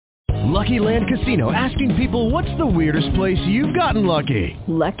Lucky Land Casino, asking people, what's the weirdest place you've gotten lucky?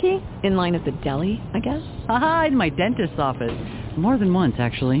 Lucky? In line at the deli, I guess? Aha, in my dentist's office. More than once,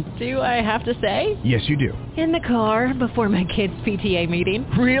 actually. Do I have to say? Yes, you do. In the car before my kids' PTA meeting.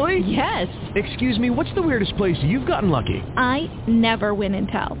 Really? Yes. Excuse me, what's the weirdest place you've gotten lucky? I never win and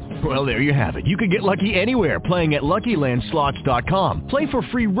tell. Well, there you have it. You can get lucky anywhere, playing at LuckyLandSlots.com. Play for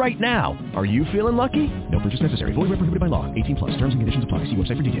free right now. Are you feeling lucky? No purchase necessary. Void where prohibited by law. 18 plus. Terms and conditions apply. See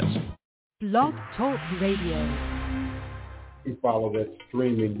website for details. Blog Talk Radio. You follow that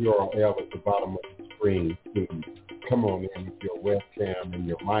streaming URL at the bottom of the screen. Come on in with your webcam and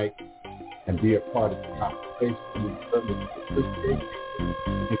your mic and be a part of the conversation. We certainly appreciate it.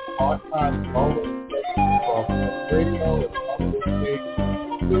 It's archived all over the place across the radio and all over the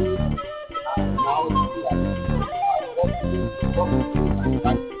place.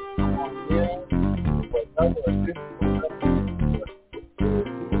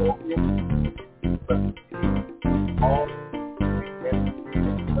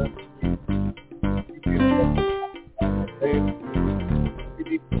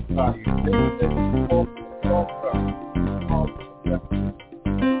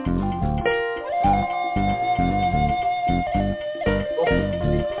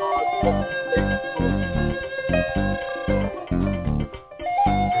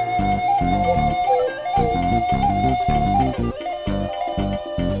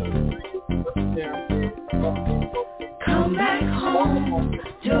 Come back home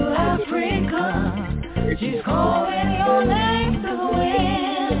to Africa. She's calling your name to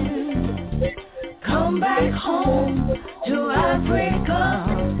win. Come back home to Africa.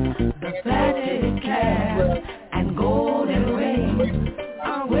 The fatted calf and golden ring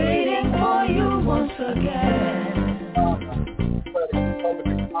are waiting for you once again.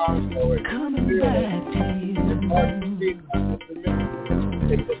 Coming back to you.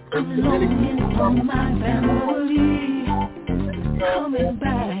 I'm longing for my family. Coming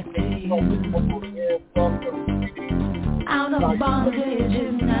back to you. Out of bondage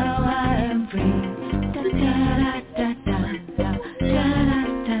and now I am free. Da da da da da da da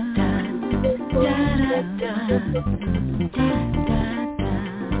da da da da da.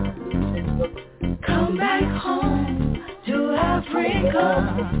 Come back home to Africa.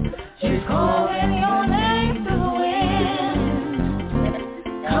 She's calling your name to win.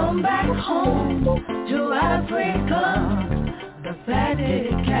 Come back home to Africa. The fatted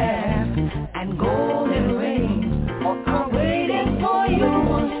calf and golden ring are waiting for you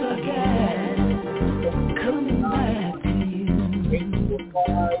once again. Coming back to you.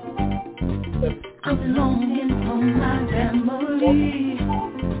 I'm longing for my family.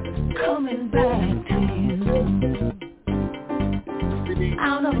 Coming back to you.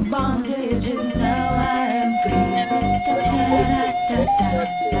 Out of bondage and now I am free. Da da da da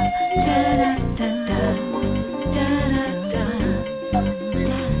da da da da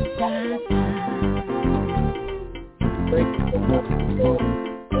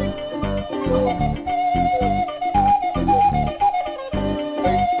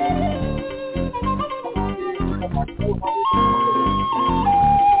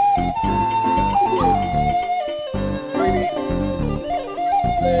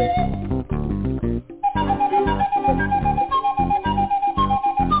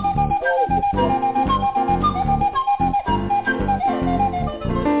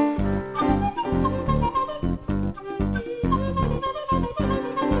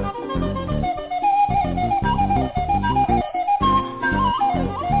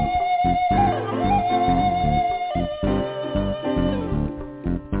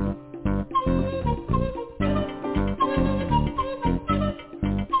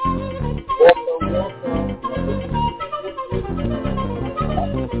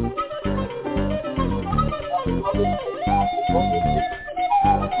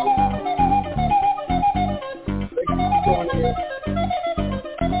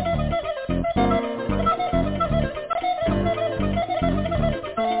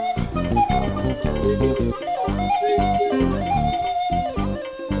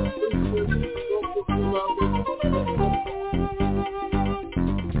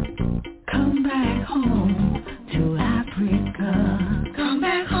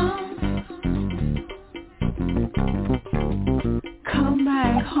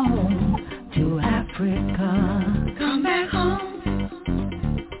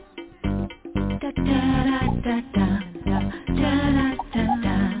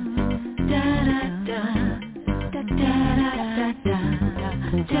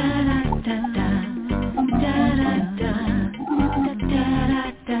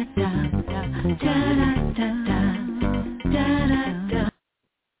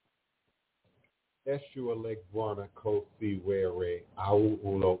Eshua Legwana Kosi Were Au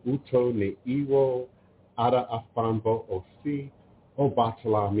Ulo Uto Ne Iwo Ada Afambo Osi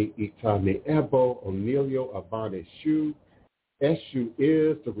Obatalami Ita Ne Ebo Onilio Abane Shu. Eshu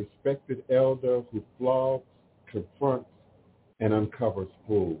is the respected elder who flogs, confronts, and uncovers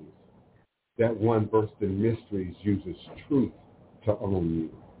fools. That one versed in mysteries uses truth to own you.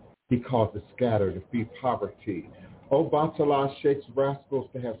 He causes scatter to feed poverty. Obatala shakes rascals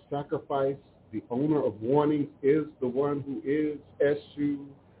to have sacrifice. The owner of warnings is the one who is Eshu.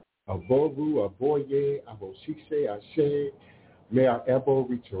 Abobu, Aboye, Aboshishe, Ashe. May our Ebo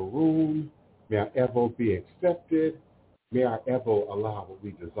reach a room. May our Ebo be accepted. May our Ebo allow what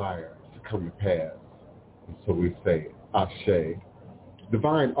we desire to come to pass. And so we say, Ashe.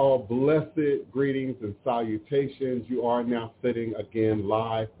 Divine, all blessed greetings and salutations. You are now sitting again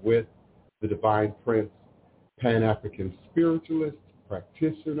live with the Divine Prince, Pan-African spiritualist,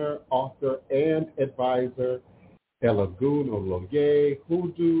 practitioner, author, and advisor, Elagun Oloye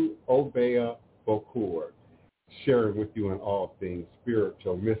Hudu Obeah Bokur, sharing with you on all things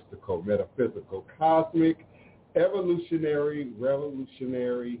spiritual, mystical, metaphysical, cosmic, evolutionary,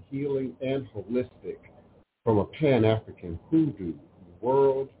 revolutionary, healing, and holistic from a Pan-African hoodoo,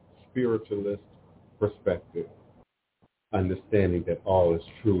 world spiritualist perspective, understanding that all is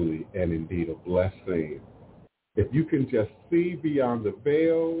truly and indeed a blessing. If you can just see beyond the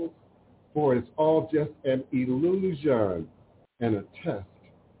veils, for it's all just an illusion and a test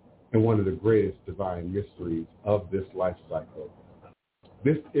in one of the greatest divine mysteries of this life cycle.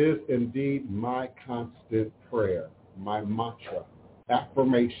 This is indeed my constant prayer, my mantra,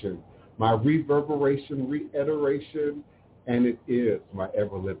 affirmation, my reverberation, reiteration, and it is my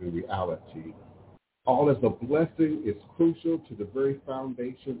ever-living reality. All as a blessing is crucial to the very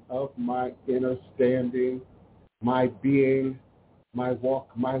foundation of my inner standing, my being, my walk,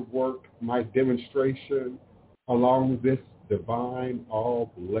 my work, my demonstration along this divine,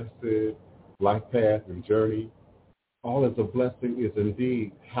 all-blessed life path and journey. All as a blessing is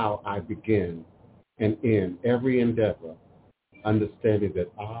indeed how I begin and end every endeavor, understanding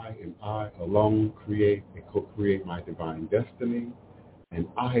that I and I alone create and co-create my divine destiny, and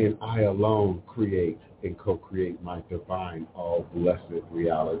I alone create and co-create my divine, all-blessed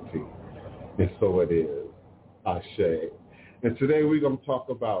reality. And so it is. Ashe. And today we're going to talk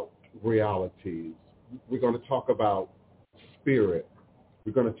about realities. We're going to talk about spirit.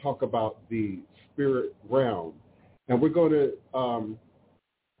 We're going to talk about the spirit realm. And we're going to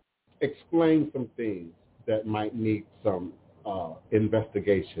explain some things that might need some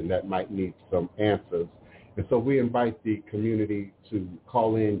investigation, that might need some answers. And so we invite the community to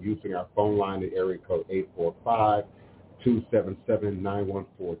call in using our phone line at area code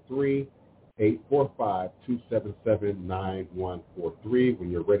 845-277-9143. 845-277-9143. When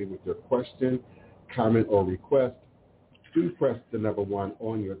you're ready with your question, comment, or request, do press the number 1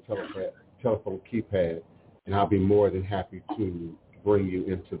 on your telephone keypad, and I'll be more than happy to bring you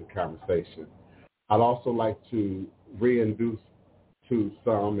into the conversation. I'd also like to reintroduce to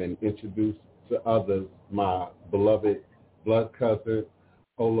some and introduce to others my beloved blood cousin,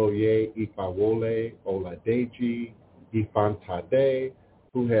 Oloye Ifawole Oladeji Ifantade,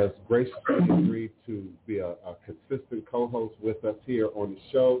 who has graciously agreed to be a consistent co-host with us here on the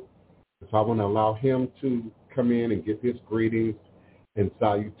show. So I want to allow him to come in and give his greetings and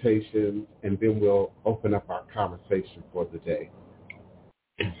salutations, and then we'll open up our conversation for the day.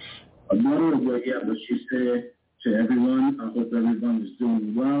 Another way, what you said to everyone. I hope everyone is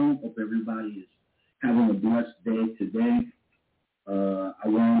doing well. Hope everybody is having a blessed day today. I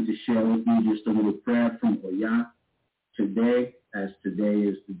wanted to share with you just a little prayer from Oya today, as today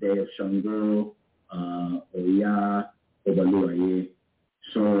is the day of Shango, Oya, Obaluaye.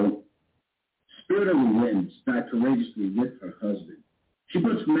 So, Spirit of the Wind started courageously with her husband. She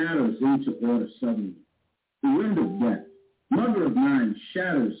puts matters into order suddenly. The wind of death, mother of nine,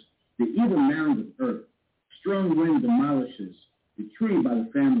 shatters the evil mound of earth. Strong wind demolishes the tree by the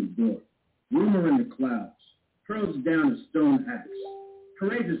family door. Rumor in the clouds, hurls down a stone axe.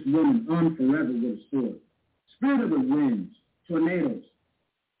 Courageous woman on forever with a sword. Spirit of the winds, tornadoes,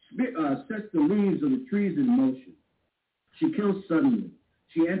 sets the leaves of the trees in motion. She kills suddenly.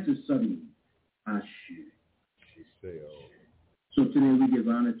 She enters suddenly. Ashe. So today we give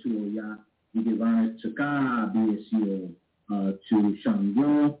honor to Oya. We give honor to Kaha BSU, to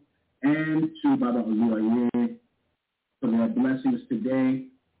Shango, and to Baba Oluwaye for their blessings today,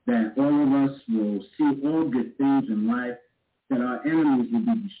 that all of us will see all good things in life, that our enemies will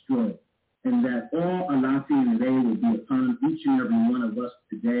be destroyed, and that all Alafi and Ray will be upon each and every one of us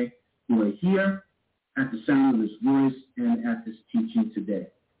today who are here at the sound of his voice and at this teaching today.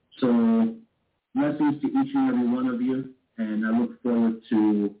 So blessings to each and every one of you, and I look forward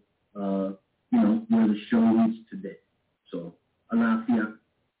to, where the show leads today. So, Alafia.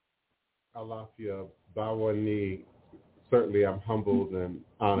 Alafia, Bawani, certainly I'm humbled and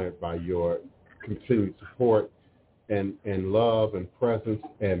honored by your continued support and love and presence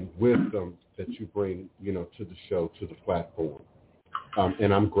and wisdom that you bring, to the show, to the platform.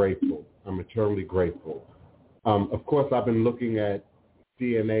 And I'm grateful. I'm eternally grateful. Of course, I've been looking at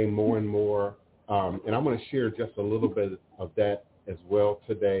DNA more and more, and I'm going to share just a little bit of that as well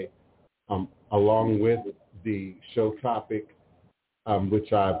today, along with the show topic,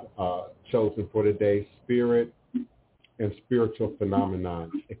 which I've chosen for today, Spirit and Spiritual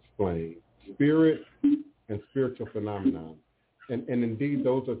Phenomenon Explained. Spirit and Spiritual Phenomenon. And indeed,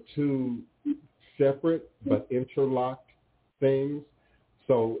 those are two separate but interlocked things.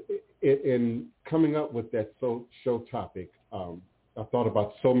 So in coming up with that show topic, I thought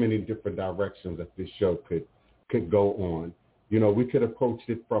about so many different directions that this show could go on. We could approach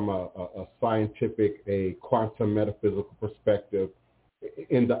it from a scientific, a quantum metaphysical perspective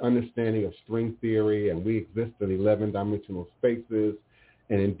in the understanding of string theory, and we exist in 11-dimensional spaces.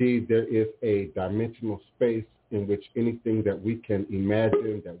 And indeed, there is a dimensional space in which anything that we can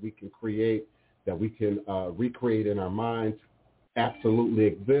imagine, that we can create, that we can recreate in our minds absolutely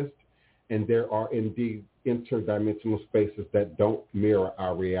exist. And there are indeed interdimensional spaces that don't mirror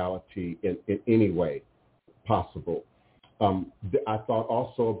our reality in any way possible. I thought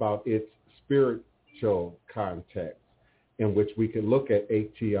also about its spiritual context, in which we can look at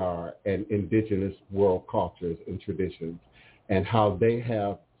ATR and indigenous world cultures and traditions and how they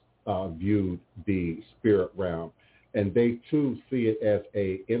have viewed the spirit realm. And they, too, see it as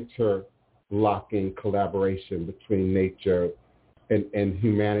a interlocking collaboration between nature and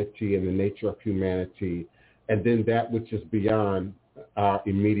humanity and the nature of humanity, and then that which is beyond our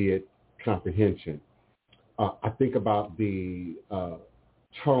immediate comprehension. I think about the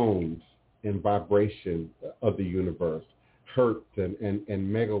tones and vibration of the universe, hertz and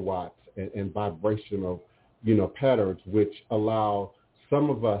megawatts and vibrational, patterns, which allow some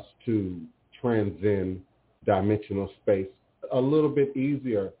of us to transcend dimensional space a little bit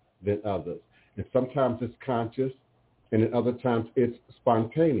easier than others. And sometimes it's conscious, and at other times it's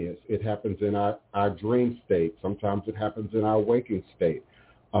spontaneous. It happens in our dream state. Sometimes it happens in our waking state.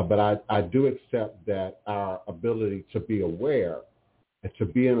 But I do accept that our ability to be aware and to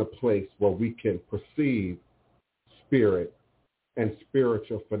be in a place where we can perceive spirit and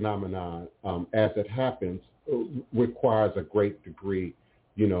spiritual phenomenon as it happens requires a great degree,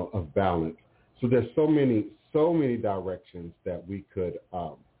 of balance. So there's so many directions that we could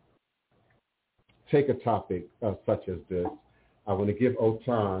take a topic such as this. I want to give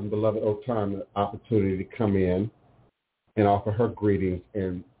Otan, beloved Otan, the opportunity to come in and offer her greetings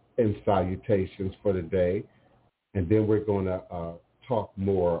and salutations for the day. And then we're going to talk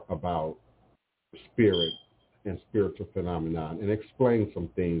more about spirit and spiritual phenomenon and explain some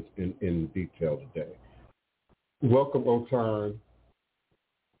things in detail today. Welcome, Otan.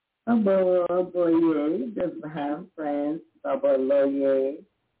 Aboye, just have friends, Aboye,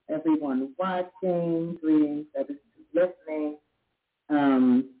 everyone watching, greetings, everyone listening.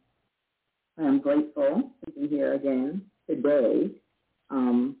 I'm grateful to be here again today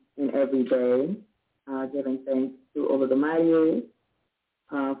and every day, giving thanks to Over the Mighty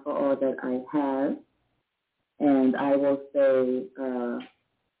for all that I have. And I will say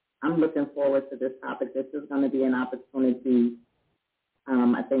I'm looking forward to this topic. This is going to be an opportunity,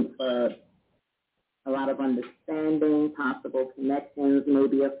 I think, for a lot of understanding, possible connections,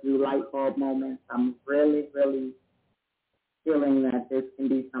 maybe a few light bulb moments. I'm really, really feeling that this can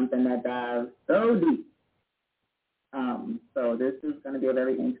be something that dives so deep. So this is going to be a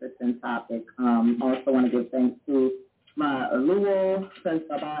very interesting topic. Also want to give thanks to my Luo, Prince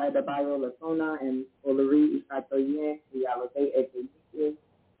Baba Adebayo Latona, and Olori Isatoye, Yalote Ekeke,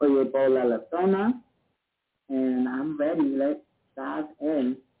 Oyebola Latona. And I'm ready. Let's dive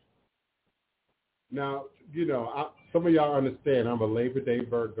in. Now, some of y'all understand I'm a Labor Day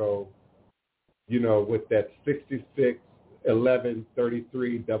Virgo, with that 66, 11,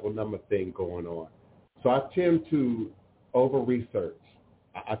 33 double number thing going on. So I tend to over-research.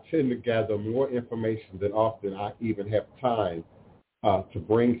 I tend to gather more information than often I even have time to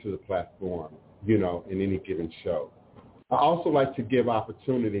bring to the platform, in any given show. I also like to give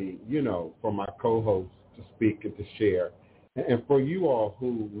opportunity, for my co-hosts to speak and to share. And for you all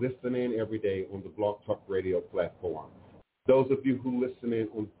who listen in every day on the Blog Talk Radio platform, those of you who listen in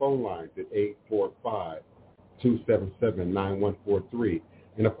on phone lines at 845-277-9143,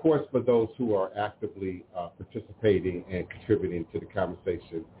 and of course for those who are actively participating and contributing to the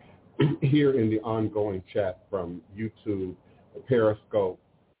conversation here in the ongoing chat from YouTube, Periscope,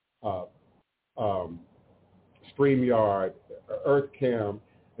 StreamYard, EarthCam.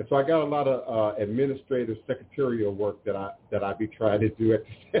 And so I got a lot of administrative secretarial work that I be trying to do at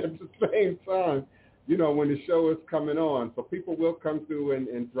the same time, you know, when the show is coming on. So people will come through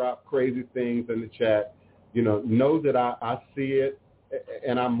and drop crazy things in the chat. You know that I see it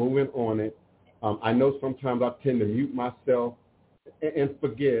and I'm moving on it. I know sometimes I tend to mute myself and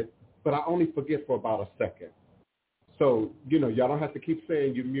forget, but I only forget for about a second. So, you know, y'all don't have to keep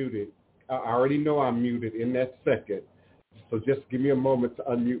saying you're muted. I already know I'm muted in that second. So just give me a moment to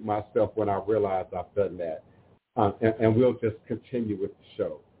unmute myself when I realize I've done that. And we'll just continue with the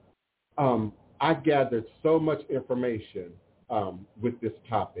show. I gathered so much information with this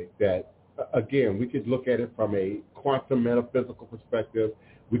topic that, again, we could look at it from a quantum metaphysical perspective.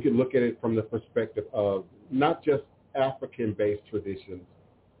 We could look at it from the perspective of not just African-based traditions,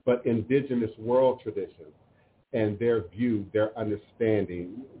 but indigenous world traditions and their view, their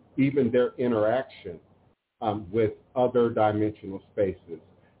understanding, even their interaction with other dimensional spaces.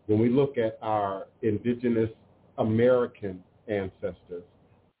 When we look at our indigenous American ancestors,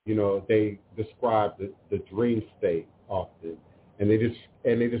 you know, they describe the dream state often, and they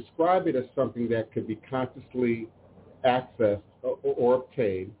describe it as something that could be consciously accessed or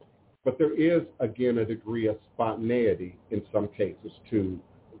obtained, but there is, again, a degree of spontaneity in some cases to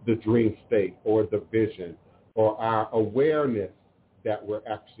the dream state or the vision or our awareness that we're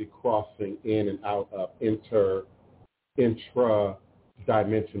actually crossing in and out of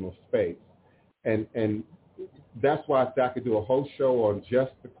intra-dimensional space. And that's why I could do a whole show on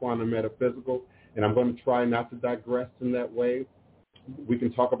just the quantum metaphysical, and I'm going to try not to digress in that way. We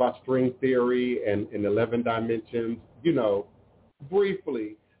can talk about string theory and 11 dimensions, you know,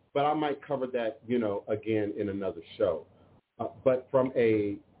 briefly, but I might cover that, you know, again in another show. But from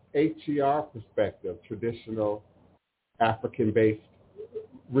a HER perspective, traditional African-based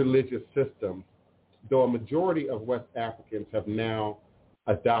religious systems, though a majority of West Africans have now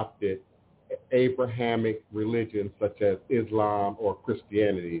adopted Abrahamic religions such as Islam or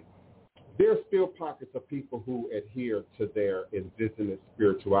Christianity, there are still pockets of people who adhere to their indigenous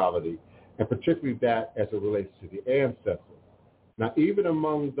spirituality, and particularly that as it relates to the ancestors. Now, even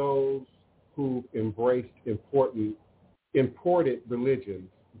among those who've embraced imported religions,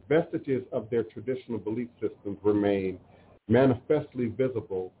 vestiges of their traditional belief systems remain manifestly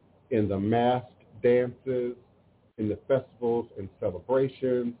visible in the masked dances, in the festivals and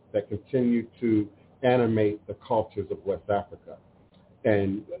celebrations that continue to animate the cultures of West Africa.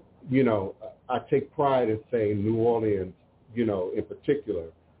 And, you know, I take pride in saying New Orleans, you know, in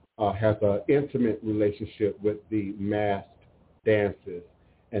particular, has an intimate relationship with the masked dances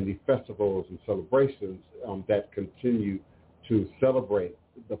and the festivals and celebrations that continue to celebrate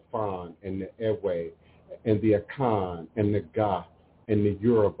the Fan and the Ewe and the Akan and the Ga and the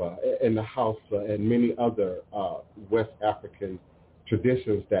Yoruba and the Hausa and many other West African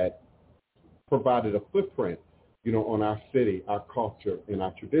traditions that provided a footprint, you know, on our city, our culture, and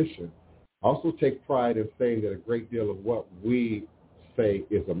our tradition. I also take pride in saying that a great deal of what we say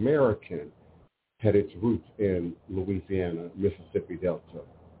is American had its roots in Louisiana, Mississippi Delta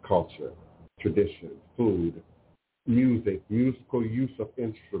culture, tradition, food, music, musical use of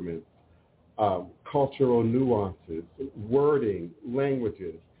instruments, cultural nuances, wording,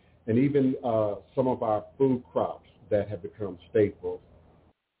 languages, and even some of our food crops that have become staples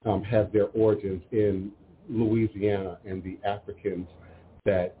have their origins in Louisiana and the Africans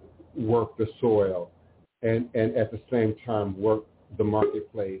that work the soil and at the same time work the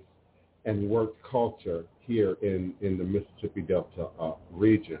marketplace and work culture here in the Mississippi Delta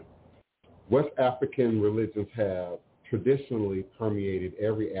region. West African religions have traditionally permeated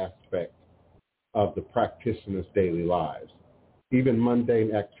every aspect of the practitioners' daily lives. Even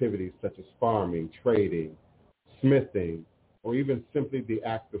mundane activities such as farming, trading, smithing, or even simply the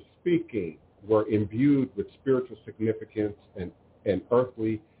act of speaking were imbued with spiritual significance and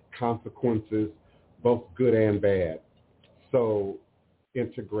earthly consequences, both good and bad, so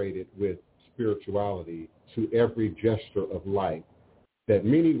integrated with spirituality to every gesture of life that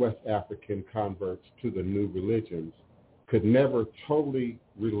many West African converts to the new religions could never totally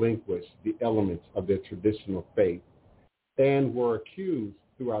relinquish the elements of their traditional faith and were accused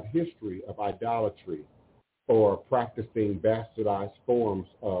throughout history of idolatry or practicing bastardized forms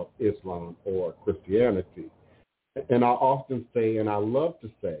of Islam or Christianity. And I often say, and I love to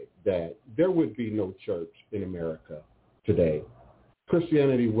say, that there would be no church in America today.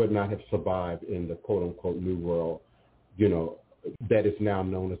 Christianity would not have survived in the quote-unquote New World, you know, that is now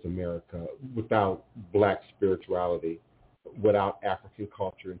known as America without black spirituality without African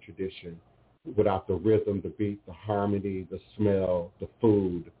culture and tradition, without the rhythm, the beat, the harmony, the smell, the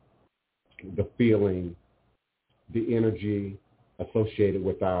food, the feeling, the energy associated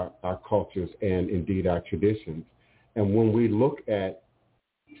with our cultures and indeed our traditions. And when we look at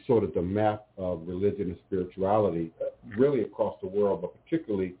sort of the map of religion and spirituality, really across the world, but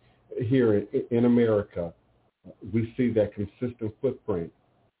particularly here in America, we see that consistent footprint.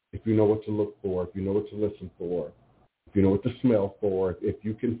 If you know what to look for, if you know what to listen for, if you know what to smell for, if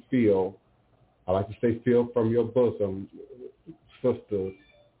you can feel, I like to say feel from your bosom, sisters,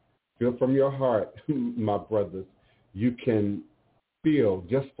 feel from your heart, my brothers, you can feel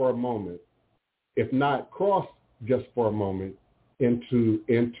just for a moment, if not cross just for a moment, into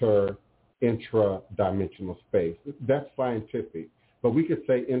intra-dimensional space. That's scientific. But we could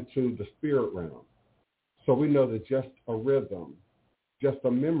say into the spirit realm. So we know that just a rhythm, just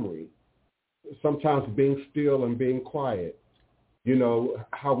a memory, sometimes being still and being quiet, you know,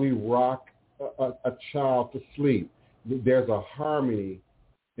 how we rock a child to sleep. There's a harmony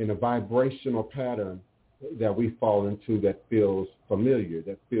and a vibrational pattern that we fall into that feels familiar,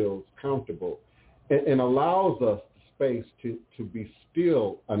 that feels comfortable, and allows us space to be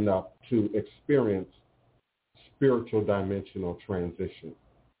still enough to experience spiritual dimensional transition.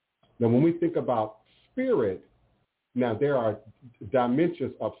 Now, when we think about spirit, now there are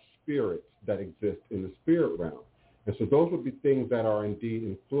dimensions of spirits that exist in the spirit realm. And so those would be things that are indeed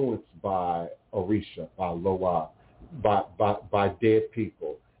influenced by Orisha, by Loa, by dead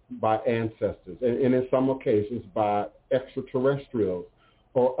people, by ancestors, and in some occasions by extraterrestrials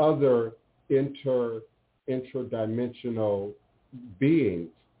or other interdimensional beings,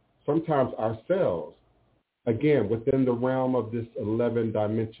 sometimes ourselves. Again, within the realm of this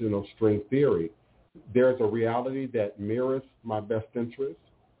 11-dimensional string theory, there's a reality that mirrors my best interest.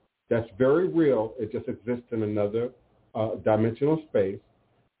 That's very real. It just exists in another dimensional space.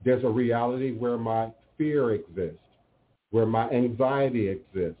 There's a reality where my fear exists, where my anxiety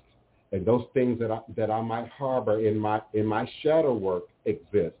exists, and those things that I might harbor in my shadow work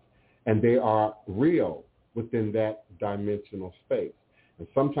exist, and they are real within that dimensional space. And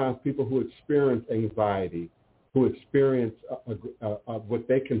sometimes people who experience anxiety, who experience what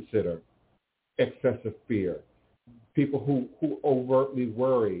they consider excessive fear, people who overtly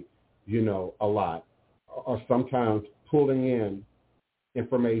worry, you know, a lot, are sometimes pulling in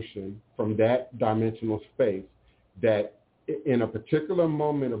information from that dimensional space that in a particular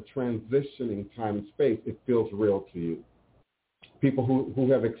moment of transitioning time and space, it feels real to you. People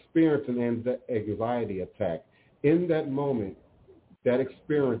who have experienced an anxiety attack, in that moment, that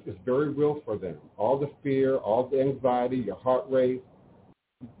experience is very real for them. All the fear, all the anxiety, your heart rate,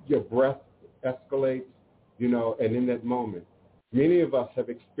 your breath escalates, you know, and in that moment, many of us have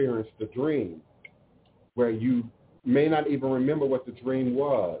experienced a dream where you may not even remember what the dream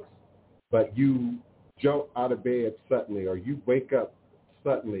was, but you jump out of bed suddenly, or you wake up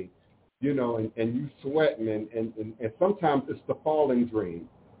suddenly, you know, and you sweating, and sometimes it's the falling dream,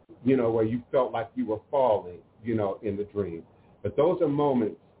 you know, where you felt like you were falling, you know, in the dream. But those are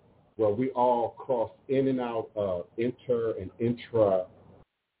moments where we all cross in and out of inter and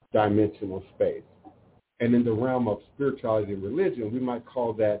intra-dimensional space. And in the realm of spirituality and religion, we might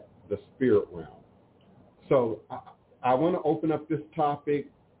call that the spirit realm. So I want to open up this topic.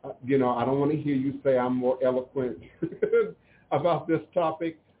 You know, I don't want to hear you say I'm more eloquent about this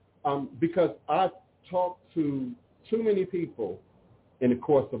topic because I've talked to too many people in the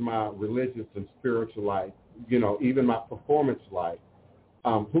course of my religious and spiritual life, you know, even my performance life,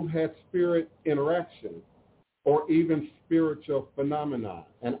 who had spirit interaction or even spiritual phenomena.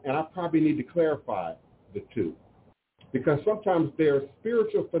 And I probably need to clarify the two, because sometimes there's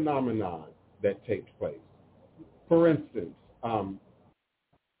spiritual phenomena that takes place. For instance,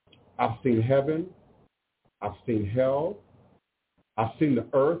 I've seen heaven, I've seen hell, I've seen the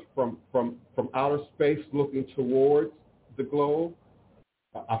earth from outer space looking towards the globe.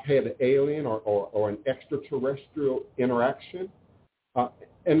 I've had an alien or an extraterrestrial interaction. And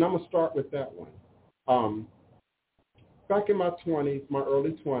I'm going to start with that one. Back in my 20s, my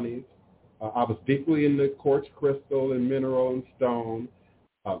early 20s, I was deeply into quartz crystal and mineral and stone.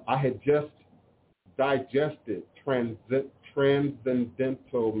 I had just digested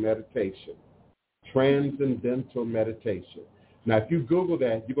transcendental meditation. Transcendental meditation. Now, if you Google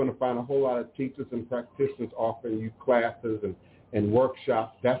that, you're going to find a whole lot of teachers and practitioners offering you classes and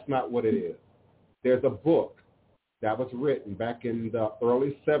workshops. That's not what it is. There's a book that was written back in the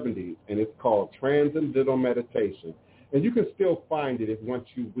early 70s, and it's called Transcendental Meditation. And you can still find it once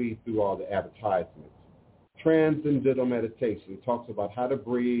you weed through all the advertisements. Transcendental Meditation talks about how to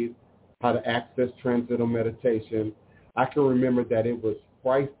breathe, how to access transcendental meditation. I can remember that it was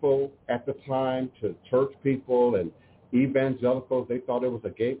frightful at the time to church people and evangelicals. They thought it was a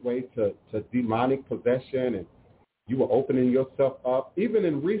gateway to demonic possession, and you were opening yourself up. Even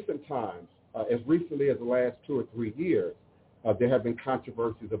in recent times, as recently as the last 2 or 3 years, there have been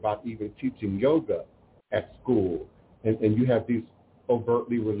controversies about even teaching yoga at school. And you have these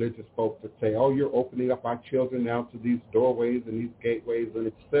overtly religious folks that say, oh, you're opening up our children now to these doorways and these gateways and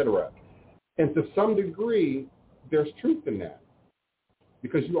et cetera. And to some degree, there's truth in that,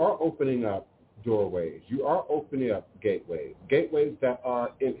 because you are opening up doorways. You are opening up gateways that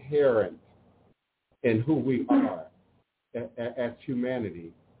are inherent in who we are as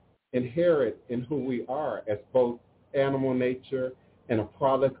humanity, inherent in who we are as both animal nature and a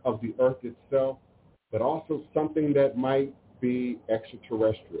product of the earth itself, but also something that might be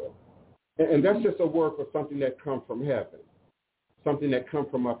extraterrestrial. And that's just a word for something that comes from heaven, something that comes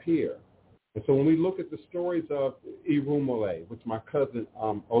from up here. And so when we look at the stories of Irumole, which my cousin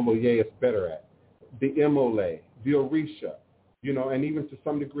Oloye is better at, the Imole, the Orisha, and even to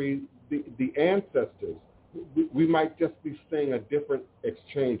some degree the ancestors, we might just be saying a different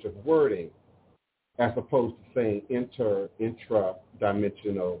exchange of wording as opposed to saying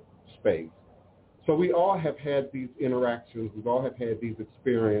intra-dimensional space. So we all have had these interactions. We've all have had these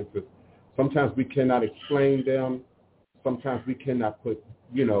experiences. Sometimes we cannot explain them. Sometimes we cannot put,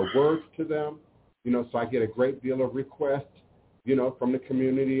 words to them. So I get a great deal of requests, from the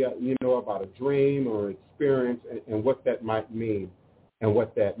community, about a dream or experience and what that might mean and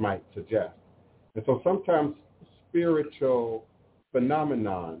what that might suggest. And so sometimes spiritual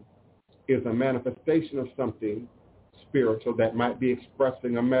phenomenon is a manifestation of something spiritual that might be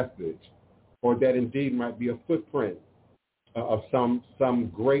expressing a message, or that indeed might be a footprint of some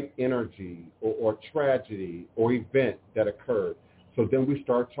great energy or tragedy or event that occurred. So then we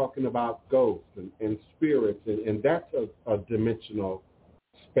start talking about ghosts and spirits, and that's a dimensional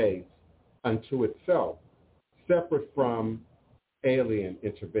space unto itself, separate from alien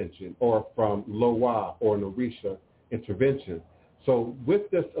intervention or from Loa or Orisha intervention. So with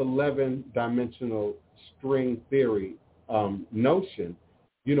this 11-dimensional string theory notion,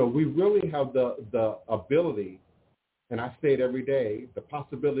 we really have the ability, and I say it every day, the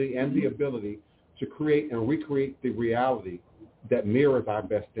possibility and the ability to create and recreate the reality that mirrors our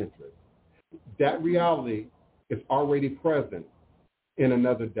best interest. That reality is already present in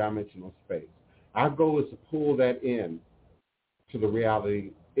another dimensional space. Our goal is to pull that in to the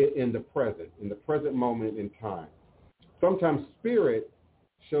reality in the present moment in time. Sometimes spirit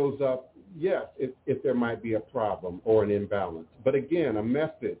shows up, yes, if there might be a problem or an imbalance. But again, a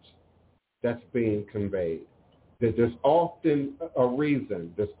message that's being conveyed. There's often a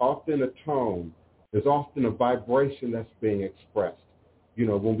reason. There's often a tone. There's often a vibration that's being expressed.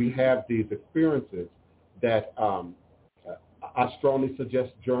 When we have these experiences that I strongly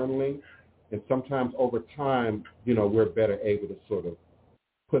suggest journaling. And sometimes over time, we're better able to sort of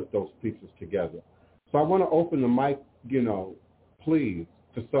put those pieces together. So I want to open the mic, please,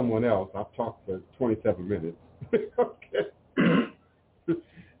 to someone else. I've talked for 27 minutes. Okay.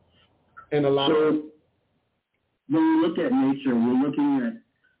 And a lot so when we look at nature, we're looking at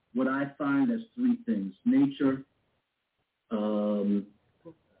what I find as three things. Nature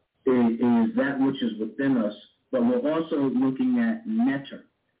is that which is within us, but we're also looking at netter.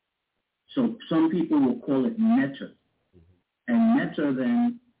 So some people will call it netter. And netter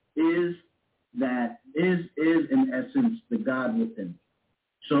then is in essence the God within.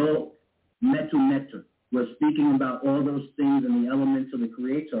 So netter. We're speaking about all those things and the elements of the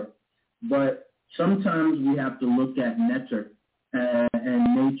Creator, but sometimes we have to look at netter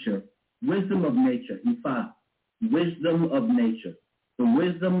and nature. Wisdom of nature, Ifa. Wisdom of nature. The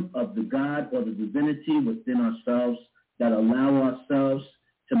wisdom of the God or the divinity within ourselves that allow ourselves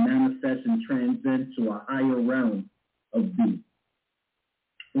to manifest and transcend to a higher realm of being.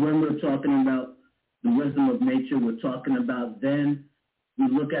 When we're talking about the wisdom of nature, we're talking about then we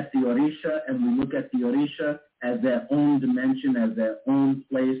look at the Orisha and we look at the Orisha as their own dimension, as their own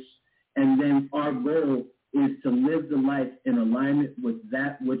place. And then our goal is to live the life in alignment with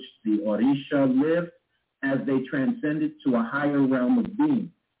that which the Orisha lived as they transcended to a higher realm of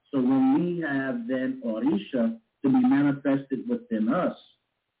being. So when we have then Orisha to be manifested within us,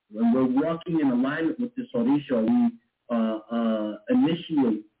 when we're walking in alignment with this Orisha, we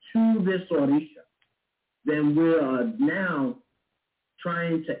initiate to this Orisha, then we're now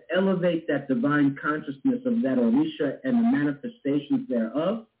trying to elevate that divine consciousness of that Orisha and the manifestations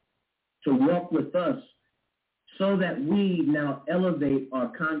thereof to walk with us so that we now elevate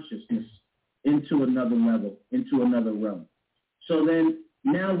our consciousness into another level, into another realm. So then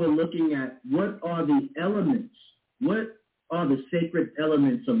now we're looking at what are the elements what are the sacred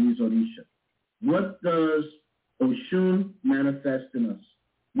elements of these Orisha? What does Oshun manifest in us?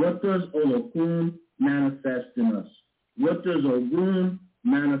 What does Olokun manifest in us? What does Ogun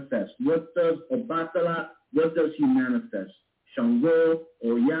manifest? What does Obatala, what does he manifest? Shango,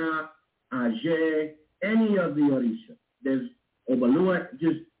 Oya, Aje, any of the Orisha. There's Obalua,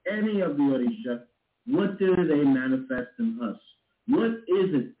 just any of the Orisha. What do they manifest in us? What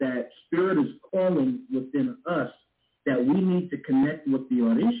is it that Spirit is calling within us that we need to connect with the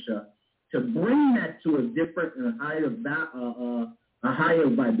Orisha to bring that to a different and a higher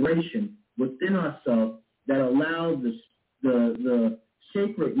vibration within ourselves that allows the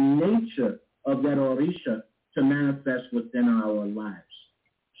sacred nature of that Orisha to manifest within our lives.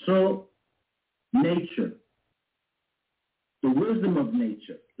 So, nature, the wisdom of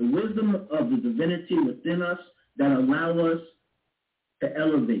nature, the wisdom of the divinity within us that allow us to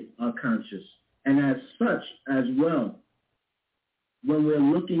elevate our conscious. And as such, as well, when we're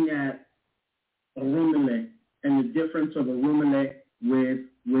looking at Orunmila and the difference of Orunmila with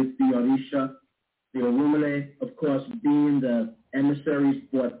the Orisha, the Orunmila, of course, being the emissaries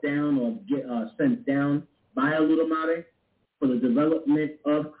brought down or sent down by Olodumare for the development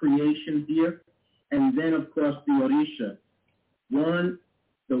of creation here. And then, of course, the Orisha,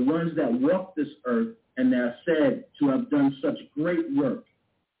 the ones that walk this earth and are said to have done such great work,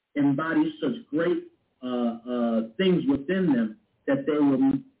 embody such great things within them that they were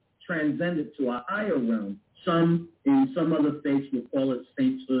transcended to a higher realm. Some, in some other faiths, will call it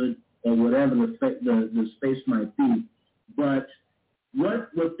sainthood or whatever the space might be. But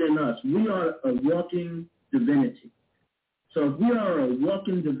what within us, we are a walking divinity. So if we are a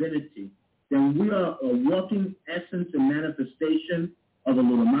walking divinity, then we are a walking essence and manifestation of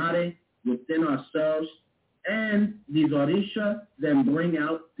Olodumare within ourselves. And these Orisha then bring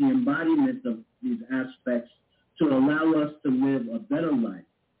out the embodiment of these aspects to allow us to live a better life.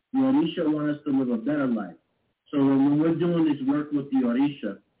 The Orisha want us to live a better life. So when we're doing this work with the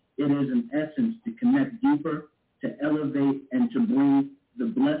Orisha, it is in essence to connect deeper, to elevate, and to bring the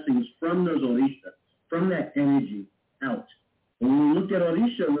blessings from those Orisha, from that energy out. When we look at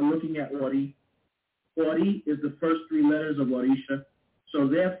Orisha, we're looking at Ori. Ori is the first three letters of Orisha. So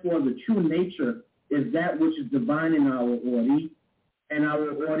therefore, the true nature is that which is divine in our Ori. And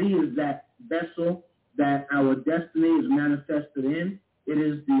our Ori is that vessel that our destiny is manifested in. It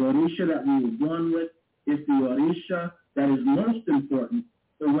is the Orisha that we were born with. It's the Orisha that is most important.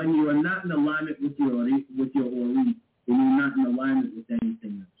 So when you are not in alignment with your Ori, then you're not in alignment with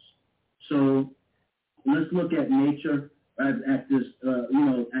anything else. So let's look at nature, at this,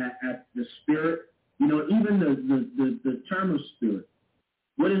 at the spirit. Even the term of spirit.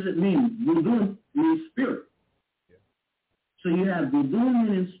 What does it mean? Vudu means spirit. So you have Vudu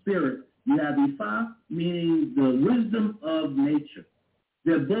meaning spirit. You have Ifa meaning the wisdom of nature.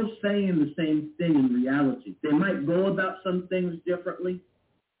 They're both saying the same thing in reality. They might go about some things differently,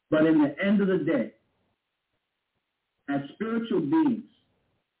 but in the end of the day, as spiritual beings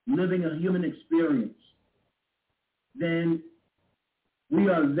living a human experience, then we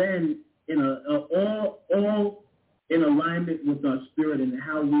are then all in alignment with our spirit and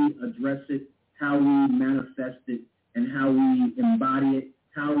how we address it, how we manifest it, and how we embody it,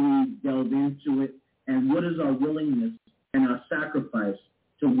 how we delve into it, and what is our willingness and our sacrifice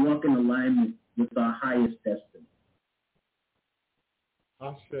to walk in alignment with our highest destiny.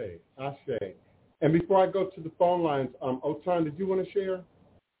 Ashe. And before I go to the phone lines, Otan, did you want to share?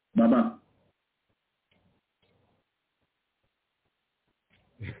 Baba.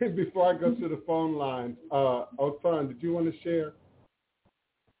 Before I go to the phone lines, Otan, did you want to share?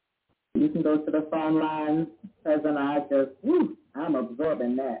 You can go to the phone lines, President. I'm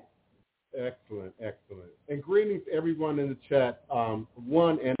absorbing that. Excellent. And greetings to everyone in the chat,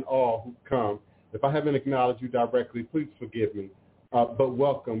 one and all who come. If I haven't acknowledged you directly, please forgive me. But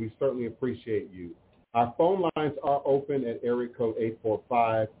welcome. We certainly appreciate you. Our phone lines are open at area code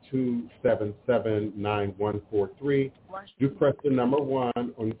 845-277-9143. Do press the number 1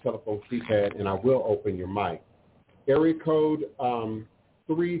 on your telephone keypad, and I will open your mic. Area code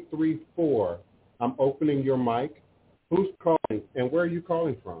 334. I'm opening your mic. Who's calling, and where are you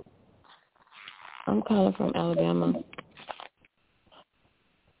calling from? I'm calling from Alabama.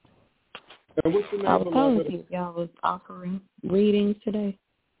 And what's the name I was calling to see if y'all was offering readings today.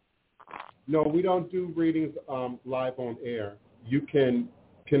 No, we don't do readings live on air. You can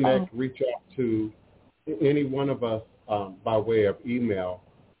connect, reach out to any one of us by way of email.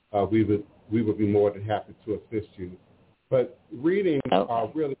 We would be more than happy to assist you. But readings are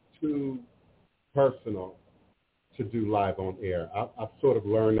really too personal to do live on air. I've sort of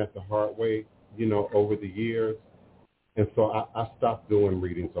learned that the hard way, over the years. And so I stopped doing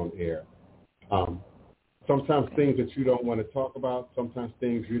readings on air. Sometimes things that you don't want to talk about, sometimes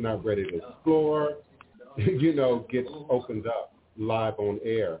things you're not ready to explore, get opened up live on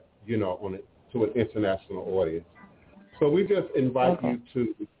air, to an international audience. So we just invite you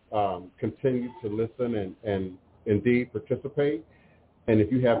to continue to listen and indeed participate. And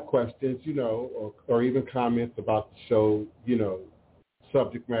if you have questions, or even comments about the show,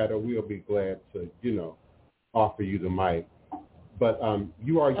 subject matter, we'll be glad to, offer you the mic. But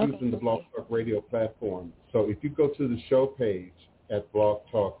you are using the Blog Talk Radio platform. So if you go to the show page at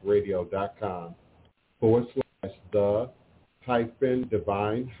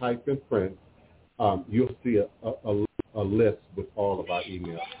blogtalkradio.com/the-divine-prince, you'll see a list with all of our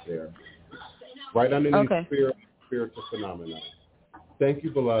emails there. Right underneath spiritual phenomena. Thank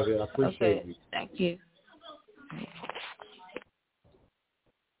you, beloved. I appreciate you. Thank you.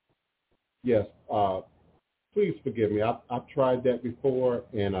 Yes. Please forgive me. I've tried that before,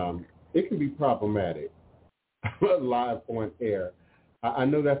 and it can be problematic live on air. I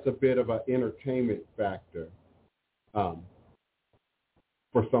know that's a bit of an entertainment factor for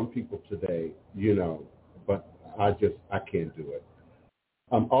some people today, but I can't do it.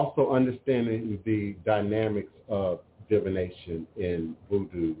 Also understanding the dynamics of divination in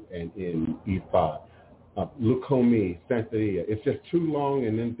voodoo and in Ifa, Lukomi, Santeria. It's just too long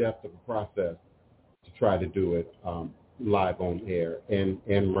and in-depth of a process to try to do it live on air and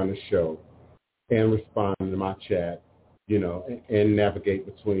run a show and respond to my chat, and navigate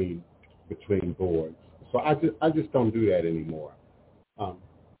between boards. So I just don't do that anymore.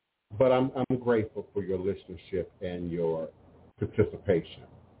 But I'm grateful for your listenership and your participation.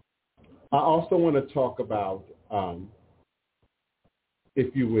 I also want to talk about,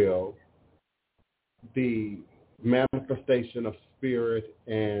 if you will, the manifestation of spirit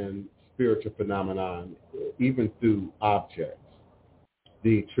and spiritual phenomenon, even through objects.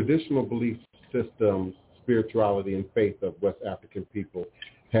 The traditional belief systems, spirituality, and faith of West African people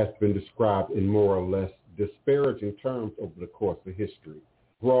has been described in more or less disparaging terms over the course of history,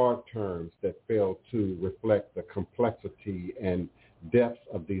 broad terms that fail to reflect the complexity and depths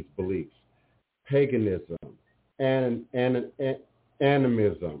of these beliefs. Paganism, animism,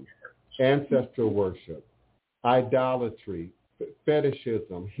 ancestral worship, idolatry,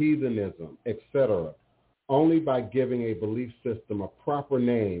 fetishism, heathenism, etc. Only by giving a belief system a proper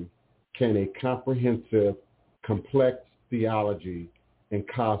name can a comprehensive, complex theology and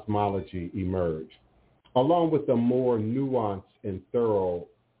cosmology emerge, along with a more nuanced and thorough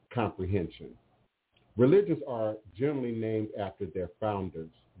comprehension. Religions are generally named after their founders,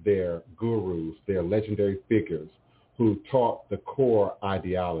 their gurus, their legendary figures who taught the core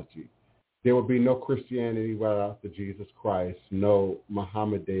ideology. There would be no Christianity without the Jesus Christ, no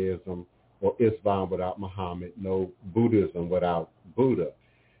Mohammedanism or Islam without Muhammad, no Buddhism without Buddha.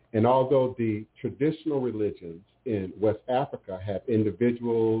 And although the traditional religions in West Africa have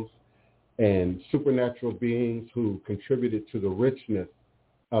individuals and supernatural beings who contributed to the richness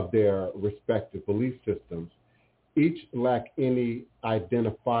of their respective belief systems, each lack any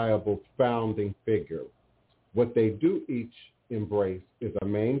identifiable founding figure. What they do each embrace is a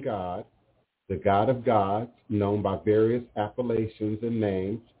main god, the God of gods, known by various appellations and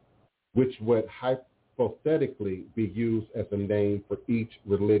names, which would hypothetically be used as a name for each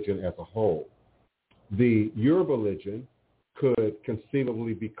religion as a whole. The Yoruba religion could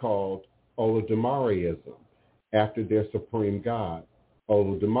conceivably be called Olodumareism, after their supreme god,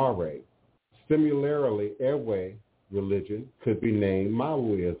 Olodumare. Similarly, Ewe religion could be named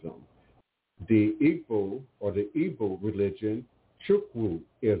Maoism. The Igbo religion,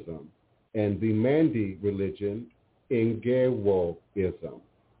 Chukwuism, and the Mandi religion, Ngewoism.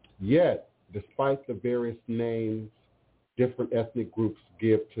 Yet, despite the various names different ethnic groups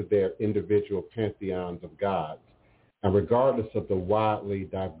give to their individual pantheons of gods, and regardless of the widely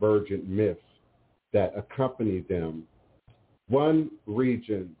divergent myths that accompany them, one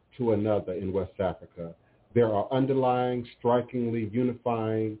region to another in West Africa, there are underlying, strikingly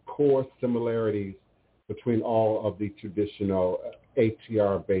unifying core similarities between all of the traditional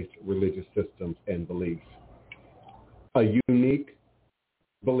ATR-based religious systems and beliefs. A unique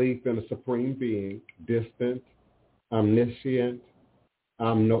belief in a supreme being, distant, omniscient,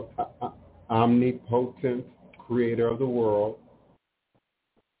 omnipotent, creator of the world.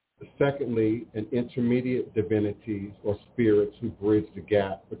 Secondly, an intermediate divinities or spirits who bridge the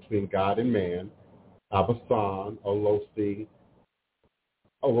gap between God and man, Abasan, Olosi,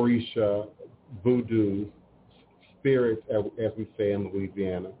 Orisha, Voodoo, spirits, as we say in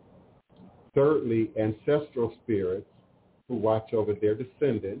Louisiana. Thirdly, ancestral spirits who watch over their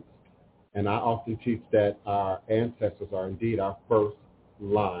descendants, And I often teach that our ancestors are indeed our first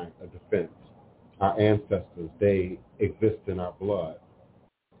line of defense. Our ancestors, they exist in our blood.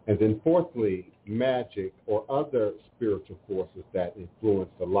 And then fourthly, magic or other spiritual forces that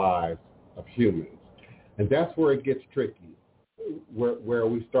influence the lives of humans. And that's where it gets tricky, where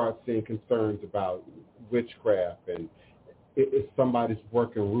we start seeing concerns about witchcraft and if somebody's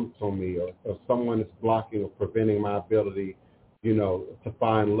working roots on me or someone is blocking or preventing my ability, to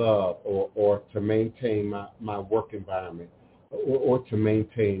find love or to maintain my work environment or to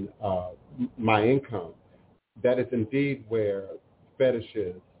maintain my income. That is indeed where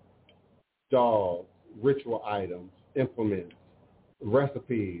fetishes, dolls, ritual items, implements,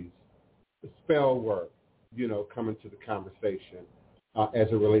 recipes, spell work, come into the conversation as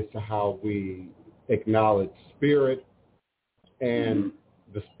it relates to how we acknowledge spirit and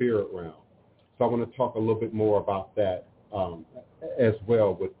the spirit realm. So I want to talk a little bit more about that as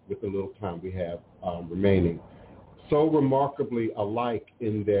well with the little time we have remaining. So remarkably alike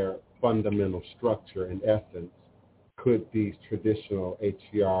in their fundamental structure and essence could these traditional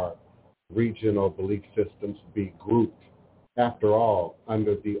HCR regional belief systems be grouped, after all,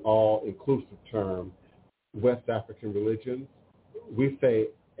 under the all-inclusive term West African religions. We say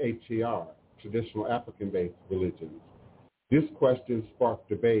HCR, traditional African-based religions. This question sparked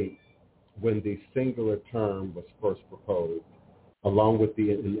debate when the singular term was first proposed, along with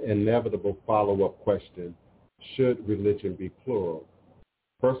the inevitable follow-up question, should religion be plural?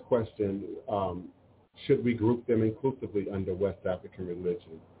 First question, should we group them inclusively under West African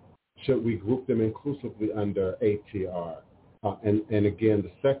religion? Should we group them inclusively under ATR? And again,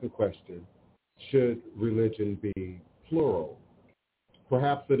 the second question, should religion be plural?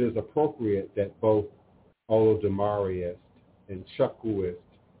 Perhaps it is appropriate that both Olodumariist and Chukwuist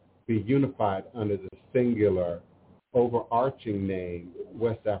be unified under the singular overarching name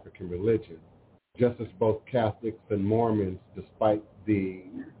West African religion, just as both Catholics and Mormons, despite the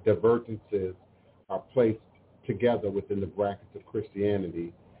divergences, are placed together within the brackets of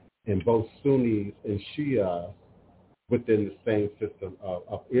Christianity, and both Sunnis and Shia within the same system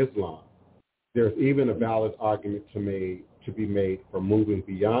of Islam. There's even a valid argument to be made for moving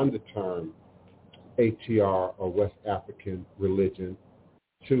beyond the term ATR or West African religion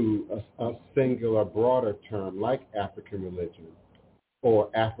to a singular, broader term like African religion or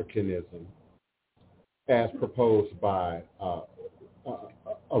Africanism, as proposed by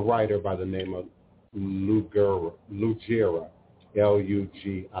a writer by the name of Lugira, Lugira.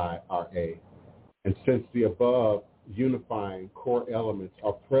 And since the above unifying core elements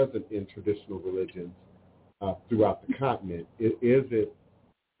are present in traditional religions throughout the continent, is it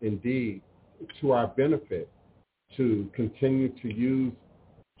indeed to our benefit to continue to use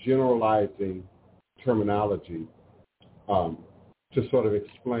generalizing terminology to sort of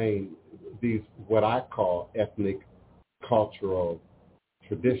explain these, what I call ethnic cultural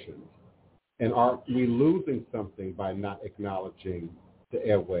traditions? And are we losing something by not acknowledging the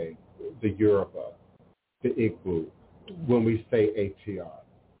Ewe, the Yoruba, the Igbo, when we say ATR?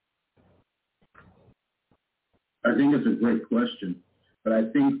 I think it's a great question, but I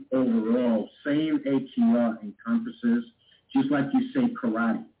think overall, saying ATR encompasses, just like you say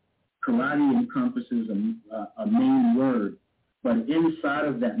karate. Karate encompasses a main word, but inside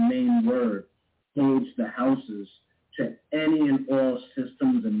of that main word holds the houses to any and all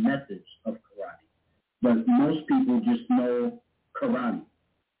systems and methods of karate. But most people just know karate,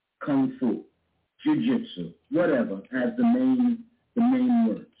 kung fu, jiu-jitsu, whatever, as the main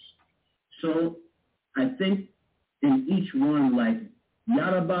words. So I think in each one, like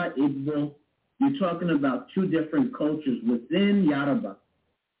Yoruba, Igbo, you're talking about two different cultures within Yoruba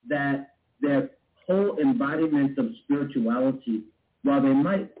that their whole embodiment of spirituality, while they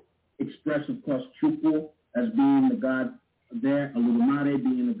might express, of course, Chukwu as being the god there, Olodumare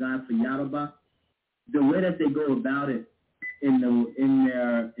being the god for Yoruba, the way that they go about it in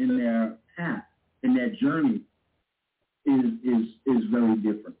their path, in their journey, is very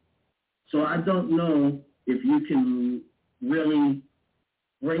different. So I don't know if you can really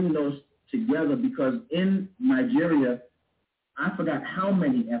bring those together, because in Nigeria, I forgot how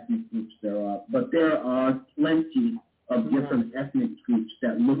many ethnic groups there are, but there are plenty of different ethnic groups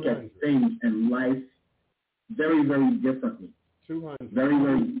that look at things and life very, very differently. 200. Very,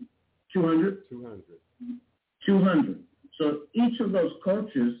 very, 200? 200. 200. So each of those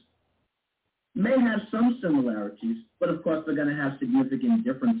cultures may have some similarities, but of course they're going to have significant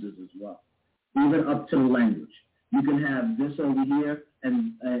differences as well, even up to the language. You can have this over here,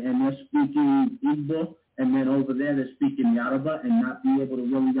 and they're speaking Igbo, and then over there they're speaking Yoruba, and not be able to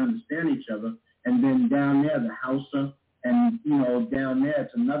really understand each other. And then down there, the Hausa and down there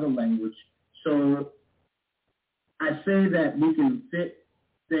it's another language. So I say that we can fit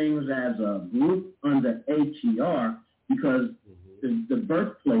things as a group under ATR because the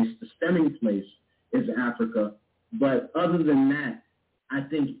birthplace, the stemming place is Africa. But other than that, I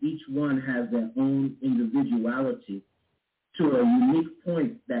think each one has their own individuality to a unique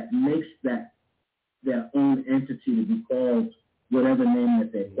point that makes that their own entity to be called whatever name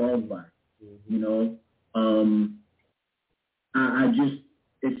that they're called by. I just,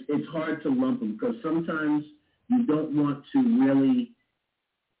 it's hard to lump them because sometimes you don't want to really,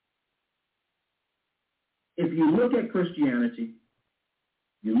 if you look at Christianity,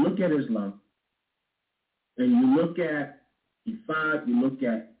 you look at Islam, and you look at Ifa, you look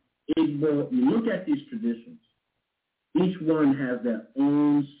at Igbo, you look at these traditions, each one has their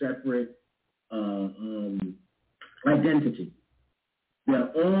own separate identity, their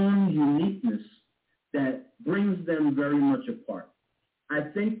own uniqueness that brings them very much apart. I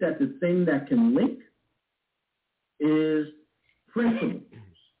think that the thing that can link is principles.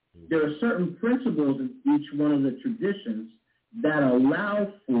 There are certain principles in each one of the traditions that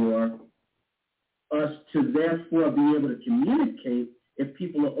allow for us to therefore be able to communicate if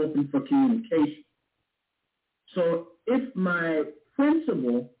people are open for communication. So if my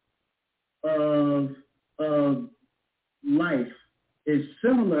principle of life is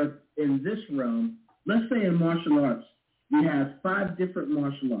similar in this realm, let's say in martial arts, we have 5 different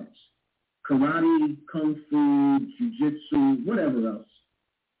martial arts: karate, kung fu, jiu-jitsu, whatever else.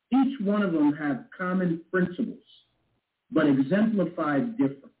 Each one of them have common principles, but exemplified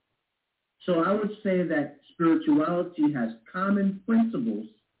different. So I would say that spirituality has common principles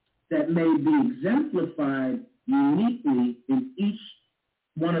that may be exemplified uniquely in each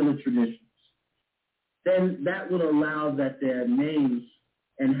one of the traditions. Then that would allow that their names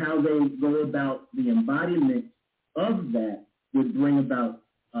and how they go about the embodiment of that would bring about,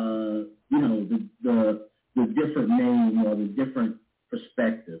 the different name or the different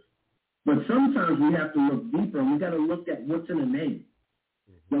perspective. But sometimes we have to look deeper, and we got to look at what's in a name.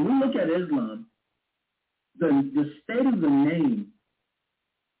 When we look at Islam, the state of the name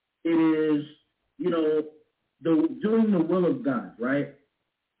is, doing the will of God, right?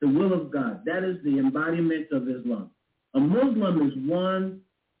 The will of God. That is the embodiment of Islam. A Muslim is one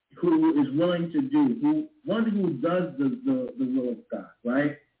who is willing to do, one who does the will of God,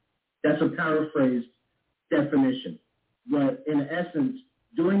 right? That's a paraphrased definition. But in essence,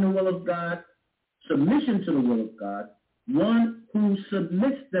 doing the will of God, submission to the will of God, one who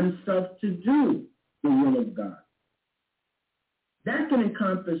submits themselves to do the will of God. That can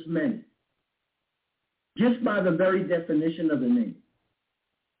encompass many, just by the very definition of the name.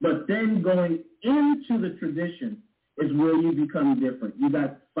 But then going into the tradition is where you become different. You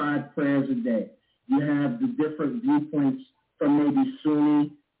got 5 prayers a day. You have the different viewpoints from maybe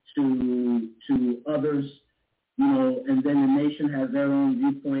Sunni to others, and then the nation has their own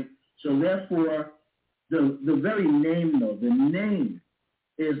viewpoint. So therefore, the very name, though, the name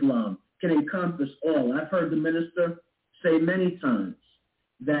Islam can encompass all. I've heard the minister say many times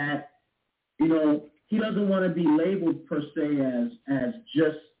that, he doesn't want to be labeled per se as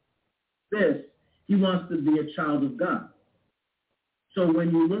just this. He wants to be a child of God. So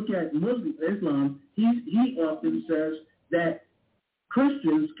when you look at Islam, he often says that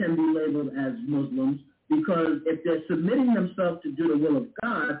Christians can be labeled as Muslims because if they're submitting themselves to do the will of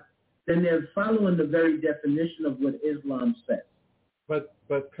God, then they're following the very definition of what Islam says. But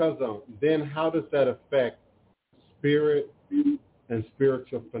cousin, then how does that affect spirit and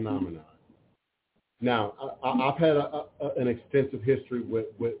spiritual phenomena? Now, I've had an extensive history with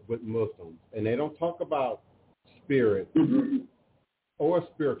Muslims, and they don't talk about spirit or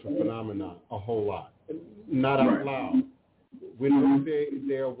spiritual phenomena a whole lot, not out loud. We know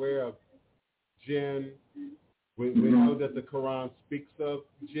they're aware of jinn. We know that the Quran speaks of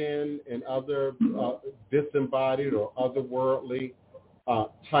jinn and other disembodied or otherworldly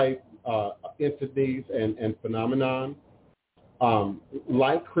type entities and phenomenon.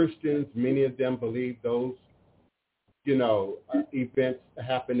 Like Christians, many of them believe those, events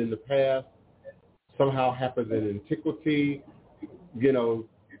happened in the past, somehow happened in antiquity,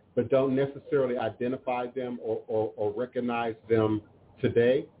 but don't necessarily identify them or recognize them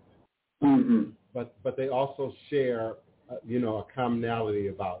today. But they also share, a commonality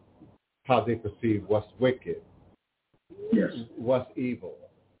about how they perceive what's wicked, what's evil.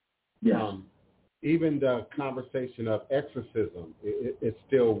 Yes. Even the conversation of exorcism is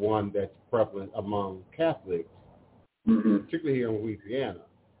still one that's prevalent among Catholics, particularly here in Louisiana.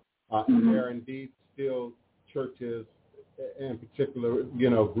 And there are indeed still churches, in particular,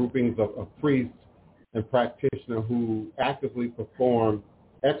 groupings of priests and practitioner who actively perform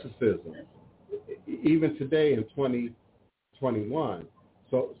exorcisms, even today in 2021.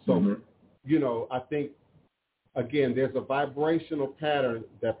 So you know, I think, again, there's a vibrational pattern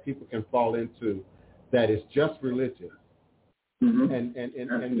that people can fall into that is just religious.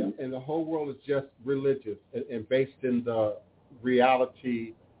 And the whole world is just religious and based in the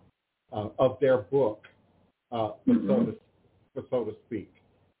reality of their book, so to speak.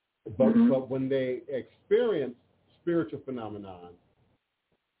 But when they experience spiritual phenomenon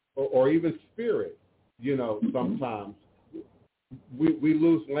or even spirit, you know, sometimes we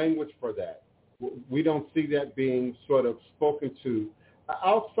lose language for that. We don't see that being sort of spoken to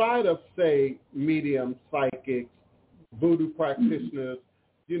outside of, say, mediums, psychics, voodoo practitioners,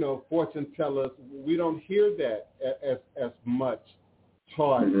 you know, fortune tellers. We don't hear that as much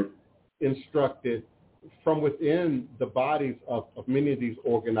taught, instructed from within the bodies of many of these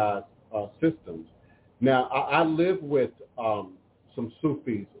organized systems. Now, I lived with some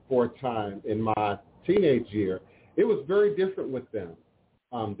Sufis for a time in my teenage year. It was very different with them.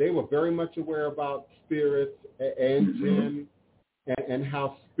 They were very much aware about spirits and jinn and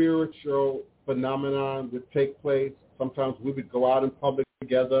how spiritual phenomenon would take place. Sometimes we would go out in public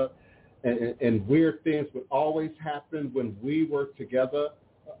together, and weird things would always happen when we were together,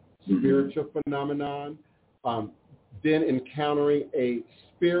 spiritual phenomenon. Then encountering a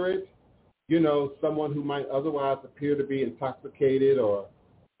spirit, you know, someone who might otherwise appear to be intoxicated or,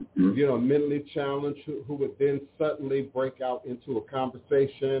 you know, mentally challenged, who would then suddenly break out into a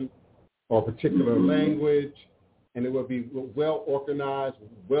conversation or a particular language, and it would be well organized,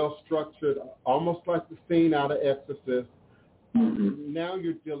 well structured, almost like the scene out of Exorcist. Now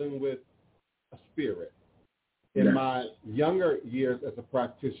you're dealing with a spirit. In my younger years as a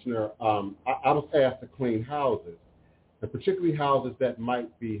practitioner, I was asked to clean houses, and particularly houses that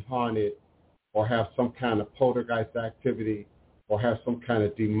might be haunted or have some kind of poltergeist activity or have some kind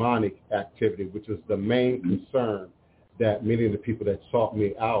of demonic activity, which is the main concern that many of the people that sought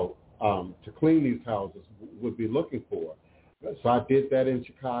me out to clean these houses would be looking for. So I did that in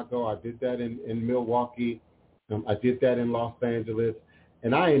Chicago. I did that in Milwaukee. I did that in Los Angeles.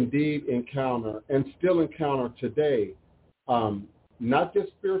 And I indeed encounter, and still encounter today, not just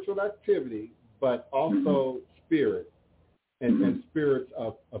spiritual activity, but also spirits and spirits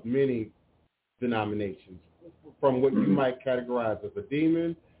of many denominations, from what you might categorize as a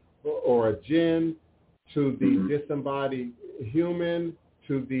demon or a jinn, to the disembodied human,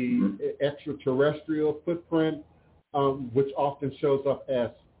 to the extraterrestrial footprint, which often shows up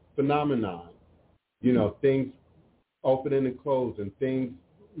as phenomenon. You know, things opening and closing, things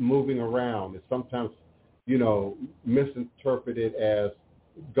moving around. It's sometimes, you know, misinterpreted as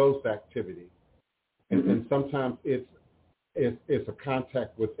ghost activity. And sometimes it's a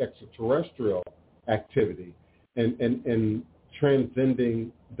contact with extraterrestrial activity and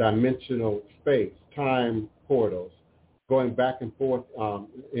transcending dimensional space, time portals, going back and forth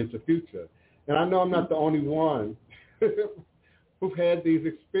into future. And I know I'm not the only one who've had these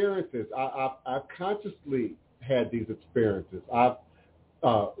experiences. I've consciously had these experiences. I've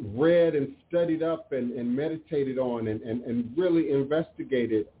read and studied up and meditated on and really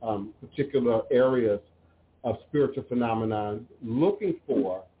investigated particular areas of spiritual phenomenon, looking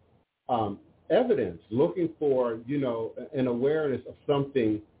for evidence, looking for, you know, an awareness of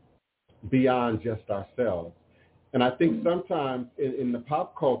something beyond just ourselves. And I think sometimes in the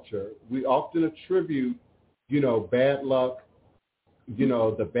pop culture, we often attribute, you know, bad luck, you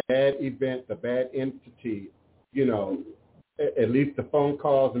know, the bad event, the bad entity, you know, at least the phone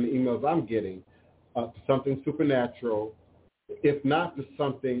calls and the emails I'm getting, to something supernatural, if not to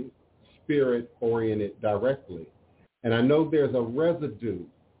something spirit-oriented directly. And I know there's a residue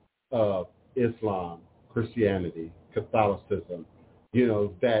of Islam, Christianity, Catholicism, you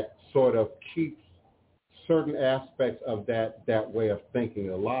know, that sort of keeps certain aspects of that way of thinking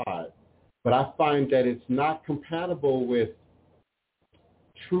alive. But I find that it's not compatible with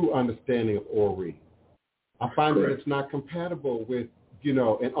true understanding of Ori. I find that it's not compatible with, you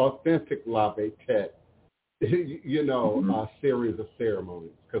know, an authentic Lave Tet, you know, series of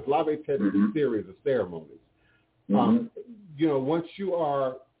ceremonies. Because Lave Tet is a series of ceremonies. You know, once you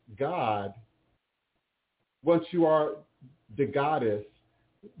are God, once you are the goddess,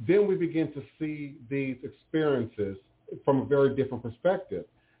 then we begin to see these experiences from a very different perspective.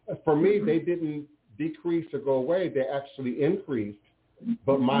 For me, they didn't decrease or go away. They actually increased.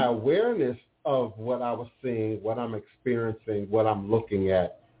 But my awareness of what I was seeing, what I'm experiencing, what I'm looking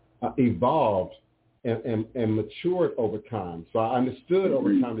at, evolved and matured over time. So I understood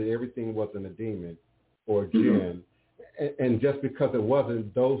over time that everything wasn't a demon or a jinn. And just because it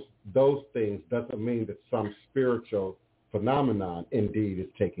wasn't those things doesn't mean that some spiritual phenomenon indeed is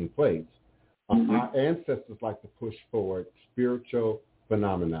taking place. Our ancestors like to push forward spiritual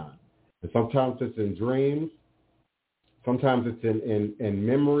phenomenon. And sometimes it's in dreams. Sometimes it's in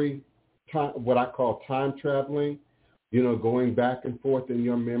memory, time, what I call time traveling, going back and forth in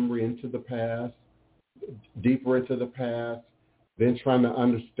your memory into the past, deeper into the past, then trying to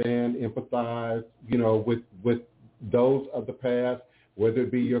understand, empathize, with those of the past, whether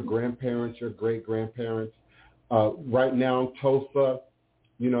it be your grandparents, your great-grandparents. Right now, Tulsa,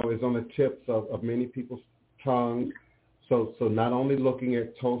 is on the tips of many people's tongues. So not only looking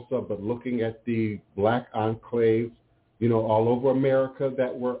at Tulsa, but looking at the black enclaves, all over America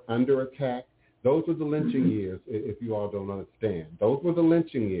that were under attack. Those were the lynching years, if you all don't understand. Those were the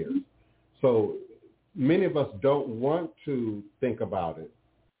lynching years. So many of us don't want to think about it.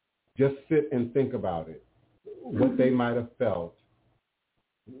 Just sit and think about it, what they might have felt.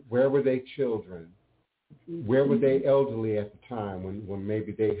 Where were they children? Where were they elderly at the time when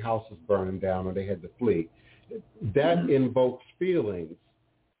maybe their house was burning down or they had to flee? That invokes feelings.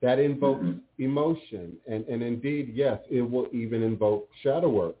 That invokes emotion. And indeed, yes, it will even invoke shadow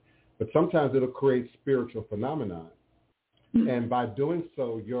work. But sometimes it'll create spiritual phenomenon. And by doing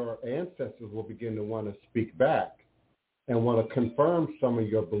so, your ancestors will begin to want to speak back and want to confirm some of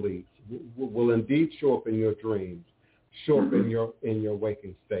your beliefs, will indeed show up in your dreams, show up in your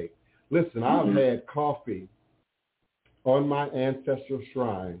waking state. Listen, I've had coffee on my ancestral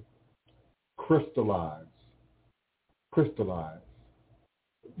shrine crystallize.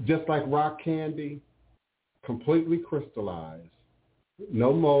 Just like rock candy, completely crystallized.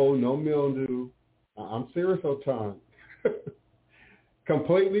 No mold, no mildew. I'm serious, Otan.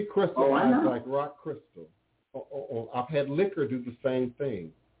 Completely crystallized like rock crystal. I've had liquor do the same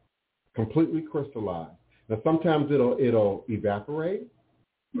thing. Completely crystallized. Now sometimes it'll evaporate.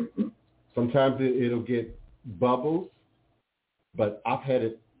 Sometimes it'll get bubbles. But I've had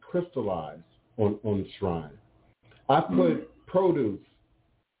it crystallized on the shrine. I put produce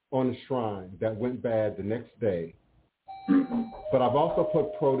on the shrine that went bad the next day. But I've also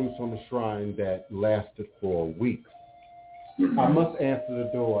put produce on the shrine that lasted for weeks. I must answer the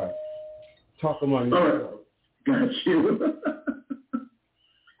door. Talk among yourselves. Got you.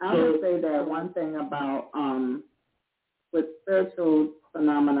 I would say that one thing about with spiritual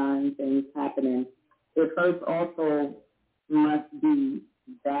phenomena and things happening, it first also must be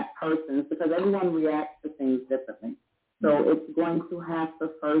that person's, because everyone reacts to things differently. So it's going to have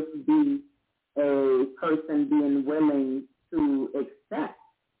to first be a person being willing to accept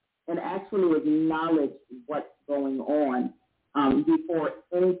and actually acknowledge what's going on before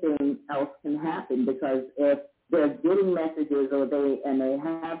anything else can happen. Because if they're getting messages or they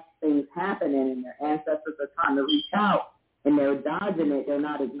have things happening and their ancestors are trying to reach out and they're dodging it, they're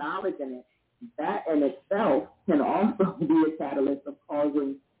not acknowledging it, that in itself can also be a catalyst of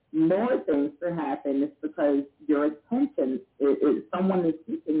causing more things to happen. It's because your attention, someone is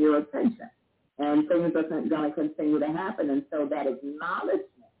seeking your attention. And things are going to continue to happen until that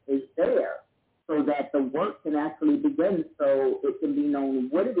acknowledgement is there so that the work can actually begin, so it can be known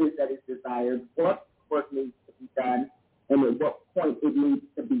what it is that is desired, what work needs to be done, and at what point it needs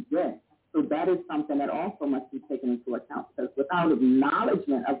to begin. So that is something that also must be taken into account, because without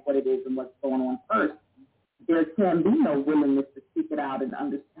acknowledgement of what it is and what's going on first, there can be no willingness to seek it out and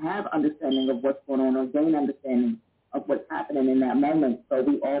have understanding of what's going on or gain understanding of what's happening in that moment. So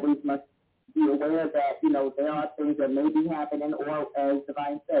we always must be aware that, there are things that may be happening, or as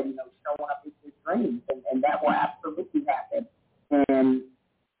Divine said, showing up in his dreams, and that will absolutely happen. And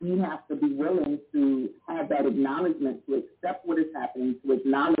we have to be willing to have that acknowledgement, to accept what is happening, to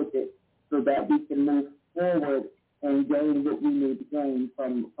acknowledge it, so that we can move forward and gain what we need to gain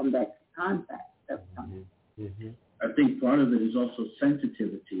from that contact that's coming. I think part of it is also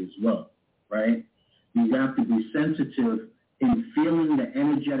sensitivity as well, right? You have to be sensitive in feeling the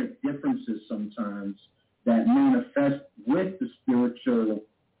energetic differences sometimes that manifest with the spiritual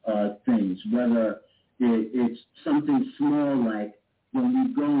things, whether it's something small like when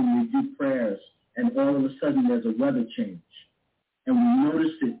we go and we do prayers and all of a sudden there's a weather change and we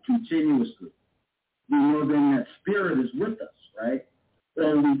notice it continuously. We know then that spirit is with us, right?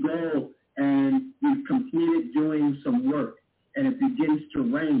 Or we go and we've completed doing some work and it begins to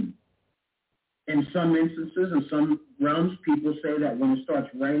rain. In some instances, in some realms, people say that when it starts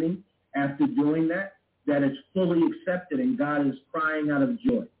raining after doing that it's fully accepted and God is crying out of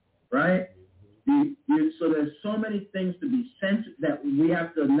joy, right? So there's so many things to be sensitive that we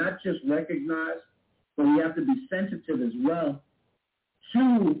have to not just recognize, but we have to be sensitive as well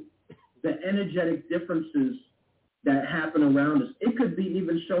to the energetic differences that happen around us. It could be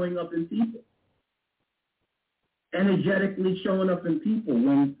even showing up in people. Energetically showing up in people.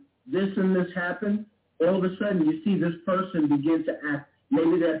 When this and this happen, all of a sudden you see this person begin to act.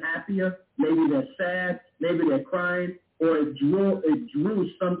 Maybe they're happier, maybe they're sad, maybe they're crying, or it drew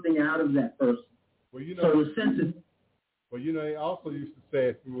something out of that person. Well, you know, so the sense is, well, you know, they also used to say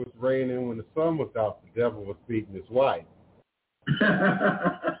if it was raining when the sun was out, the devil was beating his wife.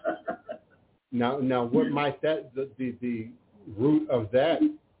 Now, what might that the root of that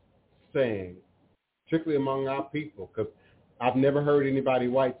saying, particularly among our people? Because I've never heard anybody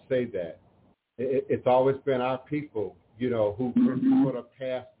white say that. It's always been our people, you know, who sort of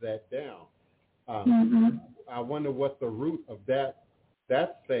passed that down. I wonder what the root of that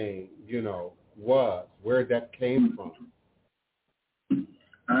saying, you know, was, where that came from.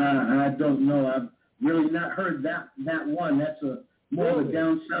 I don't know. I've really not heard that one. That's more of a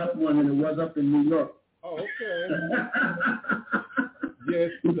down south one than it was up in New York. Oh, okay.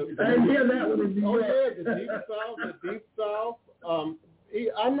 Yes. I didn't hear that one in New York. Oh, yeah, the Deep South.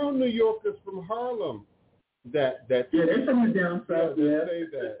 I know New Yorkers from Harlem that yeah, they're from the down south. Yeah, say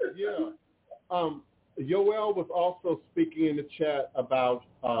that. Yeah. Yoel was also speaking in the chat about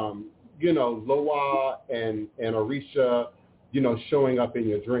you know, Loa and Orisha, you know, showing up in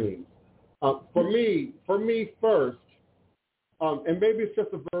your dreams. For me first, and maybe it's just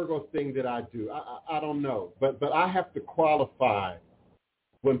a Virgo thing that I do. I don't know, but I have to qualify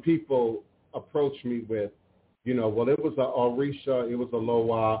when people approach me with, you know, well, it was a Orisha, it was a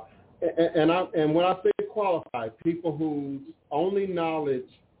Loa, and when I say qualify, people whose only knowledge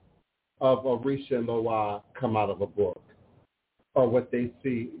of Orisha and Loa come out of a book or what they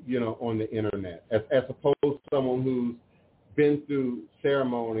see, you know, on the internet, as opposed to someone who's been through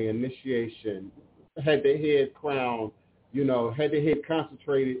ceremony, initiation, had their head crowned, you know, had their head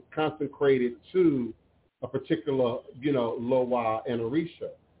consecrated to a particular, you know, Loa and Orisha.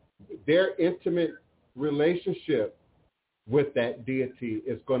 Their intimate relationship with that deity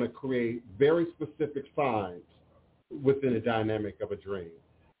is going to create very specific signs within the dynamic of a dream,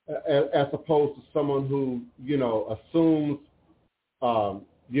 as opposed to someone who, you know, assumes,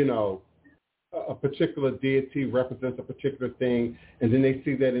 you know, a particular deity represents a particular thing, and then they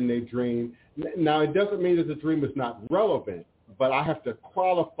see that in their dream. Now, it doesn't mean that the dream is not relevant, but I have to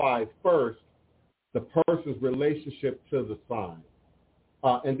qualify first the person's relationship to the sign.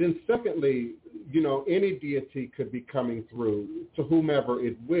 And then secondly, you know, any deity could be coming through to whomever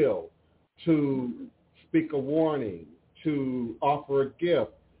it will to speak a warning, to offer a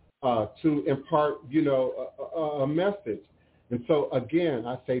gift, to impart, you know, a message. And so, again,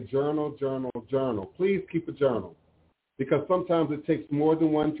 I say journal, journal, journal. Please keep a journal, because sometimes it takes more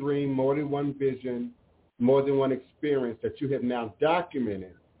than one dream, more than one vision, more than one experience that you have now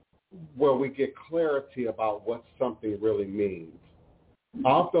documented where we get clarity about what something really means. I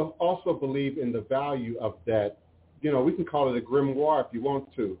also believe in the value of that, you know, we can call it a grimoire if you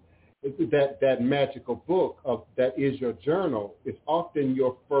want to. That magical book of that is your journal is often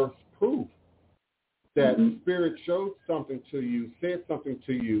your first proof that Spirit showed something to you, said something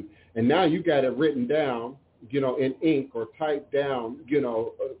to you, and now you got it written down, you know, in ink or typed down, you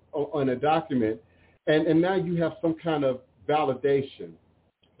know, on a document, and now you have some kind of validation,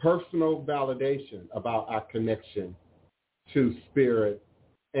 personal validation about our connection to spirit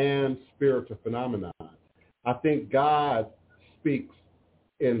and spiritual phenomenon. I think God speaks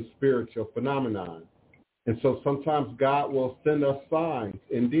in spiritual phenomenon. And so sometimes God will send us signs,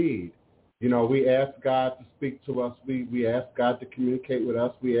 indeed. You know, we ask God to speak to us. We ask God to communicate with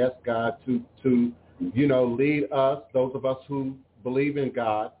us. We ask God to you know, lead us, those of us who believe in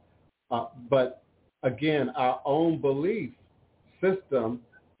God. But again, our own belief system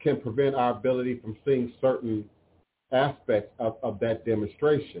can prevent our ability from seeing certain aspects of that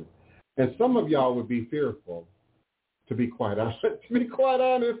demonstration. And some of y'all would be fearful, to be quite honest.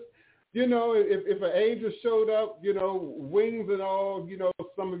 You know, if an angel showed up, you know, wings and all, you know,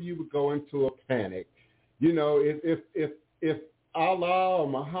 some of you would go into a panic. You know, if Allah or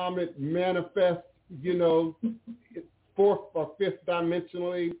Muhammad manifests, you know, fourth or fifth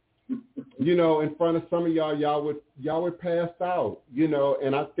dimensionally, you know, in front of some of y'all would pass out, you know.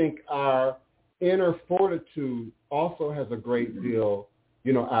 And I think our inner fortitude also has a great deal,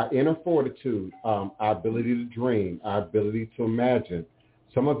 you know, our inner fortitude, our ability to dream, our ability to imagine.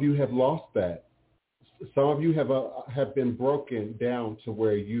 Some of you have lost that. Some of you have been broken down to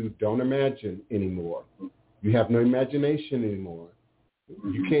where you don't imagine anymore. You have no imagination anymore.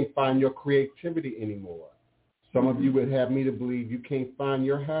 You can't find your creativity anymore. Some of you would have me to believe you can't find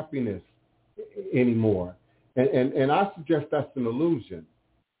your happiness anymore. And I suggest that's an illusion.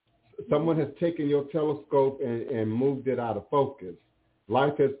 someone has taken your telescope and moved it out of focus.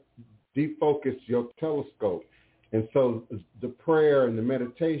 Life has defocused your telescope. And so the prayer and the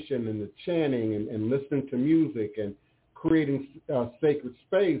meditation and the chanting and listening to music and creating sacred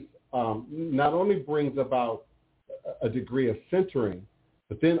space not only brings about a degree of centering,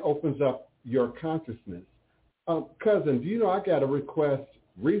 but then opens up your consciousness. Cousin, do you know I got a request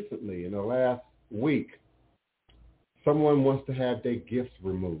recently in the last week? Someone wants to have their gifts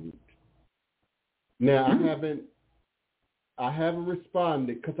removed. Now, I haven't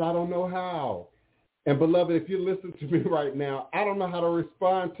responded because I don't know how. And, beloved, if you listen to me right now, I don't know how to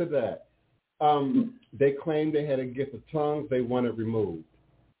respond to that. They claimed they had a gift of tongues. They want it removed.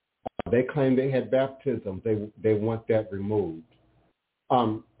 They claimed they had baptism. They want that removed.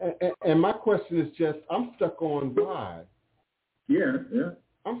 And my question is just, I'm stuck on why. Yeah.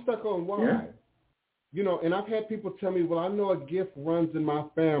 I'm stuck on why. Yeah. You know, and I've had people tell me, well, I know a gift runs in my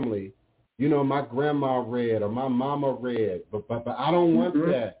family. You know, my grandma read or my mama read, but I don't want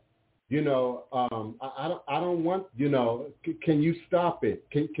that. You know, I don't want, you know, can you stop it?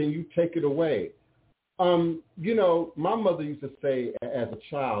 Can you take it away? You know, my mother used to say as a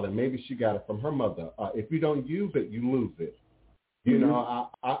child, and maybe she got it from her mother, if you don't use it, you lose it. You know,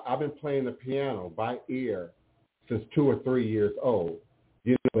 I've been playing the piano by ear since 2 or 3 years old.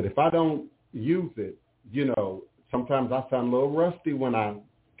 You know, but if I don't use it, you know, sometimes I sound a little rusty when I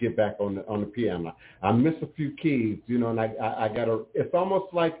get back on the piano. I miss a few keys, you know, and I gotta. It's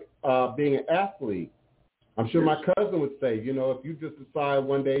almost like being an athlete. I'm sure my cousin would say, you know, if you just decide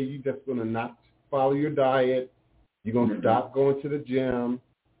one day you're just gonna not follow your diet, you're gonna stop going to the gym,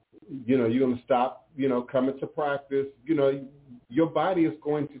 you know, you're gonna stop, you know, coming to practice, you know, your body is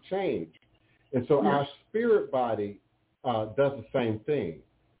going to change, and so our spirit body does the same thing.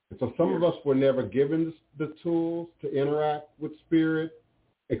 And so some of us were never given the tools to interact with spirit,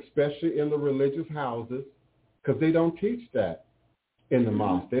 especially in the religious houses, because they don't teach that in the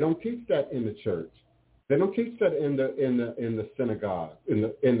mosque. They don't teach that in the church. They don't teach that in the synagogue, in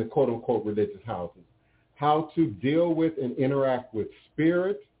the quote unquote religious houses. How to deal with and interact with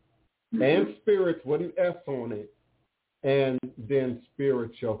spirit and spirits with an S on it, and then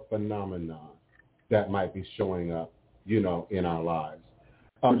spiritual phenomena that might be showing up, you know, in our lives.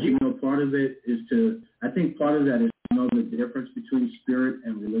 But you know, part of it is I think part of that is to know the difference between spirit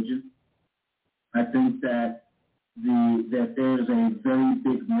and religion. I think that there's a very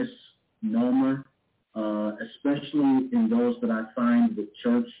big misnomer, especially in those that I find with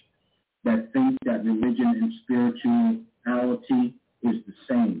church, that think that religion and spirituality is the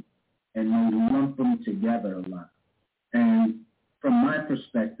same, and they lump them together a lot. And from my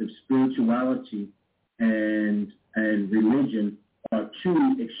perspective, spirituality and religion are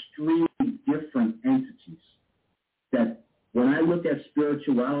two extremely different entities. That when I look at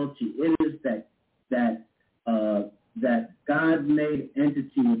spirituality, it is that God-made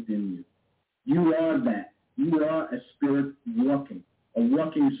entity within you. You are that. You are a spirit a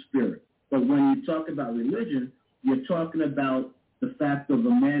walking spirit. But when you talk about religion, you're talking about the fact of a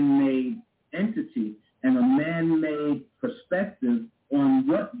man-made entity and a man-made perspective on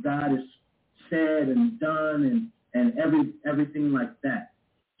what God has said and done and everything like that.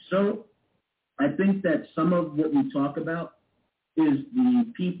 So I think that some of what we talk about is the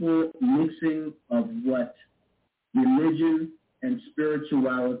people mixing of what religion and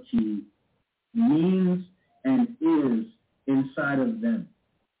spirituality means and is inside of them.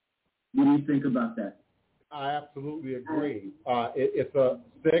 What do you think about that? I absolutely agree. It's a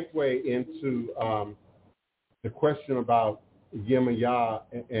segue into the question about Yemayah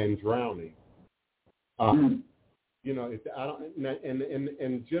and drowning. You know, I don't,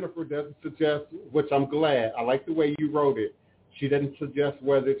 and Jennifer doesn't suggest, which I'm glad. I like the way you wrote it. She doesn't suggest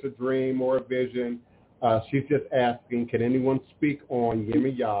whether it's a dream or a vision. She's just asking, can anyone speak on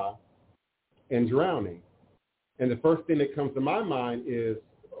Yemayah and drowning? And the first thing that comes to my mind is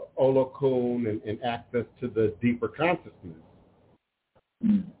Olokun and access to the deeper consciousness.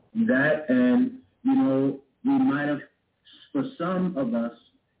 That, and, you know, we might have, for some of us,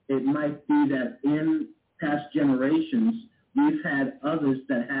 it might be that in past generations, we've had others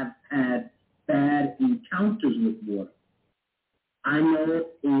that have had bad encounters with water. I know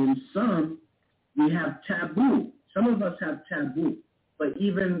in some, we have taboo. Some of us have taboo. But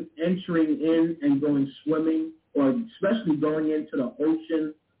even entering in and going swimming, or especially going into the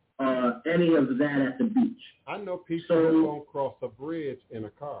ocean, any of that at the beach. I know people who won't cross a bridge in a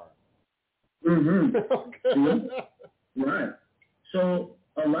car. Okay. Right. So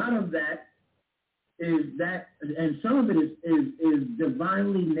a lot of that is that, and some of it is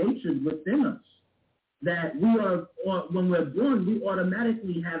divinely natured within us, that we are when we're born, we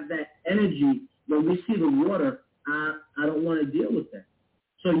automatically have that energy. When we see the water, I don't want to deal with that.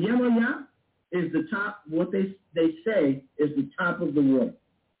 So Yemoya is the top. What they say is the top of the water.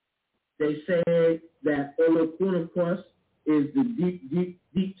 They say that Olokun, of course, is the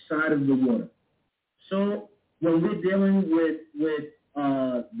deep side of the water. So when we're dealing with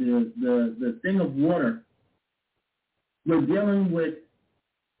the thing of water, we're dealing with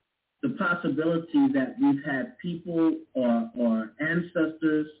the possibility that we've had people or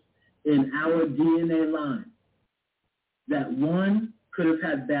ancestors in our DNA line that, one, could have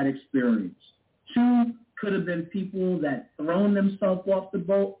had bad experience. Two, could have been people that thrown themselves off the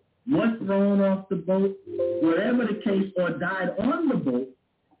boat, was thrown off the boat, whatever the case, or died on the boat,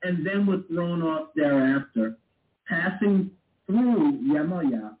 and then were thrown off thereafter, passing through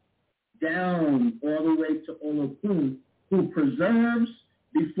Yemoya down all the way to Olokun, who preserves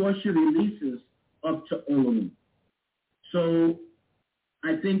before she releases up to Olokun. So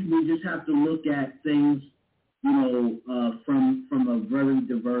I think we just have to look at things, from a very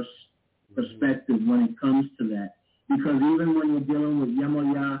diverse perspective when it comes to that. Because even when you're dealing with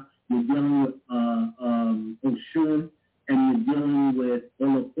Yemoya, you're dealing with Oshun, and you're dealing with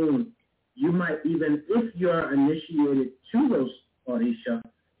Olokun, you might even, if you're initiated to those Orisha,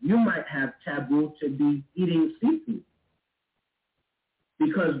 you might have taboo to be eating seafood.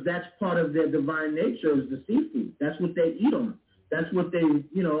 Because that's part of their divine nature is the seafood. That's what they eat on. That's what they,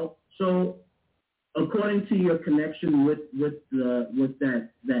 so according to your connection with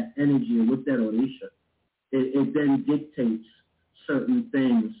that energy or with that Orisha, it then dictates certain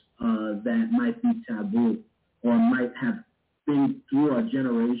things that might be taboo or might have been through our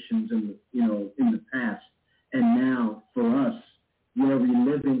generations in the past. And now for us, we're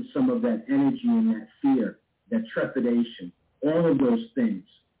reliving some of that energy and that fear, that trepidation, all of those things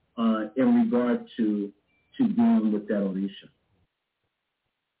in regard to dealing with that Orisha.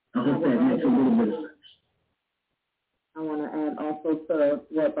 I hope that makes a little bit of sense. I want to add also to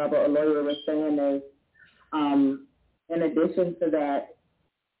what Baba Oloya was saying is, in addition to that,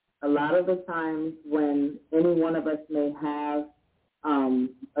 a lot of the times when any one of us may have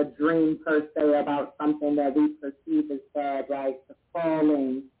a dream per se about something that we perceive as bad, like the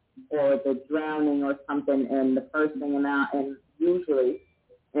falling or the drowning or something, and the first thing and usually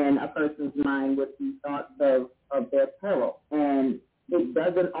in a person's mind would be thoughts of their peril. And it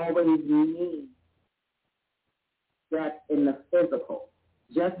doesn't always mean that in the physical,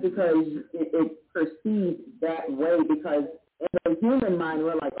 just because it's perceived that way, because in the human mind,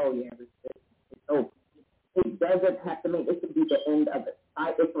 we're like, oh, yeah, it's over. It doesn't have to mean it could be the end of it.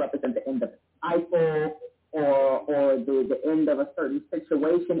 It could represent the end of a cycle or the end of a certain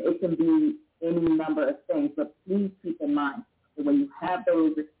situation. It can be any number of things, but please keep in mind that when you have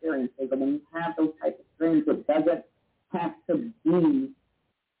those experiences or when you have those types of dreams, it doesn't have to be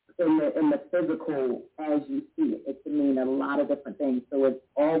in the physical as you see it. It can mean a lot of different things. So it's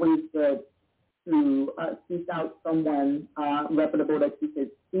always good to seek out someone reputable that you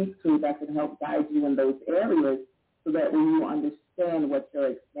could speak to that can help guide you in those areas so that when you understand what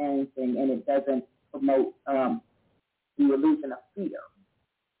you're experiencing and it doesn't promote the illusion of fear.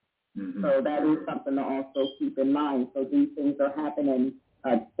 Mm-hmm. So that is something to also keep in mind. So these things are happening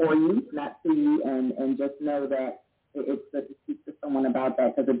for you, not to you, and just know that it's good to speak to someone about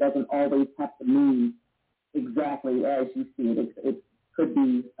that because it doesn't always have to mean exactly as you see it. It could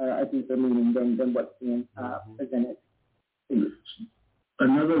be a deeper meaning than what's being presented to you.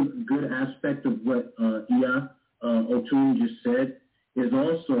 Another good aspect of what Iya Otun just said is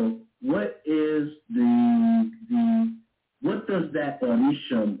also what does that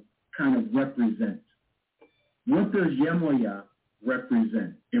Orisha kind of represent? What does Yemoya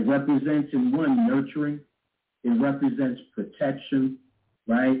represent? It represents in one nurturing. It represents protection,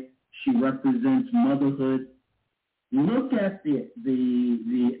 right? She represents motherhood. Look at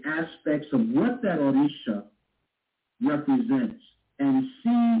the aspects of what that Orisha represents and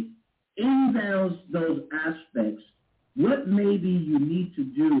see in those aspects what maybe you need to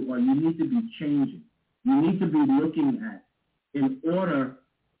do or you need to be changing. You need to be looking at in order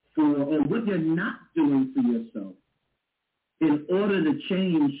for, or what you're not doing for yourself in order to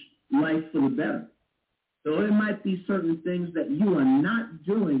change life for the better. So it might be certain things that you are not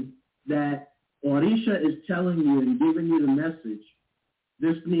doing that Orisha is telling you and giving you the message,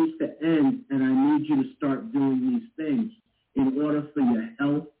 this needs to end and I need you to start doing these things in order for your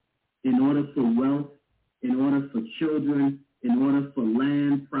health, in order for wealth, in order for children, in order for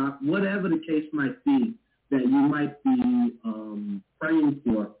land, whatever the case might be that you might be praying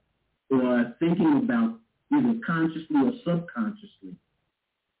for or thinking about either consciously or subconsciously.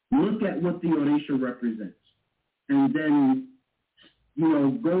 Look at what the Orisha represents and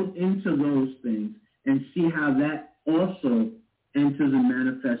go into those things and see how that also enters and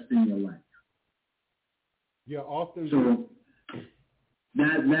manifests in your life. Yeah, often. So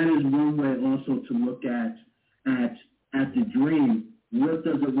that is one way also to look at the dream. What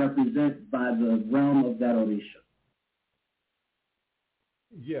does it represent by the realm of that Orisha?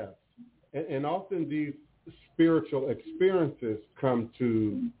 Yes, and often these spiritual experiences come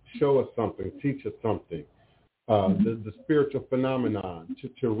to show us something, teach us something. The spiritual phenomenon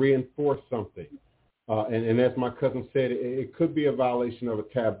to reinforce something. And as my cousin said, it could be a violation of a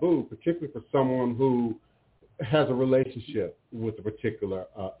taboo, particularly for someone who has a relationship with a particular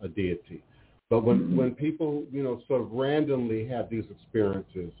a deity. But when people, sort of randomly have these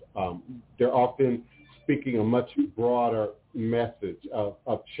experiences, they're often speaking a much broader message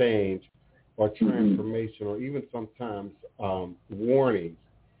of change or transformation, or even sometimes warnings.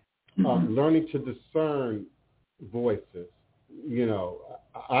 Learning to discern voices.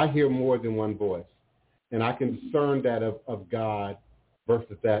 I hear more than one voice, and I can discern that of God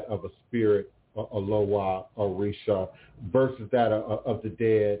versus that of a spirit, a Loa, a Risha, versus that of the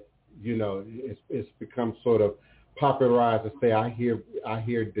dead. It's become sort of popularized to say I hear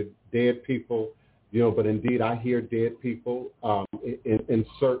the dead people, but indeed I hear dead people in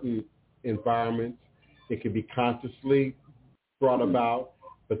certain environments. It can be consciously brought about,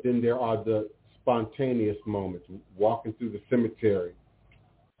 but then there are the spontaneous moments, walking through the cemetery,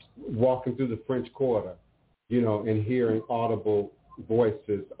 walking through the French Quarter, and hearing audible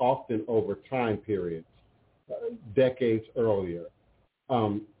voices, often over time periods, decades earlier.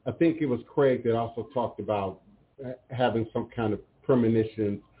 I think it was Craig that also talked about having some kind of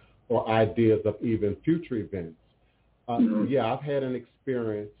premonitions or ideas of even future events. Yeah, I've had an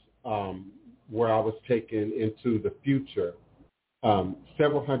experience where I was taken into the future,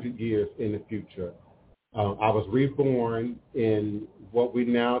 several hundred years in the future. I was reborn in what we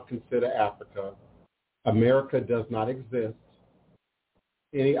now consider Africa. America does not exist.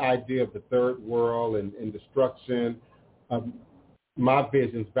 Any idea of the third world and destruction, my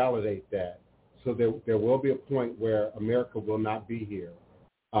visions validate that. So there will be a point where America will not be here.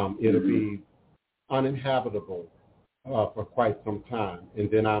 It'll be uninhabitable for quite some time. And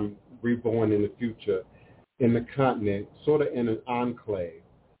then I'm reborn in the future in the continent, sort of in an enclave.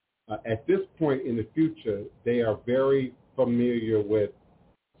 At this point in the future, they are very familiar with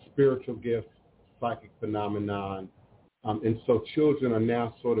spiritual gifts, psychic phenomenon, and so children are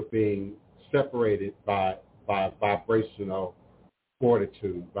now sort of being separated by vibrational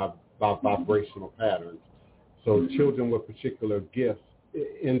fortitude, by vibrational patterns. So children with particular gifts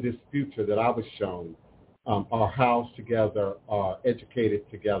in this future that I was shown are housed together, are educated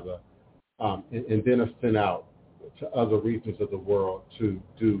together, and then are sent out to other regions of the world to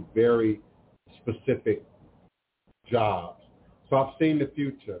do very specific jobs. So I've seen the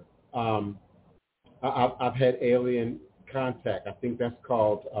future. I've had alien contact. I think that's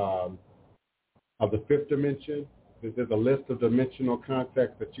called of the fifth dimension. There's a list of dimensional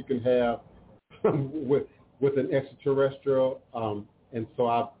contacts that you can have with an extraterrestrial. And so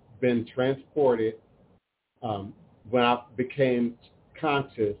I've been transported. When I became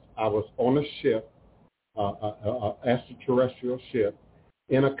conscious, I was on a ship, an extraterrestrial ship,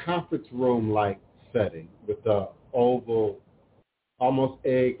 in a conference room-like setting with the oval, almost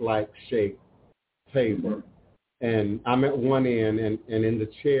egg-like shaped table. And I'm at one end, and in the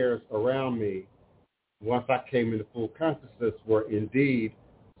chairs around me, once I came into full consciousness, were indeed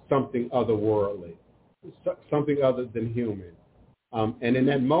something otherworldly, something other than human. And in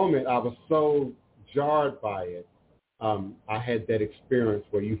that moment, I was so jarred by it. I had that experience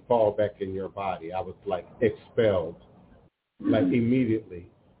where you fall back in your body. I was like expelled, like immediately.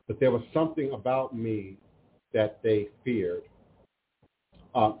 But there was something about me that they feared.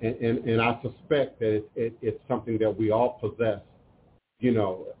 And I suspect that it's something that we all possess,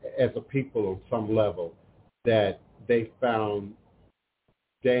 as a people on some level, that they found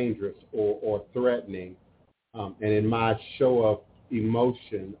dangerous or threatening. And in my show of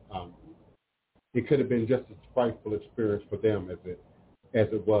emotion, it could have been just as frightful experience for them as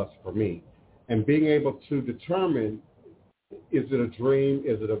it was for me. And being able to determine, is it a dream?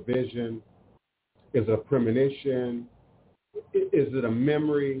 Is it a vision? Is it a premonition? Is it a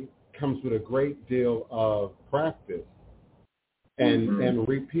memory? Comes with a great deal of practice and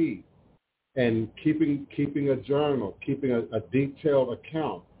repeat, and keeping a journal, keeping a detailed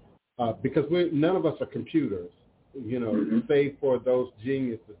account, because none of us are computers, save for those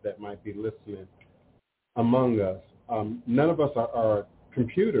geniuses that might be listening among us. None of us are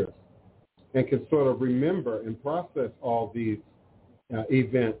computers and can sort of remember and process all these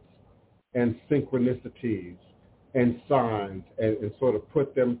events and synchronicities and signs and sort of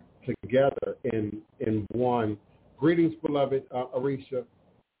put them together in one, greetings, beloved Arisha,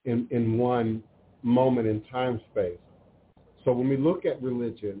 in one moment in time space. So when we look at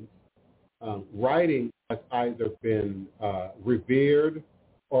religion, writing has either been revered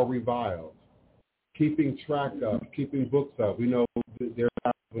or reviled. Keeping track of, keeping books of. We know there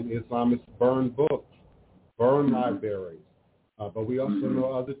are when Islamists burn books, burn libraries, but we also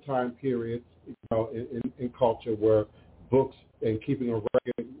know other time periods, in culture where books and keeping a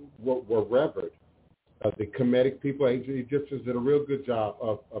record were revered. The Kemetic people, ancient Egyptians, did a real good job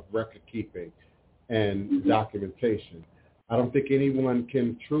of record keeping and documentation. I don't think anyone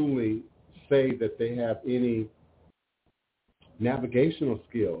can truly say that they have any navigational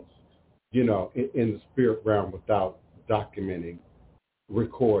skills, in the spirit realm without documenting,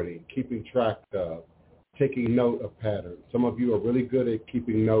 recording, keeping track of, taking note of patterns. Some of you are really good at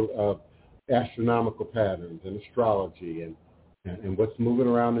keeping note of astronomical patterns and astrology and what's moving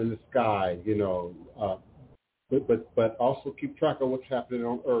around in the sky, but also keep track of what's happening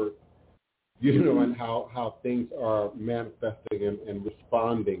on Earth, and how things are manifesting and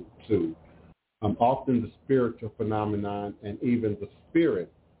responding to. Often the spiritual phenomenon and even the spirit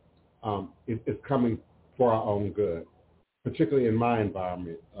is coming for our own good, particularly in my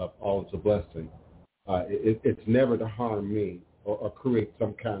environment of all is a blessing. It's never to harm me or create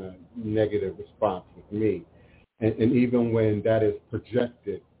some kind of negative response with me. And even when that is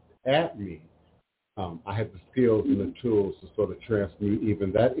projected at me, I have the skills and the tools to sort of transmute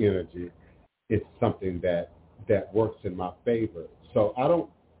even that energy. It's something that works in my favor. So I don't,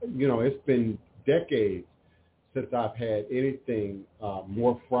 it's been decades since I've had anything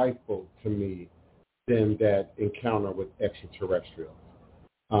more frightful to me than that encounter with extraterrestrials.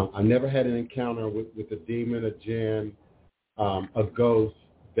 I never had an encounter with a demon, a jinn, a ghost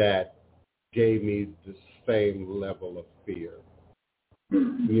that gave me the same level of fear,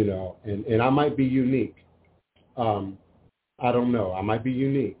 and I might be unique. I don't know. I might be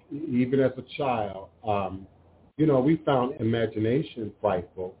unique. Even as a child, we found imagination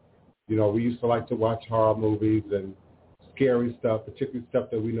frightful. We used to like to watch horror movies and scary stuff, particularly stuff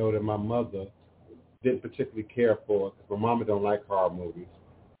that we know that my mother didn't particularly care for, because my mama don't like horror movies.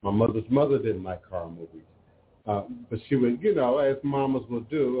 My mother's mother didn't like horror movies. But she would, as mamas will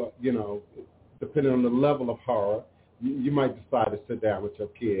do, depending on the level of horror, you might decide to sit down with your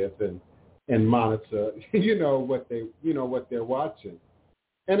kids and monitor, what they're watching.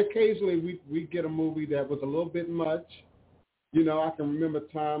 And occasionally we get a movie that was a little bit much. I can remember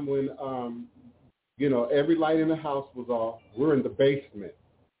a time when, every light in the house was off. We're in the basement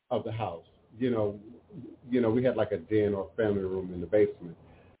of the house. We had like a den or family room in the basement.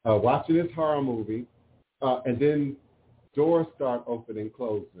 Watching this horror movie, and then doors start opening and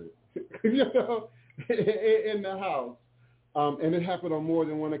closing, in the house. And it happened on more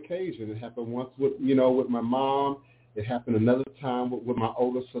than one occasion. It happened once with my mom. It happened another time with my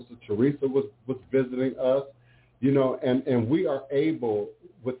older sister, Teresa, was visiting us. And we are able,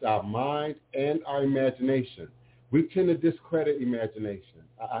 with our mind and our imagination, we tend to discredit imagination.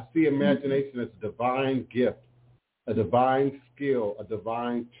 I see imagination as a divine gift, a divine skill, a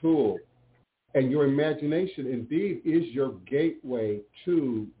divine tool. And your imagination, indeed, is your gateway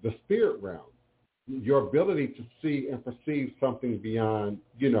to the spirit realm, your ability to see and perceive something beyond,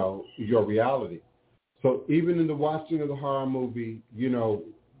 your reality. So even in the watching of the horror movie,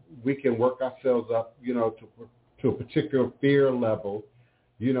 we can work ourselves up, to a particular fear level,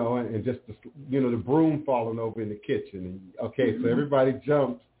 and just, the broom falling over in the kitchen. And, so everybody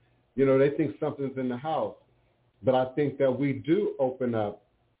jumps, they think something's in the house. But I think that we do open up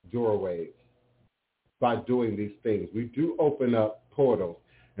doorways by doing these things. We do open up portals,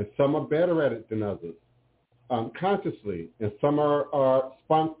 and some are better at it than others, consciously, and some are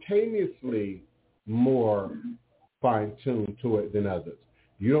spontaneously more fine-tuned to it than others.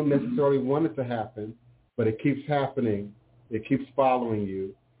 You don't necessarily want it to happen, but it keeps happening. It keeps following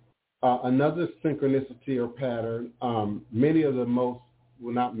you. Another synchronicity or pattern, many of the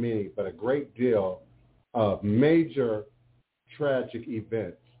not many, but a great deal of major tragic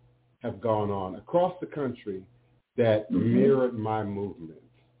events have gone on across the country that mirrored my movements.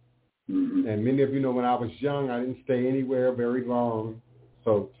 And many of you know when I was young, I didn't stay anywhere very long.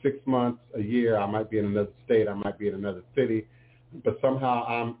 So 6 months, a year, I might be in another state, I might be in another city. But somehow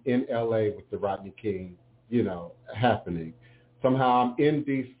I'm in L.A. with the Rodney King, happening. Somehow I'm in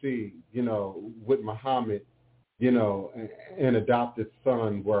D.C., with Muhammad, an adopted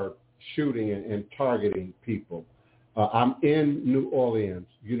son were shooting and targeting people. I'm in New Orleans,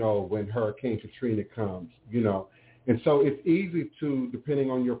 when Hurricane Katrina comes, And so it's easy to,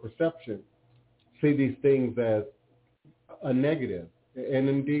 depending on your perception, see these things as a negative. And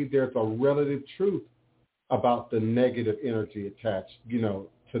indeed, there's a relative truth about the negative energy attached,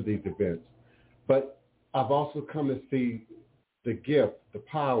 to these events. But I've also come to see the gift, the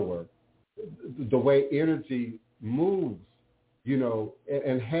power, the way energy moves,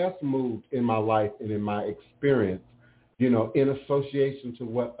 and has moved in my life and in my experience, in association to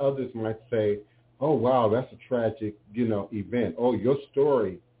what others might say, oh, wow, that's a tragic, event. Oh, your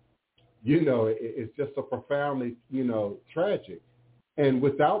story, is just so profoundly, tragic. And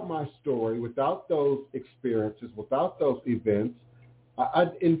without my story, without those experiences, without those events, I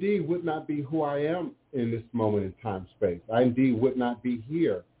indeed would not be who I am in this moment in time space. I indeed would not be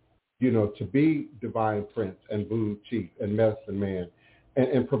here, to be Divine Prince and Voodoo Chief and Medicine Man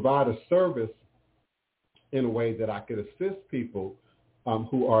and provide a service in a way that I could assist people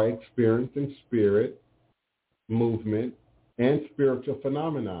who are experiencing spirit, movement, and spiritual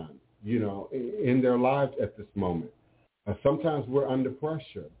phenomenon, in their lives at this moment. Sometimes we're under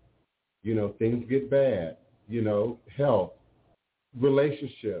pressure. Things get bad, health,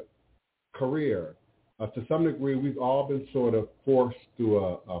 relationship, career. To some degree, we've all been sort of forced through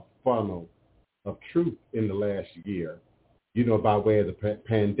a funnel of truth in the last year, by way of the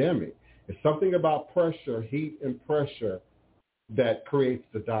pandemic. It's something about pressure, heat and pressure, that creates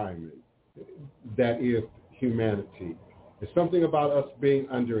the diamond. That is humanity. It's something about us being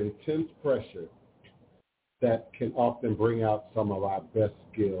under intense pressure that can often bring out some of our best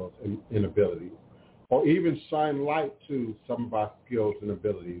skills and abilities, or even shine light to some of our skills and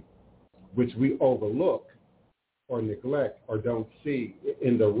abilities, which we overlook or neglect or don't see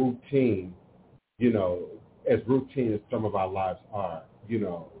in the routine, as routine as some of our lives are,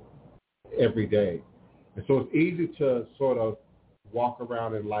 every day. And so it's easy to sort of walk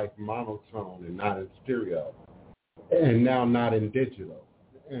around in life monotone and not in stereo, and now not in digital,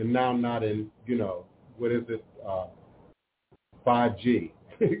 and now not in, 5G,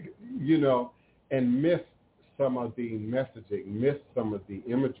 and miss some of the messaging, miss some of the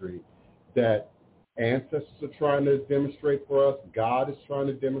imagery that ancestors are trying to demonstrate for us, God is trying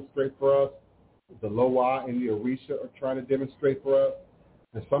to demonstrate for us, the Loa and the Orisha are trying to demonstrate for us,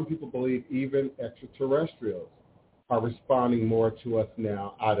 and some people believe even extraterrestrials are responding more to us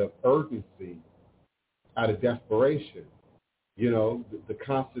now out of urgency, out of desperation, the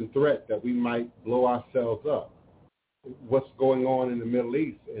constant threat that we might blow ourselves up. What's going on in the Middle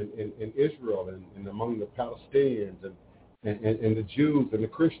East and in Israel and among the Palestinians and the Jews and the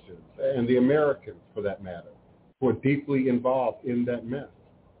Christians and the Americans, for that matter, who are deeply involved in that mess.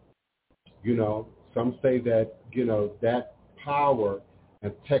 Some say that, that power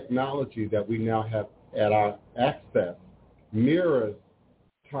and technology that we now have at our access mirrors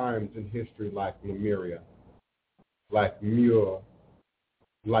times in history like Lemuria, like Muir,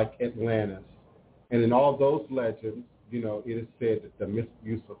 like Atlantis. And in all those legends, it is said that the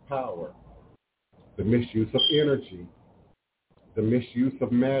misuse of power, the misuse of energy, the misuse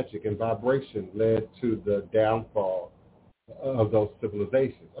of magic and vibration led to the downfall of those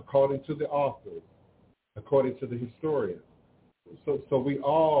civilizations, according to the authors, according to the historians. So we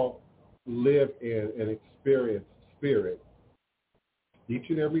all live in and experience spirit each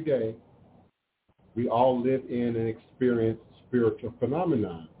and every day. We all live in and experience spiritual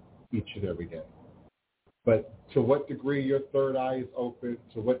phenomenon each and every day. But to what degree your third eye is open,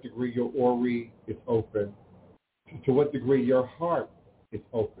 to what degree your Ori is open, to what degree your heart is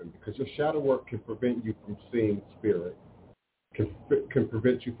open, because your shadow work can prevent you from seeing spirit, can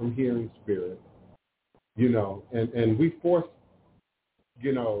prevent you from hearing spirit, and we force,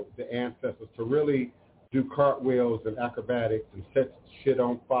 the ancestors to really do cartwheels and acrobatics and set shit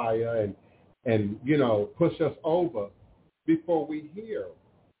on fire and push us over before we hear,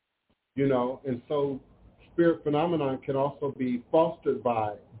 and so spirit phenomenon can also be fostered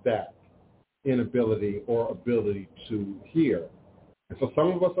by that inability or ability to hear. And so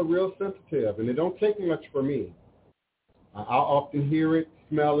some of us are real sensitive, and it don't take much for me. I'll often hear it,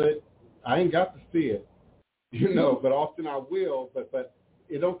 smell it. I ain't got to see it, but often I will, but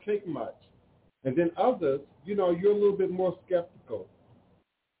it don't take much. And then others, you're a little bit more skeptical.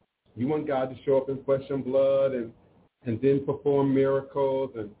 You want God to show up in flesh and blood and then perform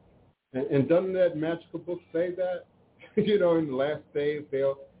miracles. And doesn't that magical book say that? In the last days,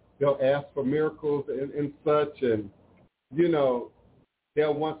 they'll ask for miracles and such, and,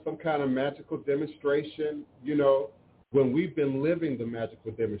 they'll want some kind of magical demonstration, when we've been living the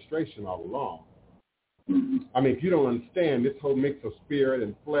magical demonstration all along. I mean, if you don't understand this whole mix of spirit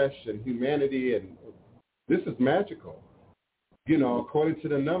and flesh and humanity, and this is magical. According to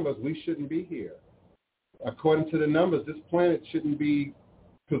the numbers, we shouldn't be here. According to the numbers, this planet shouldn't be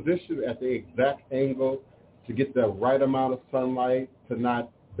positioned at the exact angle to get the right amount of sunlight, to not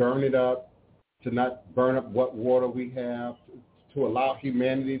burn it up, to not burn up what water we have, to allow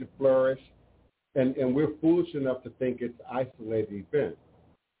humanity to flourish. And we're foolish enough to think it's an isolated event.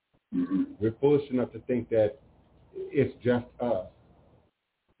 Mm-hmm. We're foolish enough to think that it's just us.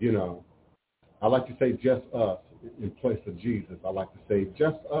 You know, I like to say just us in place of Jesus. I like to say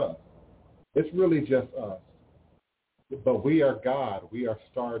just us. It's really just us. But we are God. We are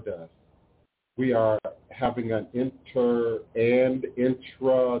stardust. We are having an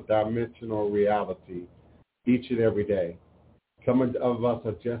intra-dimensional reality each and every day. Some of us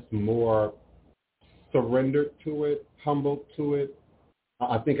are just more surrendered to it, humbled to it.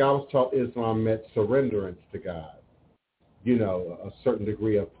 I think I was taught Islam meant surrenderance to God. You know, a certain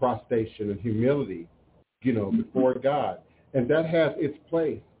degree of prostration and humility, you know, before God. And that has its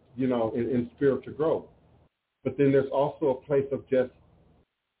place, you know, in spiritual growth. But then there's also a place of just,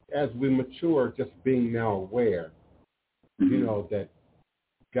 as we mature, just being now aware, you know, that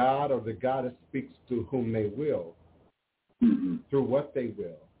God or the goddess speaks to whom they will, through what they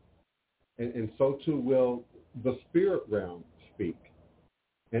will. And so too will the spirit realm speak.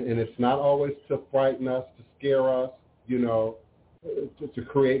 And it's not always to frighten us, to scare us, you know, to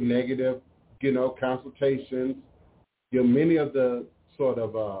create negative, you know, consultations. You know, many of the sort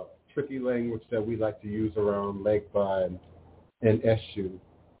of tricky language that we like to use around Legba and Eshu.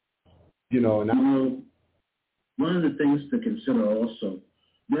 You know, and one of the things to consider also,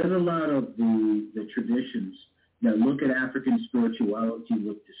 there's a lot of the traditions that look at African spirituality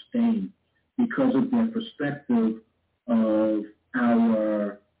with disdain because of their perspective of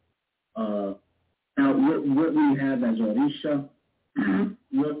what we have as Orisha,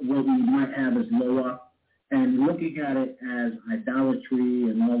 what we might have as Loa, and looking at it as idolatry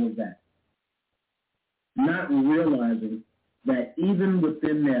and all of that. Not realizing that even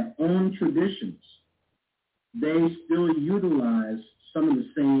within their own traditions, they still utilize some of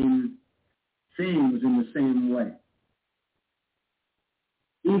the same things in the same way,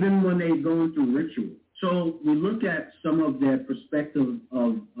 even when they go through ritual. So we look at some of their perspective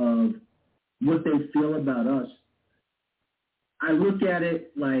of what they feel about us. I look at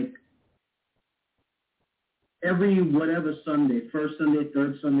it like every whatever Sunday, first Sunday,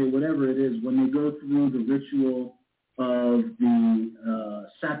 third Sunday, whatever it is, when they go through the ritual of the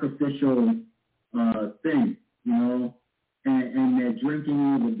sacrificial thing, you know, and they're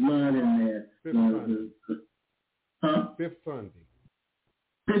drinking the blood and they're... Fifth Sunday.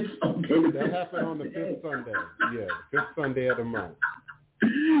 Okay. That happened on the fifth Sunday. Yeah, the fifth Sunday of the month.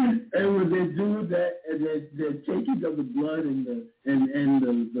 And when they do that, and they're taking of the blood and the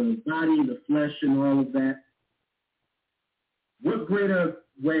body, the flesh, and all of that, what greater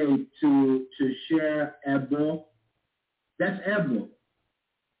way to share Ebo? That's Ebo.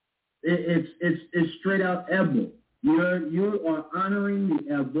 It's straight out Ebo. You are honoring the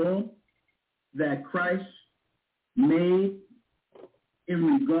Ebo that Christ made in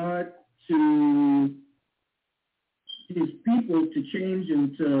regard to his people to change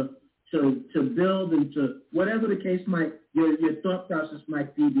and to build and to whatever the case might, your thought process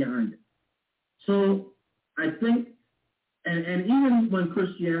might be behind it. So I think, and even when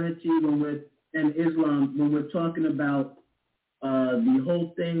Christianity, and Islam, when we're talking about the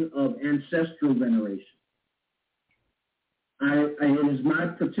whole thing of ancestral veneration, it is my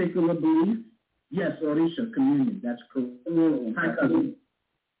particular belief. Yes, Orisha, communion, that's correct. Hi, cousin.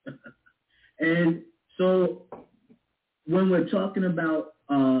 And so when we're talking about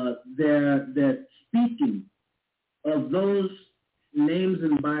their speaking of those names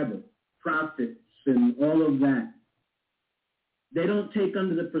in the Bible, prophets and all of that, they don't take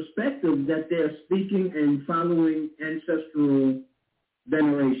under the perspective that they're speaking and following ancestral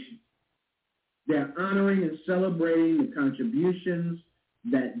veneration. They're honoring and celebrating the contributions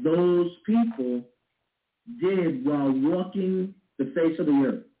that those people did while walking the face of the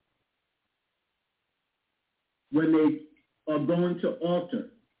earth. When they are going to altar,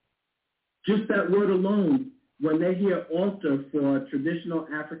 just that word alone, when they hear altar for traditional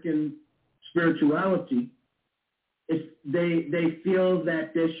African spirituality, they feel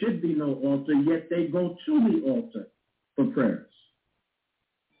that there should be no altar, yet they go to the altar for prayers.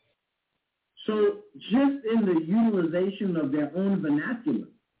 So just in the utilization of their own vernacular,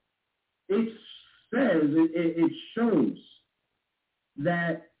 it says, it shows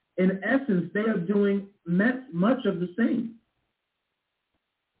that in essence they are doing much of the same.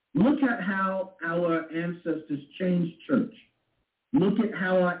 Look at how our ancestors changed church. Look at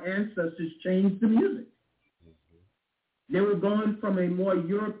how our ancestors changed the music. They were going from a more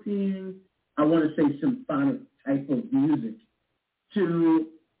European, I want to say symphonic type of music, to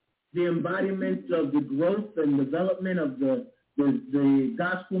the embodiment of the growth and development of the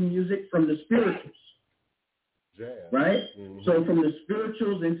gospel music from the spirituals. Jazz. Right? Mm-hmm. So from the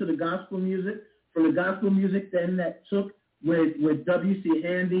spirituals into the gospel music, from the gospel music then that took with W.C.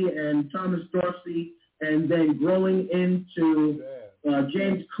 Handy and Thomas Dorsey, and then growing into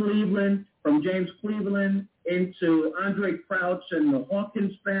James Cleveland, from James Cleveland into Andre Crouch and the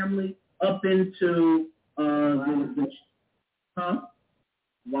Hawkins family, up into Winans.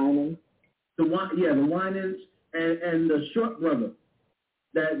 The Winans and the short brother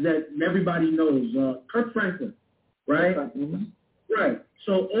that everybody knows, Kirk Franklin, right? Mm-hmm. Right.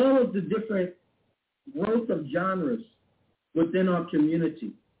 So all of the different growth of genres within our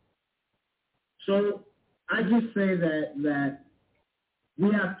community. So I just say that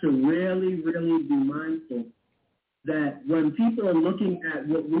we have to really, really be mindful that when people are looking at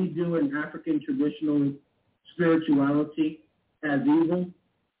what we do in African traditional spirituality as evil,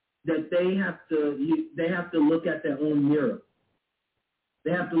 that they have to look at their own mirror.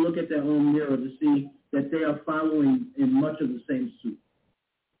 They have to look at their own mirror to see that they are following in much of the same suit.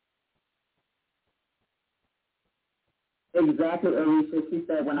 Exactly, Alicia. She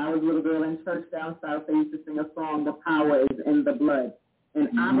said, when I was a little girl in church down south, they used to sing a song, "The Power is in the Blood." And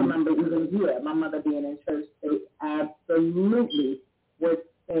I remember even here, my mother being in church, they absolutely would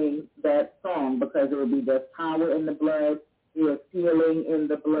sing that song because it would be the power in the blood, the healing in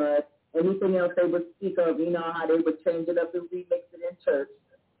the blood. Anything else they would speak of, you know how they would change it up and remix it in church.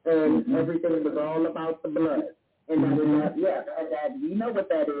 And everything was all about the blood. And that is that we know what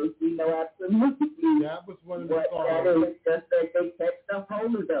that is. We know absolutely that was one of the what songs. that is. Just that they catch the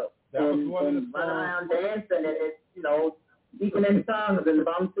holy though. That was one of the run songs. around dancing and it's, you know, speaking in tongues and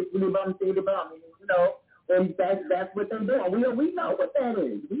bum, you know, and that's what they're doing. We know what that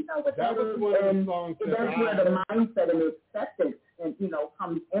is. We know what that is. One of the songs that's where the mindset and the acceptance and, you know,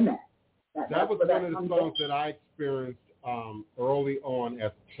 comes in that. That was one of the songs that I experienced early on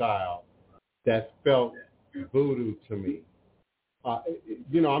as a child that felt voodoo to me.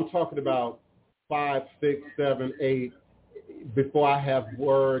 You know, I'm talking about 5, 6, 7, 8, before I have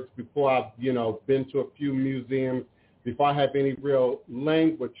words, before I've, you know, been to a few museums, before I have any real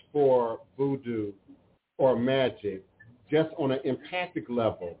language for voodoo or magic, just on an empathic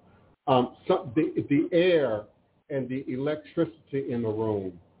level. The air and the electricity in the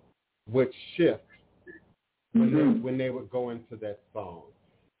room would shift when they would go into that song.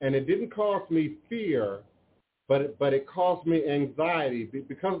 And it didn't cause me fear, but it caused me anxiety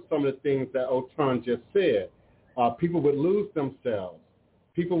because of some of the things that Otan just said. People would lose themselves.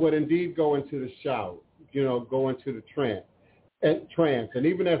 People would indeed go into the shout, you know, go into the trance. And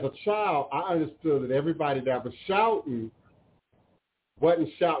even as a child, I understood that everybody that was shouting wasn't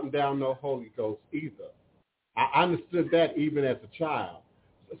shouting down no Holy Ghost either. I understood that even as a child.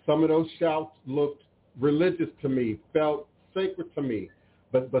 Some of those shouts looked religious to me, felt sacred to me,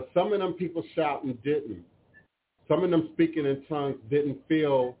 but some of them people shouting didn't. Some of them speaking in tongues didn't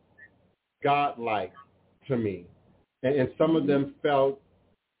feel God-like to me, and some of them felt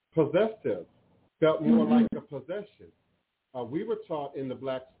possessive, felt more like a possession. We were taught in the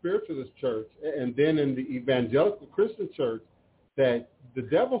Black Spiritualist Church and then in the Evangelical Christian Church that the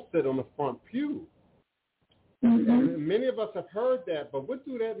devil sit on the front pew. And many of us have heard that, but what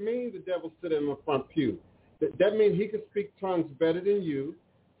do that mean, the devil sitting on the front pew? That means he can speak tongues better than you.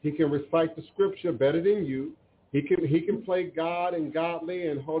 He can recite the scripture better than you. He can play God and godly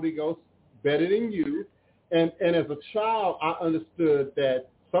and Holy Ghost better than you. And as a child, I understood that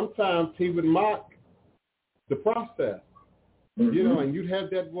sometimes he would mock the process. You know, and you'd have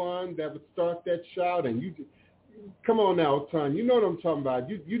that one that would start that shout, and you come on now, Ton, you know what I'm talking about.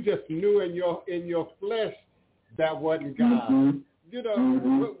 You just knew in your flesh that wasn't God. You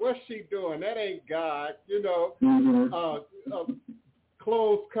know, what's she doing? That ain't God. You know,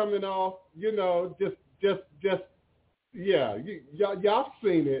 clothes coming off. You know, just yeah. Y'all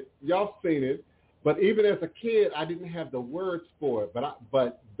seen it. Y'all seen it. But even as a kid, I didn't have the words for it.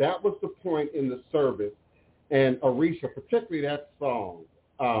 But that was the point in the service. And Orisha, particularly that song,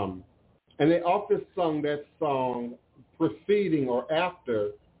 and they often sung that song preceding or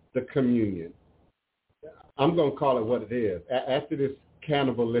after the communion. I'm going to call it what it is, after this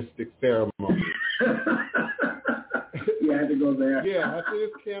cannibalistic ceremony. You had to go there. Yeah, after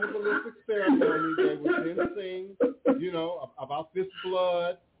this cannibalistic ceremony, they would then sing, you know, about this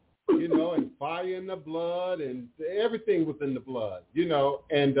blood, you know, and fire in the blood, and everything was in the blood, you know,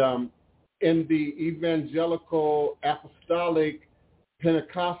 and in the evangelical, apostolic,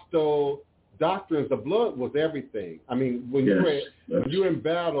 Pentecostal, doctrines, the blood was everything. I mean, when you're in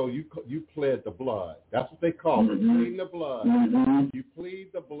battle, you plead the blood. That's what they call it, pleading the blood. You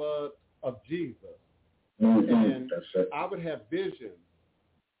plead the blood of Jesus. And I would have visions,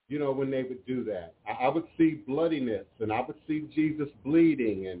 you know, when they would do that. I would see bloodiness, and I would see Jesus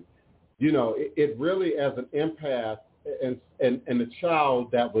bleeding, and you know, it really, as an empath and a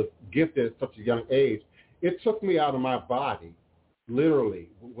child that was gifted at such a young age, it took me out of my body, literally,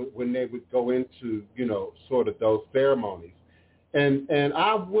 when they would go into, you know, sort of those ceremonies. And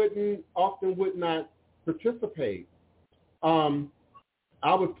I often would not participate.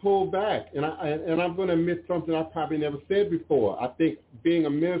 I would pull back, and I'm going to admit something I probably never said before. I think being a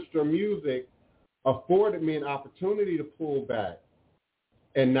minister of music afforded me an opportunity to pull back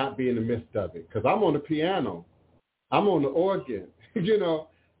and not be in the midst of it, because I'm on the piano, I'm on the organ, you know,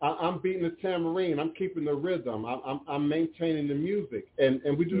 I'm beating the tambourine, I'm keeping the rhythm, I'm maintaining the music, and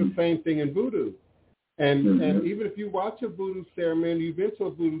we do the same thing in voodoo. And even if you watch a voodoo ceremony, you've been to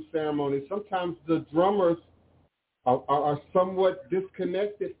a voodoo ceremony, sometimes the drummers are somewhat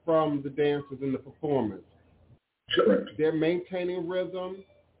disconnected from the dancers and the performance. Sure. They're maintaining rhythm.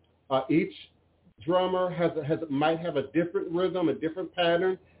 Each drummer might have a different rhythm, a different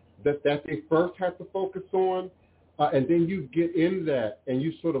pattern that they first have to focus on, and then you get in that and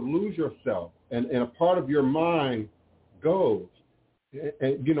you sort of lose yourself, and a part of your mind goes.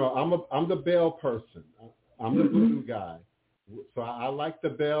 And you know, I'm the bell person. I'm the voodoo guy, so I like the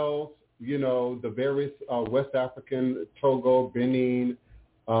bells. You know, the various West African, Togo, Benin,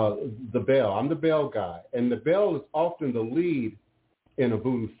 the bell. I'm the bell guy, and the bell is often the lead in a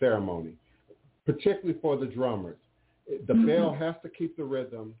voodoo ceremony, particularly for the drummers. The bell has to keep the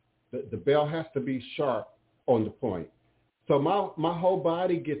rhythm. The bell has to be sharp on the point. So my whole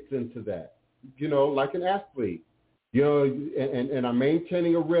body gets into that, you know, like an athlete, you know, and I'm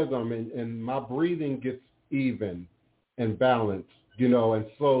maintaining a rhythm, and my breathing gets even and balanced, you know, and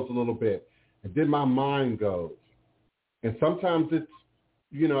slows a little bit. And then my mind goes. And sometimes it's,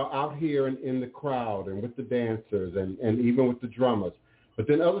 you know, out here in the crowd and with the dancers and even with the drummers. But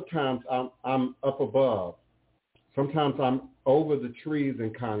then other times I'm up above. Sometimes I'm over the trees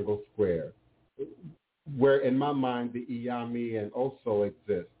in Congo Square, where in my mind the Iyami and Oso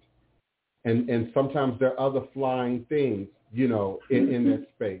exist. And sometimes there are other flying things, you know, in that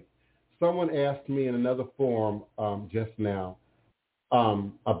space. Someone asked me in another forum just now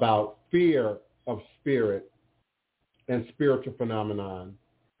about fear of spirit and spiritual phenomenon,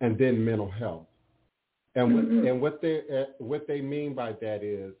 and then mental health. And what they mean by that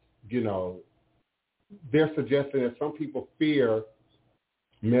is, you know, they're suggesting that some people fear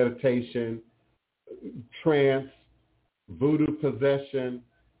meditation, trance, voodoo possession,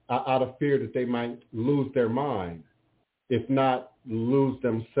 out of fear that they might lose their mind, if not lose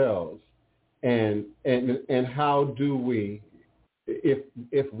themselves. And how do we,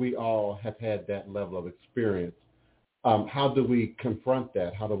 if we all have had that level of experience, how do we confront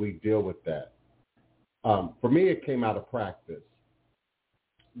that? How do we deal with that? For me, it came out of practice.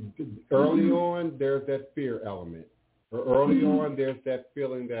 Early on, there's that fear element. Or early on, there's that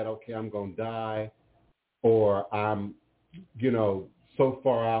feeling that, okay, I'm going to die, or I'm, you know, so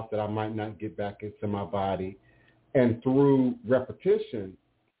far out that I might not get back into my body. And through repetition,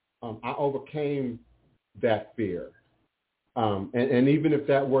 I overcame that fear. And even if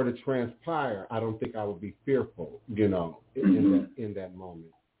that were to transpire, I don't think I would be fearful, you know, in that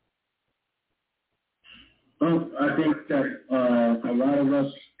moment. I think that a lot of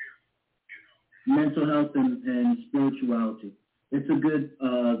us, mental health and spirituality, that's a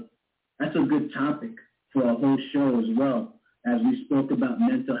good topic for a whole show as well, as we spoke about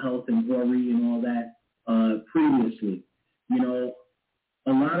mental health and worry and all that previously. You know,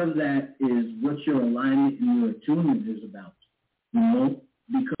 a lot of that is what your alignment and your attunement is about, you know,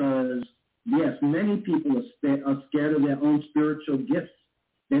 because, yes, many people are scared of their own spiritual gifts.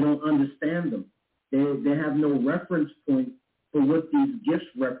 They don't understand them. They have no reference point for what these gifts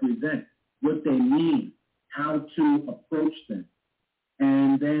represent, what they mean, how to approach them.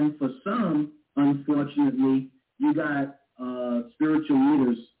 And then for some, unfortunately, you got spiritual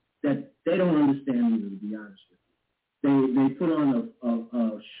leaders that they don't understand either, to be honest with you. They put on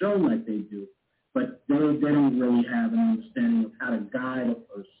a show like they do, but they don't really have an understanding of how to guide a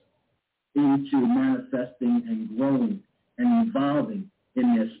person into manifesting and growing and evolving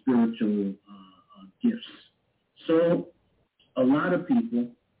in their spiritual gifts. So a lot of people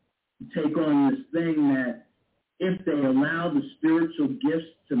take on this thing that if they allow the spiritual gifts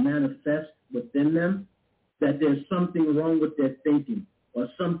to manifest within them, that there's something wrong with their thinking or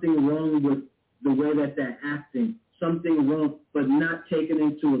something wrong with the way that they're acting, something wrong, but not taking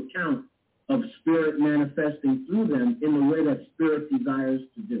into account spirit manifesting through them in the way that spirit desires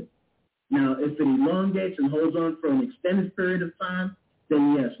to do. Now, if it elongates and holds on for an extended period of time,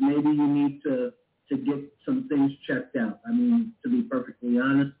 then yes, maybe you need to get some things checked out. I mean, to be perfectly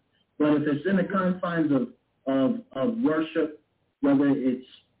honest. But if it's in the confines of worship, whether it's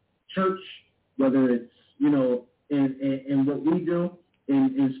church, whether it's, in what we do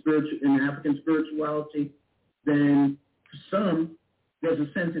in African spirituality, then for some, there's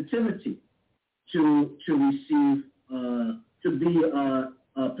a sensitivity to receive, to be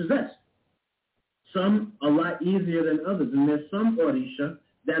possessed. Some a lot easier than others, and there's some Orisha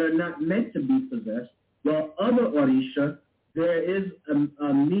that are not meant to be possessed, while other Orisha, there is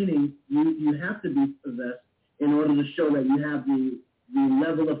a meaning you have to be possessed in order to show that you have the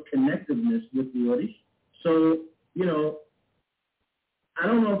level of connectiveness with the Orisha. So, I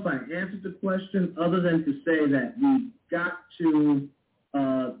don't know if I answered the question other than to say that we got to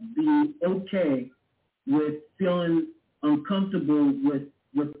be okay with feeling uncomfortable with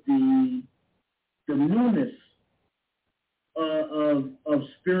the newness of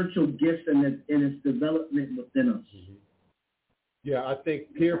spiritual gifts and its development within us. Mm-hmm. Yeah, I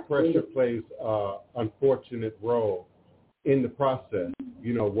think peer pressure plays an unfortunate role in the process.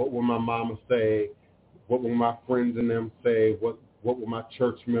 What will my mama say? What will my friends and them say? What will my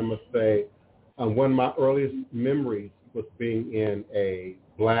church members say? One of my earliest memories was being in a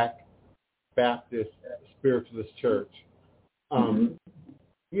Black Baptist spiritualist church.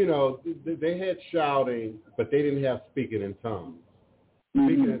 They had shouting, but they didn't have speaking in tongues.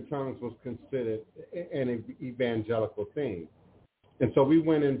 Speaking in tongues was considered an evangelical thing. And so we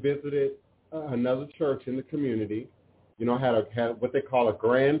went and visited another church in the community, had what they call a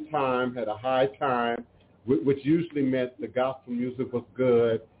grand time, had a high time, which usually meant the gospel music was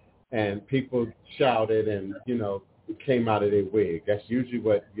good and people shouted and, came out of their wig. That's usually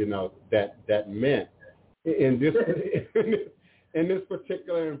what, that meant. In this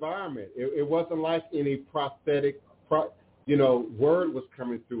particular environment, it wasn't like any prophetic, word was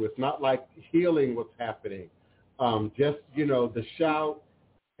coming through. It's not like healing was happening. Just, the shout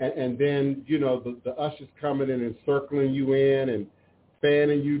and then, the ushers coming in and circling you in and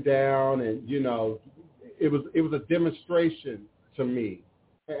fanning you down. And, it was a demonstration to me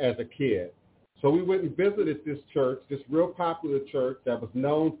as a kid. So we went and visited this church, this real popular church that was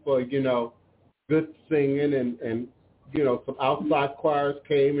known for, good singing and some outside choirs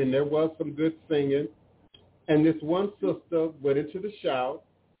came and there was some good singing. And this one sister went into the shout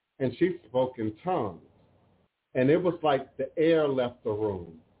and she spoke in tongues. And it was like the air left the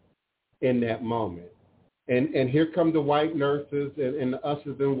room in that moment. And here come the white nurses and the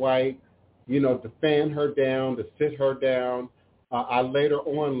ushers in white, to fan her down, to sit her down. I later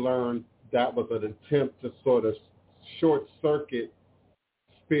on learned that was an attempt to sort of short-circuit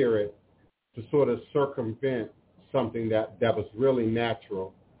spirit, to sort of circumvent something that was really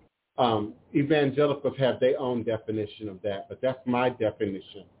natural. Evangelicals have their own definition of that, but that's my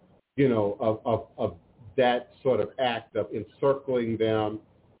definition, of that sort of act of encircling them,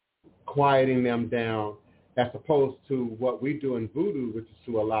 quieting them down, as opposed to what we do in voodoo, which is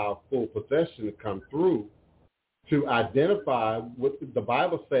to allow full possession to come through, to identify what the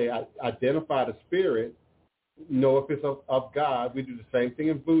Bible say, identify the spirit, know if it's of God. We do the same thing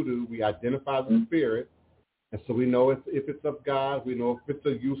in voodoo. We identify the spirit, and so we know if it's of God. We know if it's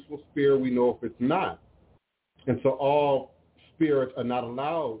a useful spirit. We know if it's not. And so all spirits are not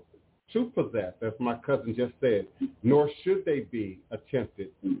allowed to possess, as my cousin just said, nor should they be attempted,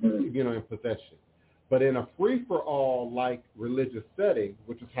 in possession. But in a free-for-all like religious setting,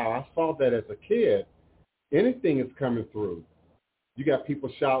 which is how I saw that as a kid, anything is coming through. You got people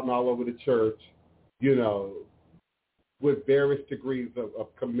shouting all over the church, with various degrees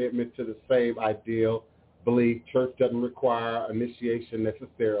of commitment to the same ideal, belief. Church doesn't require initiation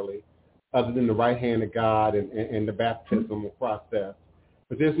necessarily, other than the right hand of God and the baptismal process.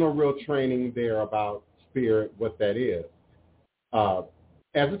 But there's no real training there about spirit, what that is.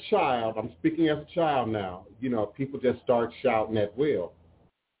 As a child, I'm speaking as a child now, people just start shouting at will.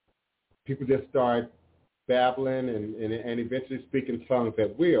 People just start babbling and eventually speaking tongues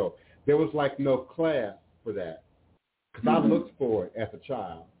at will. There was like no class for that, because I looked for it as a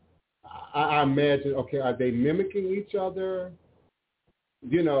child. I imagine, okay, are they mimicking each other?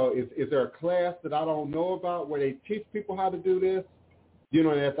 Is there a class that I don't know about where they teach people how to do this? And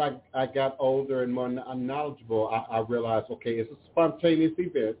as I got older and more knowledgeable, I realized, okay, it's a spontaneous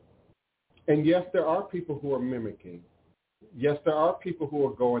event. And yes, there are people who are mimicking. Yes, there are people who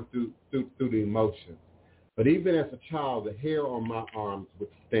are going through the emotions. But even as a child, the hair on my arms would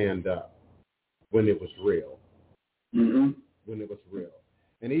stand up when it was real. When it was real.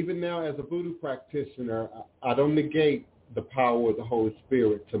 And even now, as a voodoo practitioner, I don't negate the power of the Holy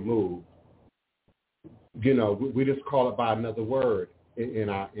Spirit to move. You know, we just call it by another word in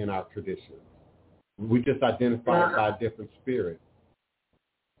our tradition. We just identify it by a different spirit.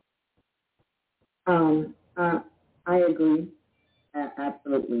 I agree,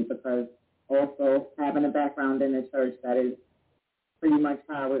 absolutely, because also having a background in the church, that is pretty much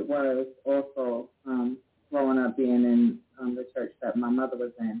how it was. Also, growing up being in the church that my mother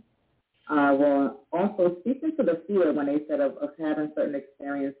was in. Well, also speaking to the fear when they said of having certain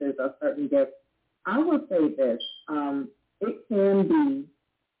experiences or certain gifts, I will say this: it can be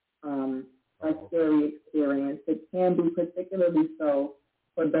a scary experience. It can be particularly so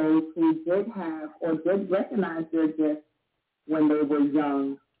for those who did have or did recognize their gifts when they were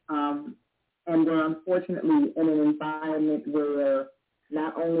young, and were unfortunately in an environment where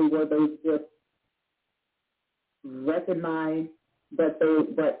not only were those gifts recognized, but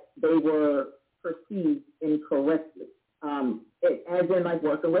they were perceived incorrectly. As in, like,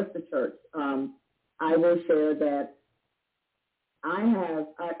 working with the church. I will share that I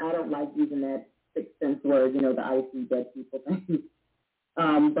don't like using that sixth sense word, you know, the I see dead people thing.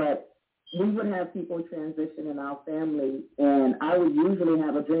 But we would have people transition in our family, and I would usually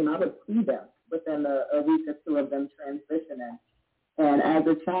have a dream. I would see them within a week or two of them transitioning. And as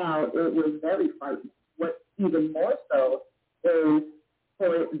a child, it was very frightening. What even more so is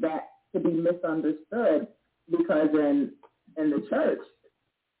for that to be misunderstood, because in the church,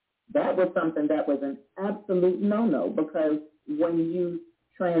 that was something that was an absolute no-no, because when you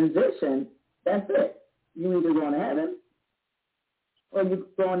transition, that's it. You either going to heaven or you're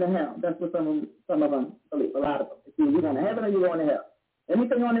going to hell. That's what some of them believe, a lot of them. It's either you're going to heaven or you're going to hell.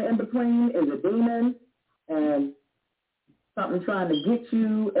 Anything on the in-between is a demon and something trying to get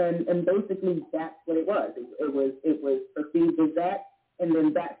you, and basically that's what it was. It was perceived as that, and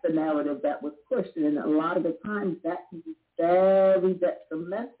then that's the narrative that was pushed. And a lot of the times that can be very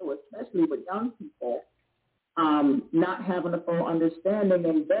detrimental, especially with young people, not having a full understanding,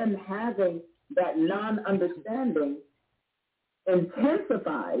 and then having that non-understanding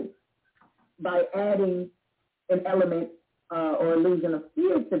intensified by adding an element or illusion of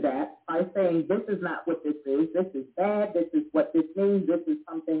fear to that, by saying this is not what this is bad, this is what this means, this is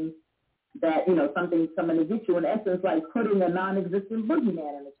something that, you know, something's coming to get you. In essence, like putting a non-existent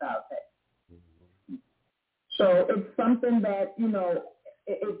boogeyman in a child's head. So it's something that, you know,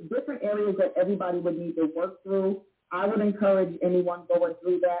 it's different areas that everybody would need to work through. I would encourage anyone going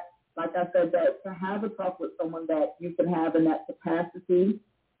through that, like I said, that to have a talk with someone that you can have in that capacity.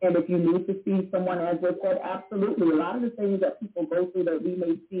 And if you need to see someone, as we said, absolutely. A lot of the things that people go through that we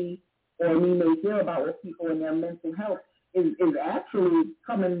may see or we may hear about with people in their mental health is actually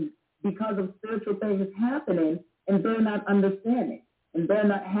coming because of spiritual things happening, and they're not understanding. And they're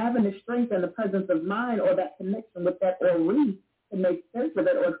not having the strength and the presence of mind or that connection with that Ori to make sense of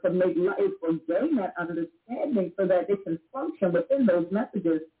it, or to make life or gain that understanding so that they can function within those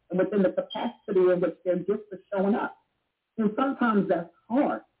messages and within the capacity in which their gifts are showing up. And sometimes that's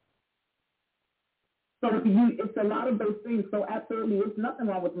hard. So it's a lot of those things. So absolutely, it's nothing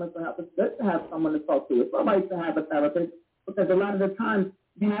wrong with mental health. It's good to have someone to talk to. It's always to have a therapist, because a lot of the times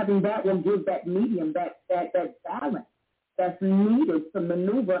having that will give that medium, that balance that's needed to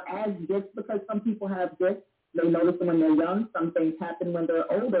maneuver as gifts, because some people have gifts. They notice them when they're young. Some things happen when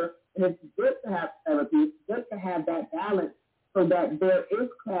they're older. And it's good to have therapy. It's good to have that balance so that there is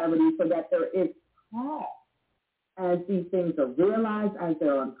clarity, so that there is calm as these things are realized, as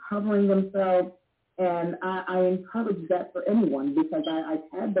they're uncovering themselves. And I encourage that for anyone, because I've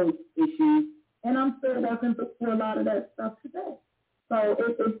had those issues, and I'm still working through a lot of that stuff today. So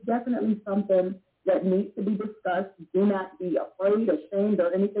it's definitely something that needs to be discussed. Do not be afraid, ashamed,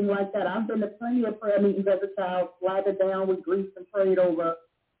 or anything like that. I've been to plenty of prayer meetings as a child, slathered down with grief and prayed over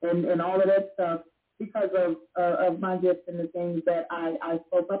and all of that stuff because of my gifts and the things that I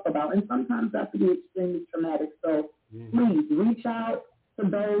spoke up about. And sometimes that can be extremely traumatic. So please reach out to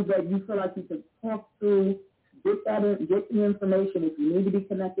those that you feel like you can talk to. Get the information. If you need to be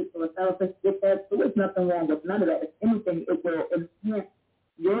connected to a therapist, get that. So there's nothing wrong with none of that. If anything, it will enhance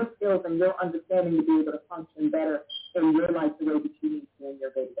your skills and your understanding to be able to function better in your life the way that you need to in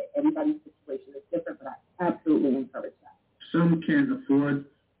your day-to-day. Everybody's situation is different, but I absolutely encourage that. Some can't afford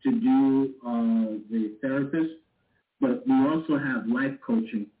to do the therapist, but we also have life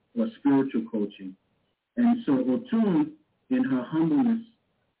coaching or spiritual coaching. And so Otun, in her humbleness,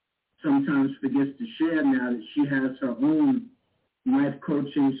 sometimes forgets to share now that she has her own life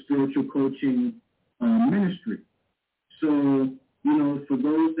coaching, spiritual coaching ministry. So, you know, for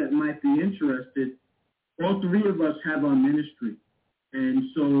those that might be interested, all three of us have our ministry. And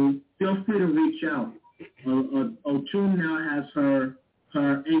so feel free to reach out. Otun now has her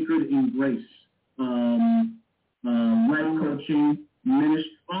Anchored in Grace life coaching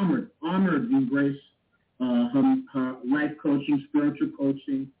ministry, Armored in Grace, her life coaching, spiritual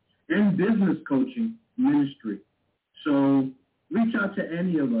coaching, and business coaching ministry. So reach out to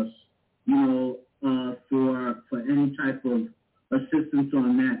any of us, for any type of assistance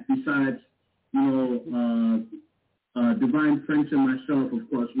on that. Besides, Divine Prince and myself, of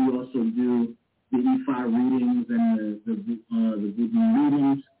course, we also do the E5 readings and the Buddha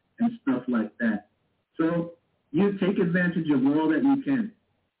readings and stuff like that. So you take advantage of all that you can.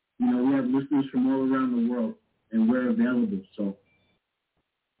 We have listeners from all around the world, and we're available. So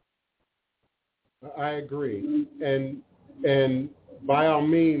I agree, and by all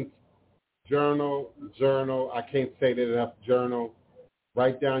means, journal. I can't say that enough. Journal.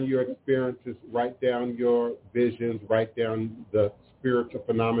 Write down your experiences. Write down your visions. Write down the spiritual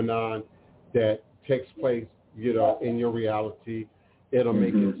phenomenon that takes place, in your reality. It'll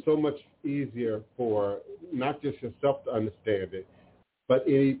make it so much easier for not just yourself to understand it, but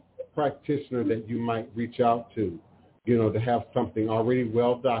any practitioner that you might reach out to, to have something already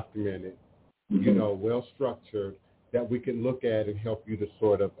well documented, well structured, that we can look at and help you to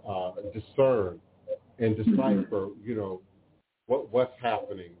sort of discern and decipher, what's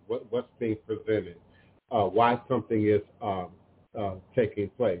happening, what's being presented, why something is taking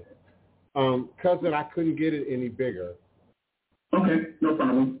place. Cousin, I couldn't get it any bigger. Okay, no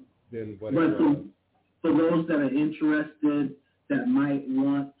problem. Then but for those that are interested, that might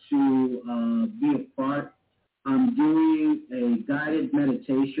want to be a part, I'm doing a guided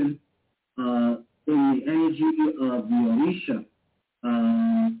meditation in the energy of the Orisha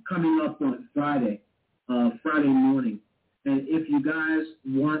coming up on Friday morning. And if you guys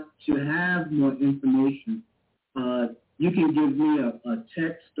want to have more information, you can give me a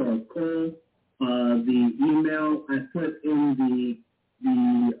text or a call. The email I put in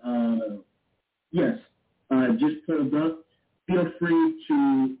just pulled up. Feel free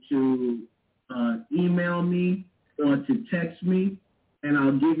to email me or to text me, and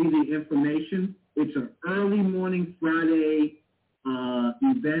I'll give you the information. It's an early morning Friday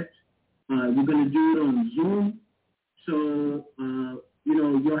event. We're going to do it on Zoom. So,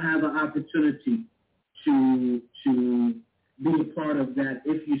 you'll have an opportunity to be a part of that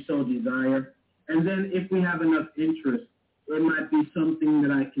if you so desire. And then if we have enough interest, it might be something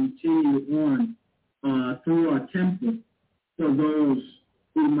that I continue on through our temple for those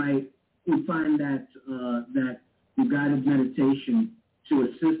who find that the guided meditation to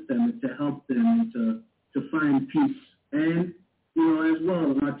assist them and to help them and to find peace. And as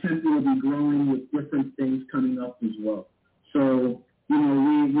well, our temple will be growing with different things coming up as well. So, we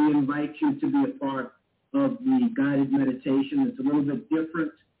invite you to be a part of the guided meditation. It's a little bit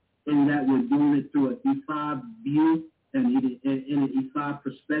different in that we're doing it through an E5 view and in an E5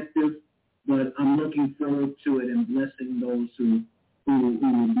 perspective, but I'm looking forward to it and blessing those who will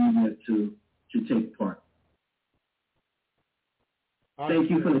be there to take part. Thank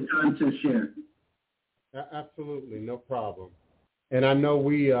you for the time to share. Absolutely, no problem. And I know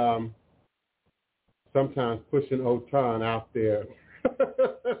we sometimes pushing Otun out there,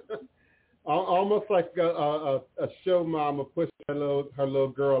 almost like a show mama pushing her little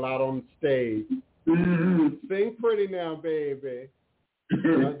girl out on stage. Mm-hmm. Sing pretty now, baby.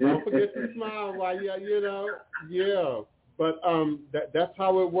 Don't forget to smile while yeah. But that's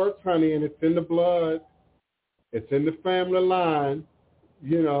how it works, honey, and it's in the blood. It's in the family line,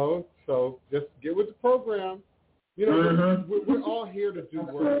 So just get with the program. We're all here to do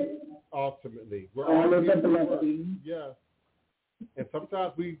work, ultimately. We're all here to do work. Yes. And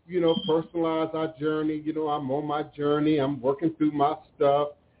sometimes we, personalize our journey. I'm on my journey. I'm working through my stuff.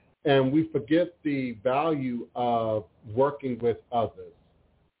 And we forget the value of working with others,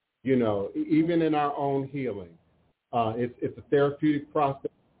 even in our own healing. It's a therapeutic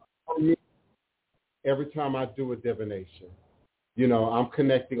process for me every time I do a divination. I'm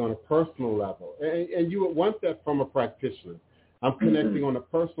connecting on a personal level. And you would want that from a practitioner. I'm connecting on a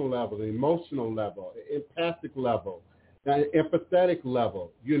personal level, an emotional level, an empathic level, an empathetic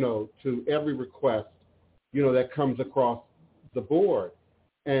level, to every request, that comes across the board.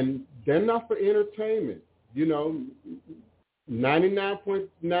 And they're not for entertainment.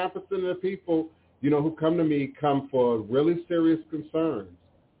 99.9% of the people, who come to me come for really serious concerns.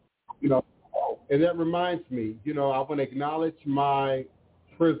 And that reminds me, I want to acknowledge my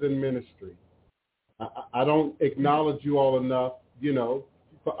prison ministry. I don't acknowledge you all enough,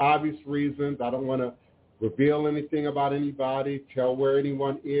 for obvious reasons. I don't want to reveal anything about anybody, tell where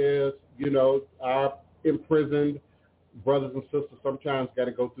anyone is, our imprisoned brothers and sisters sometimes got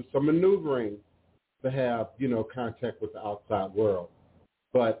to go through some maneuvering to have, contact with the outside world.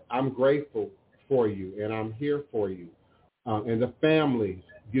 But I'm grateful for you, and I'm here for you. And the families,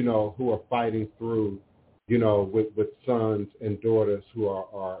 who are fighting through, with sons and daughters who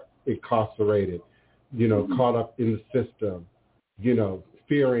are incarcerated, caught up in the system,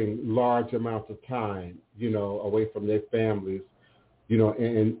 fearing large amounts of time, away from their families,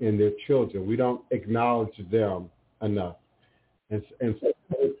 and their children. We don't acknowledge them enough. And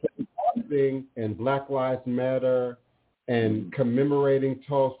and Black Lives Matter and commemorating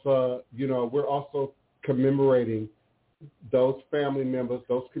Tulsa, we're also commemorating those family members,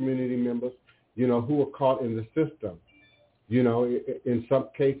 those community members, who are caught in the system. In some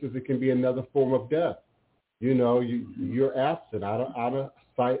cases, it can be another form of death. You're absent, out of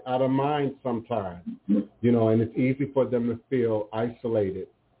sight, out of mind sometimes, and it's easy for them to feel isolated,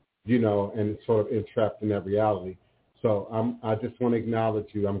 and sort of entrapped in that reality. So I just want to acknowledge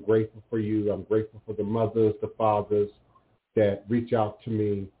you. I'm grateful for you. I'm grateful for the mothers, the fathers that reach out to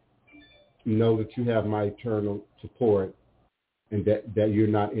me. Know that you have my eternal support, and that you're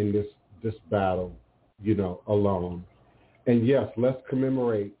not in this battle, alone. And yes, let's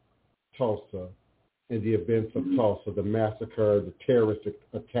commemorate Tulsa and the events of Tulsa, the massacre, the terrorist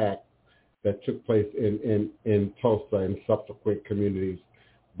attack that took place in Tulsa and subsequent communities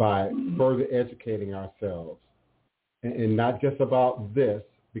by further educating ourselves. And not just about this,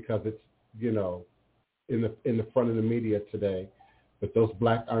 because it's, in the front of the media today, but those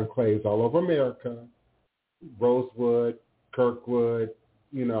Black enclaves all over America, Rosewood, Kirkwood,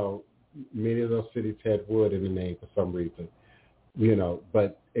 many of those cities had wood in the name for some reason,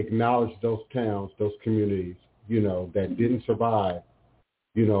 but acknowledge those towns, those communities, that didn't survive,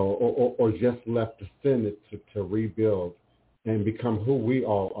 or just left descendants to rebuild and become who we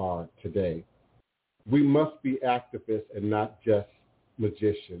all are today. We must be activists and not just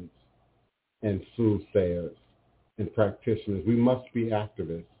magicians and soothsayers and practitioners. We must be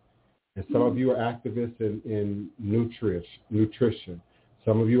activists. And some of you are activists in nutrition.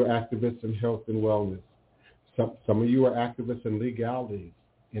 Some of you are activists in health and wellness. Some of you are activists in legalities,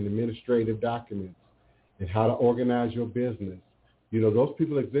 in administrative documents, and how to organize your business. Those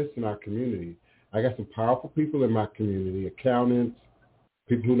people exist in our community. I got some powerful people in my community, accountants,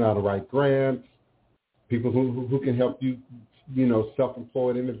 people who know how to write grants, people who can help you,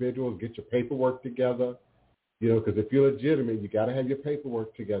 self-employed individuals, get your paperwork together, because if you're legitimate, you got to have your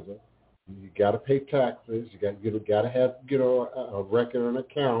paperwork together. You got to pay taxes. You got to have, a record and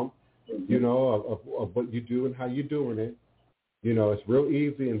account, of what you do and how you're doing it. It's real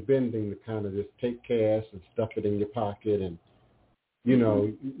easy in vending to kind of just take cash and stuff it in your pocket and,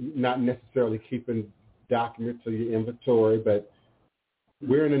 not necessarily keeping documents of your inventory. But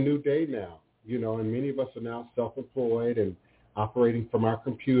we're in a new day now, and many of us are now self-employed and operating from our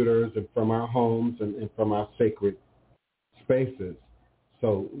computers and from our homes and from our sacred spaces.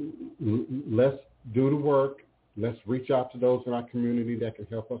 So let's do the work. Let's reach out to those in our community that can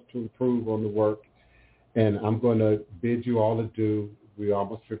help us to improve on the work. And I'm going to bid you all adieu. We're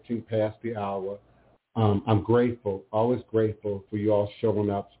almost 15 past the hour. I'm grateful, always grateful for you all showing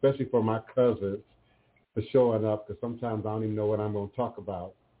up, especially for my cousins for showing up, because sometimes I don't even know what I'm going to talk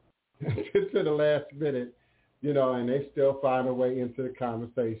about to the last minute, and they still find a way into the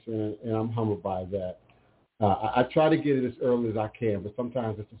conversation, and I'm humbled by that. I try to get it as early as I can, but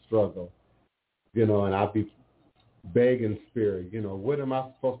sometimes it's a struggle, and I'll be begging spirit, what am I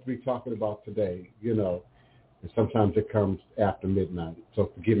supposed to be talking about today, and sometimes it comes after midnight, so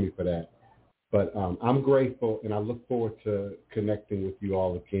forgive me for that. But I'm grateful, and I look forward to connecting with you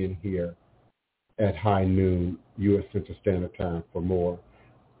all again here at high noon, U.S. Central Standard Time, for more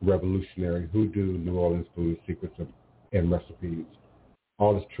revolutionary hoodoo New Orleans food secrets and recipes.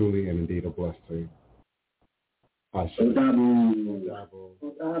 All is truly and indeed a blessing. I think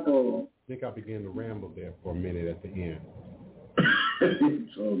I began to ramble there for a minute at the end.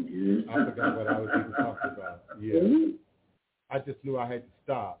 It's all good. I forgot what I was even talking about. Yeah. I just knew I had to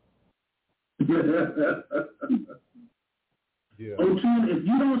stop. Yeah. O'Toole, if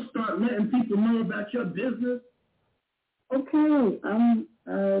you don't start letting people know about your business, okay, all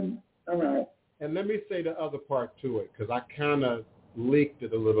right. And let me say the other part to it, because I kind of leaked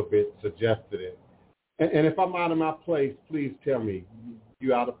it a little bit, suggested it. And if I'm out of my place, please tell me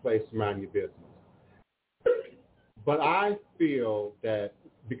you're out of place, mind your business. But I feel that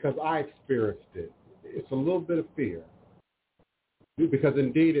because I experienced it, it's a little bit of fear. Because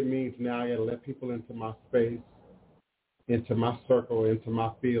indeed it means now I got to let people into my space, into my circle, into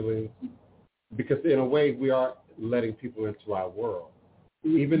my feelings. Because in a way we are letting people into our world,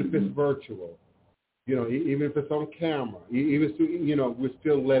 even if it's virtual. You know, even if it's on camera, even, you know, we're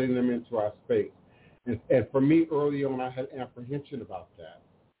still letting them into our space. And for me, early on, I had apprehension about that.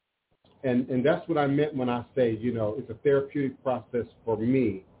 And that's what I meant when I say, you know, it's a therapeutic process for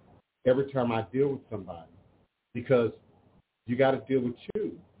me every time I deal with somebody, because you got to deal with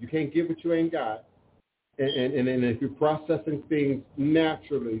you. You can't give what you ain't got. And if you're processing things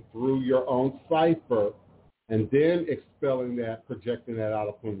naturally through your own cipher and then expelling that, projecting that out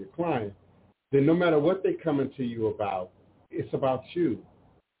upon your client, then no matter what they come into you about, it's about you.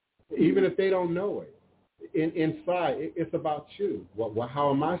 Even if they don't know it. Inside, it's about you.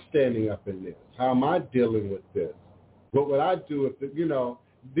 How am I standing up in this? How am I dealing with this? What would I do if, you know,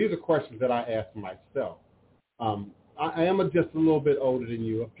 these are questions that I ask myself. I am just a little bit older than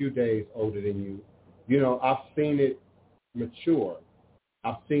you, a few days older than you. You know, I've seen it mature.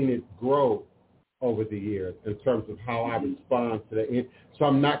 I've seen it grow over the years in terms of how I respond to that. So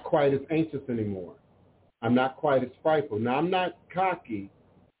I'm not quite as anxious anymore. I'm not quite as frightful. Now, I'm not cocky.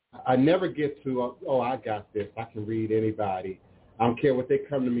 I never get to, oh, I got this. I can read anybody. I don't care what they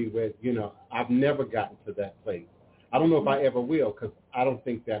come to me with. You know, I've never gotten to that place. I don't know if I ever will, because I don't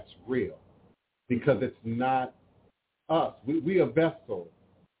think that's real, because it's not us. We are vessels.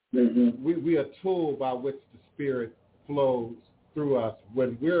 Mm-hmm. We are a tool by which the spirit flows through us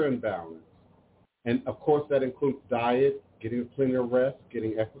when we're in balance. And, of course, that includes diet, getting plenty of rest,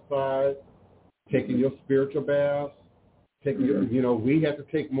 getting exercise, taking your spiritual baths. You know, we have to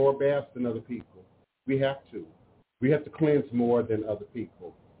take more baths than other people. We have to. We have to cleanse more than other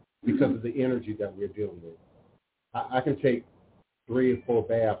people because of the energy that we're dealing with. I can take 3 or 4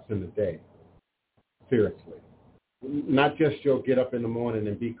 baths in a day, seriously. Not just you'll get up in the morning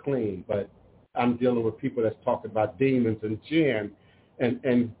and be clean, but I'm dealing with people that's talking about demons and jinn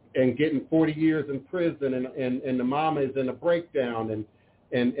and getting 40 years in prison and the mama is in a breakdown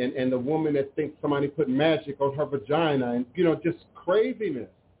and the woman that thinks somebody put magic on her vagina and, you know, just craziness.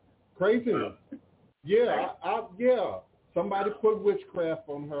 Yeah, yeah. Somebody put witchcraft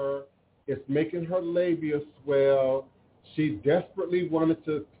on her. It's making her labia swell. She desperately wanted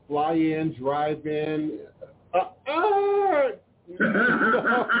to fly in, drive in.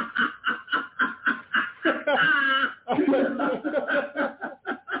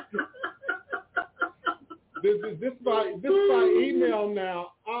 This by email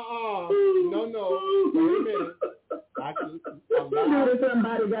now. No. Wait a minute.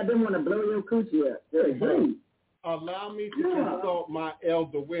 Somebody got them want to blow your coochie up. Allow me to consult my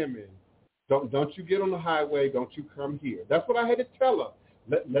elder women. Don't you get on the highway. Don't you come here. That's what I had to tell her.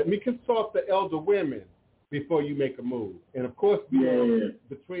 Let me consult the elder women before you make a move. And, of course,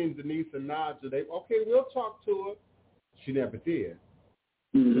 between Denise and Nadja, we'll talk to her. She never did.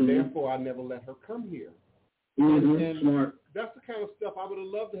 Mm-hmm. So, therefore, I never let her come here. Mm-hmm. And smart. That's the kind of stuff I would have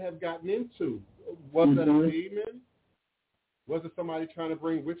loved to have gotten into. Was it a demon? Was it somebody trying to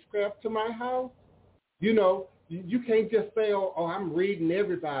bring witchcraft to my house? You know, you can't just say, oh, I'm reading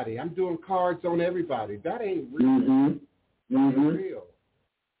everybody. I'm doing cards on everybody. That ain't real. Mm-hmm. That ain't real.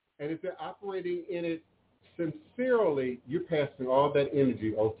 And if they're operating in it sincerely, you're passing all that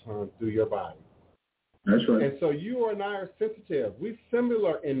energy over time through your body. That's right. And so you and I are sensitive. We're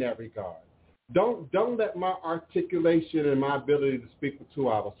similar in that regard. Don't let my articulation and my ability to speak for 2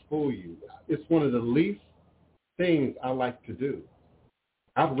 hours fool you. It's one of the least things I like to do.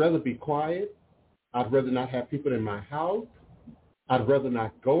 I'd rather be quiet. I'd rather not have people in my house. I'd rather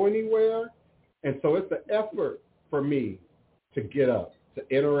not go anywhere. And so it's an effort for me to get up, to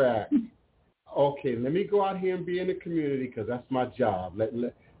interact. Okay, let me go out here and be in the community because that's my job.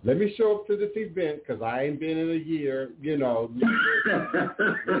 Let me show up to this event because I ain't been in a year, you know.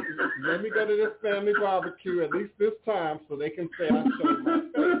 Let me go to this family barbecue at least this time so they can say I showed my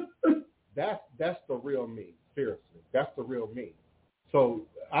face. That's the real me, seriously. That's the real me. So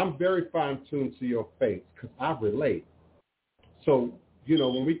I'm very fine-tuned to your face because I relate. So, you know,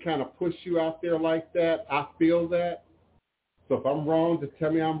 when we kind of push you out there like that, I feel that. So if I'm wrong, just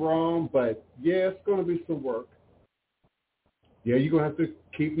tell me I'm wrong. But, yeah, it's going to be some work. Yeah, you're going to have to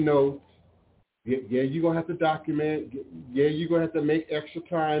keep notes. Yeah, you're going to have to document. Yeah, you're going to have to make extra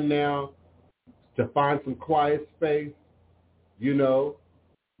time now to find some quiet space. You know,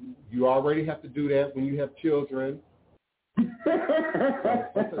 you already have to do that when you have children.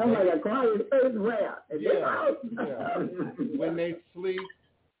 I'm like a quiet space where? Yeah. When they sleep,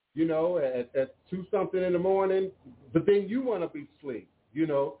 you know, at 2-something in the morning, but then you want to be asleep, you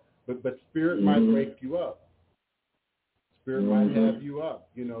know, but spirit might wake you up. Spirit might have you up,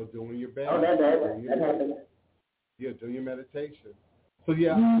 you know, doing your best. Oh, that happens. Yeah, doing your meditation. So,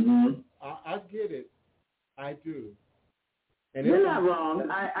 yeah, I get it. I do. And you're not wrong.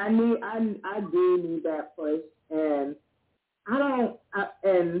 I do need that push, and I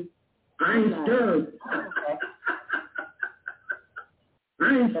ain't scared. I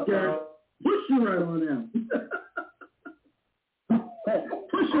ain't scared. Push you right on them.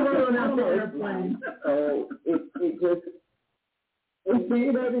 Push you right on that airplane. So it just, it's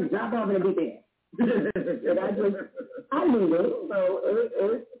big, baby, drop off in a big band. And I need it,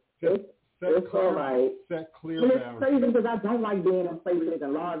 so it's all right. Set clear and it's boundaries. crazy because I don't like being in places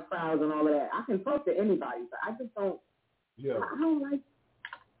and large crowds and all of that. I can talk to anybody, but I just don't. Yeah. I don't like.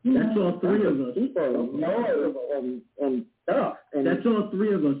 That's all three of us. People, noise and stuff. And that's all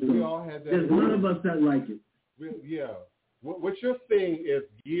three of us. We all had that. There's none of us that like it. Yeah. What you're seeing is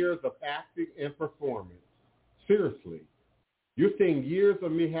years of acting and performance. Seriously. You're seeing years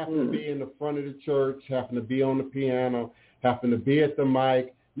of me having to be in the front of the church, having to be on the piano, having to be at the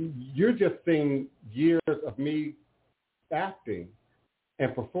mic. You're just seeing years of me acting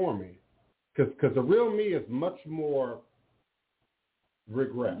and performing. Because the real me is much more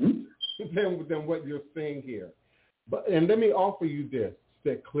regressed than what you're seeing here. And let me offer you this.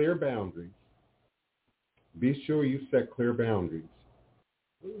 Set clear boundaries. Be sure you set clear boundaries.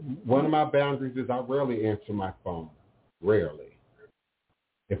 One of my boundaries is I rarely answer my phone. Rarely.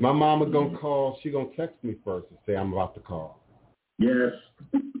 If my mama gonna call, she gonna text me first and say I'm about to call. Yes.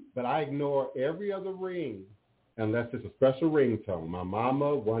 But I ignore every other ring unless it's a special ringtone. My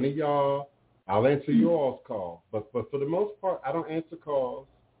mama, one of y'all, I'll answer your all's call. But for the most part, I don't answer calls,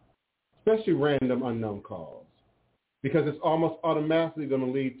 especially random unknown calls, because it's almost automatically going to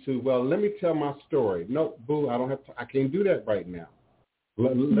lead to, well, let me tell my story. No, boo, I can't do that right now.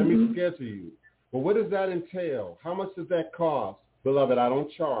 Let me schedule you. Well, what does that entail? How much does that cost? Beloved, I don't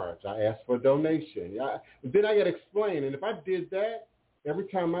charge. I ask for a donation. Then I got to explain. And if I did that, every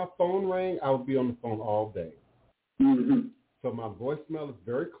time my phone rang, I would be on the phone all day. Mm-hmm. So my voicemail is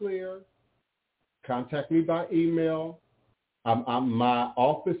very clear. Contact me by email. My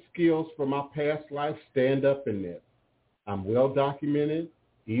office skills from my past life stand up in this. I'm well documented.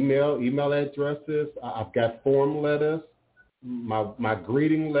 Email addresses. I've got form letters. My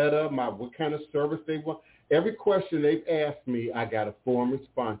greeting letter. What kind of service they want. Every question they've asked me, I got a form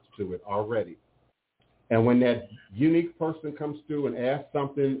response to it already. And when that unique person comes through and asks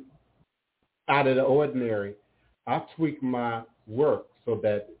something out of the ordinary, I tweak my work so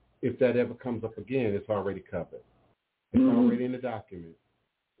that if that ever comes up again, it's already covered. It's already in the document.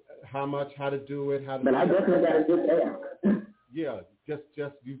 How much, how to do it, how to. But I definitely got to get there. Yeah, just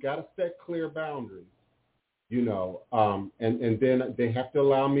you got to set clear boundaries, and then they have to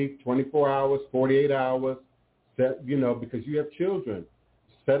allow me 24 hours, 48 hours, set, because you have children.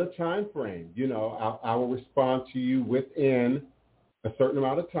 Set a time frame. I will respond to you within a certain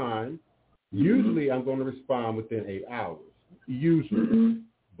amount of time. Usually, I'm going to respond within 8 hours. Usually.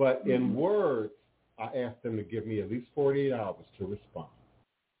 But in words, I ask them to give me at least 48 hours to respond.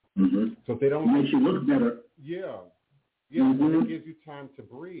 So if they don't... Makes you look better. Yeah. Yeah, it gives you time to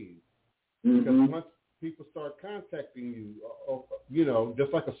breathe. Because once people start contacting you,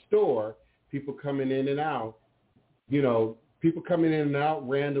 just like a store, people coming in and out, people coming in and out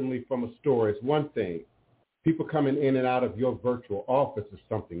randomly from a store is one thing. People coming in and out of your virtual office is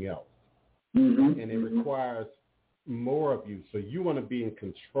something else. And it requires more of you. So you want to be in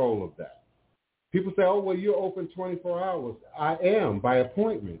control of that. People say, oh, well, you're open 24 hours. I am, by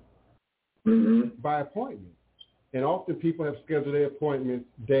appointment. By appointment. And often people have scheduled their appointments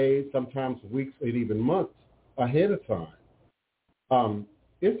days, sometimes weeks, and even months ahead of time.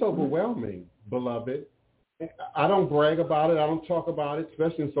 It's overwhelming, beloved. I don't brag about it. I don't talk about it,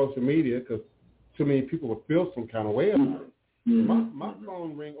 especially in social media, because too many people would feel some kind of way about it. My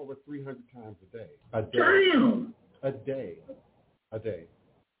phone rings over 300 times a day. Damn! A day.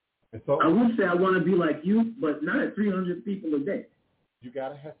 And so I would say I want to be like you, but not at 300 people a day. You got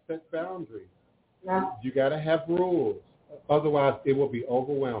to have set boundaries. Yeah. You got to have rules. Otherwise, it will be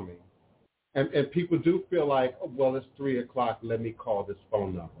overwhelming. And people do feel like, oh, well, it's 3 o'clock. Let me call this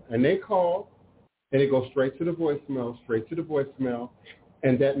phone number. And they call, and it goes straight to the voicemail.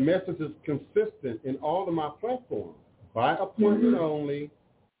 And that message is consistent in all of my platforms. By appointment only.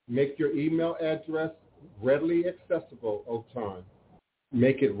 Make your email address readily accessible, O-Time.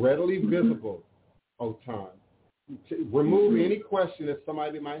 Make it readily visible, O-Time. Remove any question that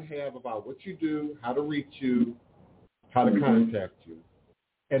somebody might have about what you do, how to reach you, how to contact you.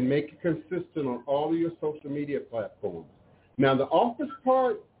 And make it consistent on all of your social media platforms. Now, the office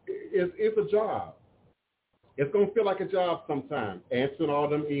part is a job. It's going to feel like a job sometimes, answering all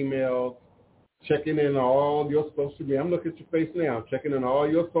them emails, checking in on all your social media. I'm looking at your face now. Checking in all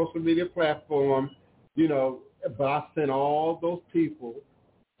your social media platforms, but I sent all those people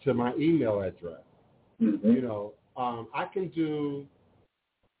to my email address. Mm-hmm. You know, I can do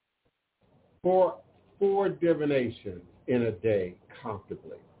four divinations in a day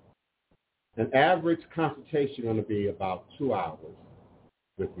comfortably. An average consultation going to be about 2 hours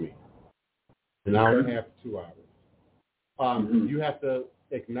with me. An hour and a half to 2 hours. You have to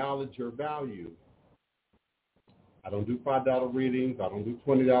acknowledge your value. I don't do $5 readings. I don't do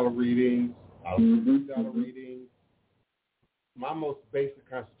 $20 readings. I don't do $3 readings. My most basic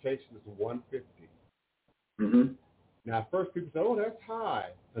consultation is $150. Mm-hmm. Now, at first people say, "Oh, that's high,"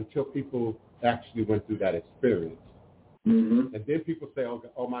 until people actually went through that experience. Mm-hmm. And then people say,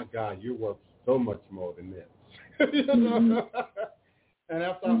 oh my God, you're worth so much more than this. You know? And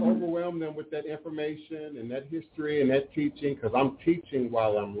after I overwhelm them with that information and that history and that teaching, because I'm teaching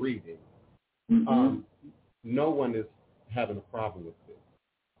while I'm reading, no one is having a problem with it.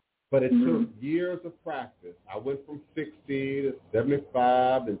 But it took years of practice. I went from 60 to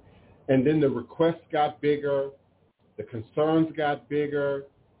 75, and then the requests got bigger, the concerns got bigger,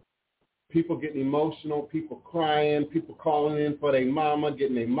 people getting emotional, people crying, people calling in for their mama,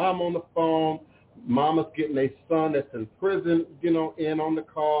 getting their mama on the phone, mamas getting their son that's in prison, you know, in on the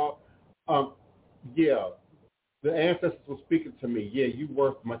call. Yeah, the ancestors were speaking to me, yeah, you're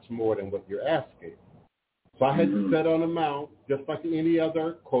worth much more than what you're asking. So I had to set an amount, just like any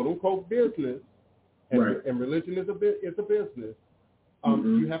other quote-unquote business, and religion is a business.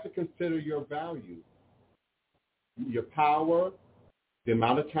 You have to consider your value, your power, the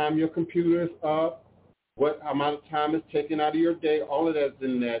amount of time your computer is up, what amount of time is taken out of your day, all of that's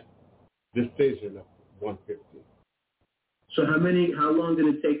in that decision of 150. So how long did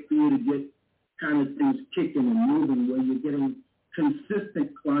it take for you to get kind of things kicking and moving where you're getting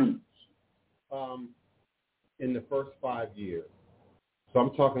consistent clients? In the first 5 years. So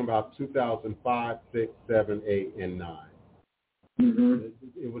I'm talking about 2005, 6, 7, 8, and 9.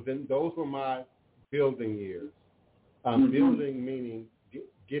 It was those were my building years. Building meaning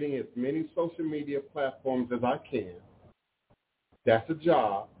getting as many social media platforms as I can. That's a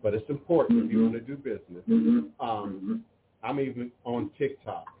job, but it's important if you want to do business. I'm even on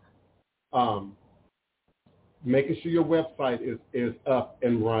TikTok. Making sure your website is up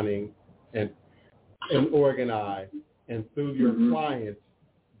and running and organized, and through your clients,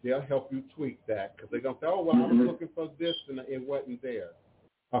 they'll help you tweak that because they're going to say, oh, well, I was looking for this and it wasn't there.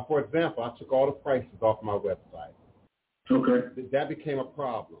 For example, I took all the prices off my website. Okay. That became a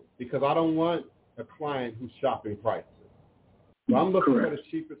problem because I don't want a client who's shopping prices. So I'm looking for the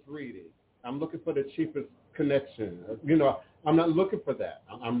cheapest reading. I'm looking for the cheapest connection. You know, I'm not looking for that.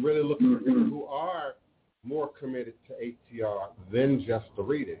 I'm really looking for people who are more committed to ATR than just the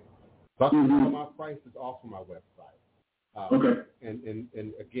reading. So I took all my prices off of my website.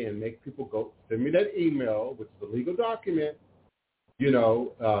 And again, make people go send me that email, which is a legal document. You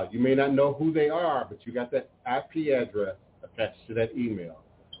know, you may not know who they are, but you got that IP address attached to that email.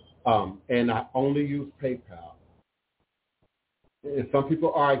 And I only use PayPal. And some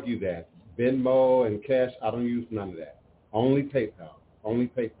people argue that. Venmo and Cash, I don't use none of that. Only PayPal.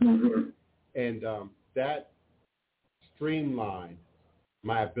 And that streamlined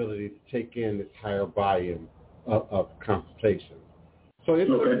my ability to take in this higher volume of consultations. So it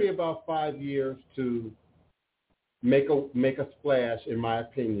took me about 5 years to make a splash, in my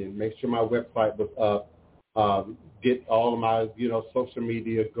opinion, make sure my website was up, get all of my, social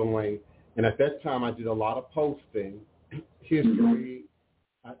media going. And at that time, I did a lot of posting, history.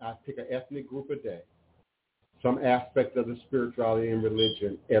 I pick an ethnic group a day, some aspect of the spirituality and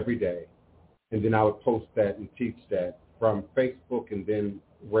religion every day. And then I would post that and teach that from Facebook and then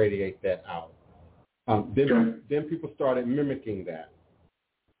radiate that out. Then people started mimicking that.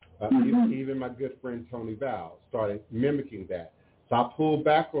 Even my good friend Tony Val started mimicking that. So I pulled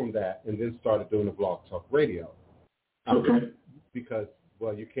back on that and then started doing the Blog Talk Radio. Because,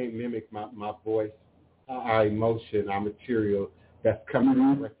 well, you can't mimic my voice, our emotion, our material that's coming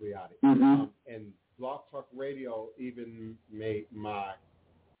directly out of it. And Blog Talk Radio even made my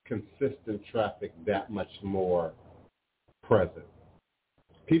consistent traffic that much more present.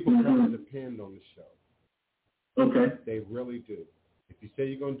 People come to depend on the show. They really do. If you say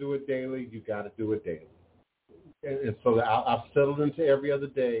you're going to do it daily, you got to do it daily. And so I've settled into every other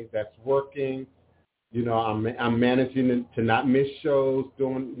day. That's working. I'm managing to not miss shows,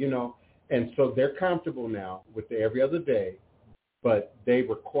 and so they're comfortable now with the every other day, but they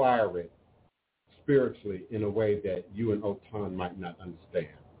require it spiritually in a way that you and Otan might not understand.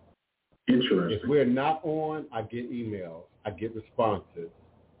 Interesting. If we're not on, I get emails. I get responses.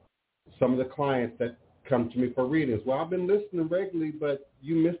 Some of the clients that come to me for readings, well, I've been listening regularly, but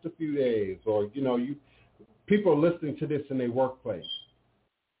you missed a few days, or, People are listening to this in their workplace.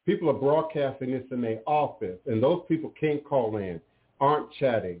 People are broadcasting this in their office, and those people can't call in, aren't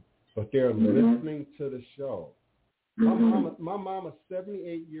chatting, but they're listening to the show. My mom, a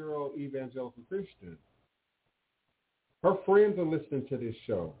 78-year-old evangelical Christian. Her friends are listening to this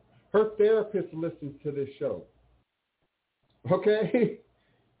show. Her therapist listens to this show. Okay?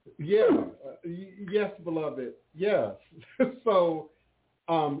 Yeah. Yes, beloved. Yes. So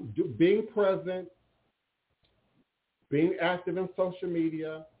being present, being active in social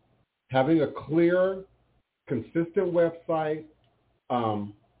media, having a clear, consistent website,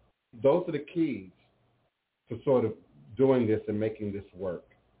 those are the keys to sort of doing this and making this work.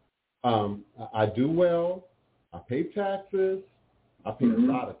 I do well. I pay taxes. I pay a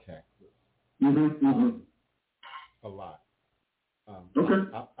lot of taxes. A lot. Okay.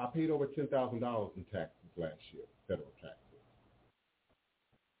 I paid over $10,000 in taxes last year, federal taxes.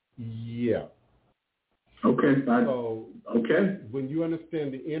 Yeah. Okay. So when you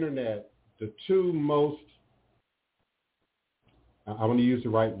understand the internet, the two most, I want to use the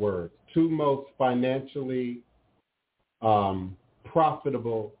right words, two most financially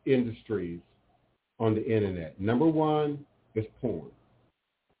profitable industries on the internet. Number one is porn.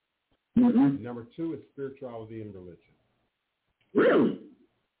 Number two is spirituality and religion. Really?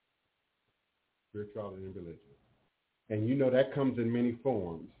 Spirituality and religion. And you know that comes in many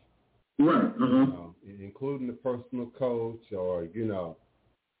forms. Right. Including the personal coach or, you know,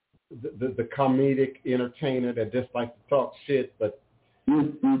 the comedic entertainer that just likes to talk shit, but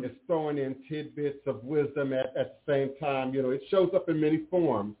is throwing in tidbits of wisdom at the same time. You know, it shows up in many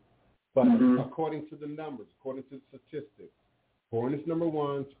forms. But according to the numbers, according to the statistics, porn is number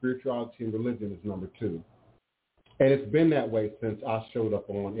one, spirituality and religion is number two. And it's been that way since I showed up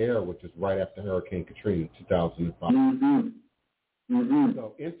on air, which is right after Hurricane Katrina in 2005.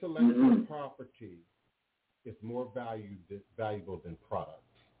 So intellectual property is more valuable than products.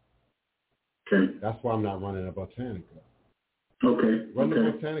 Okay. That's why I'm not running a Botanica. Okay. Running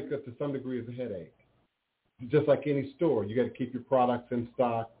a Botanica to some degree is a headache. Just like any store, you got to keep your products in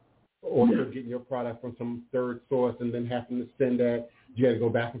stock, or you're getting your product from some third source and then having to send that. You got to go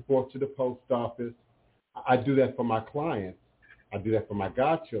back and forth to the post office. I do that for my clients. I do that for my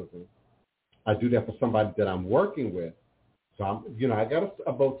godchildren. I do that for somebody that I'm working with. So I got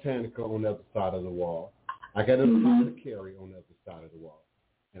a Botanica on the other side of the wall. I got a carry on the other side of the wall.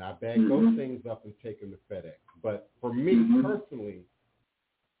 And I bag those things up and take them to FedEx. But for me personally,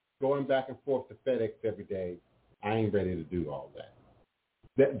 going back and forth to FedEx every day, I ain't ready to do all that.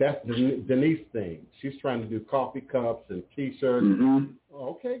 That's Denise's thing. She's trying to do coffee cups and T-shirts.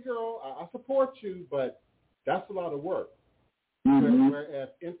 Okay, girl, I support you, but that's a lot of work. Whereas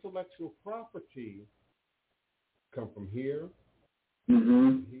intellectual property come from here,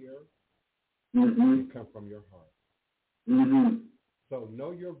 here, and come from your heart. So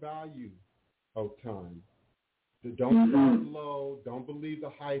know your value, time. Don't start low. Don't believe the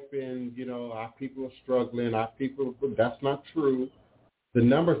hype in, our people are struggling. That's not true. The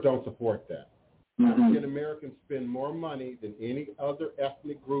numbers don't support that. African Americans spend more money than any other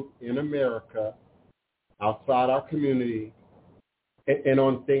ethnic group in America outside our community and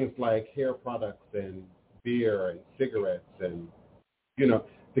on things like hair products and beer and cigarettes and, the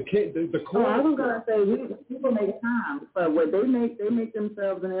core. I was going to say, people make time, but what they make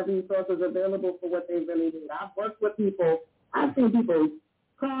themselves and every resources available for what they really need. I've worked with people. I've seen people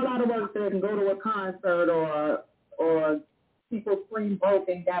call out of work so they can go to a concert or people scream broke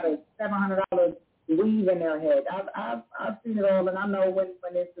and got a $700 weave in their head. I've seen it all, and I know when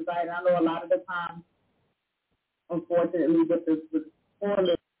it's desired. I know a lot of the time, unfortunately, with the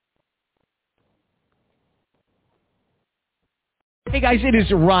Hey guys, it is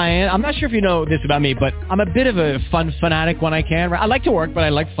Ryan. I'm not sure if you know this about me, but I'm a bit of a fun fanatic when I can. I like to work, but I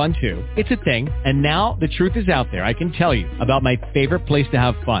like fun too. It's a thing. And now the truth is out there. I can tell you about my favorite place to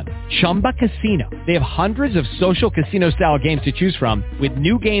have fun. Chumba Casino. They have hundreds of social casino style games to choose from with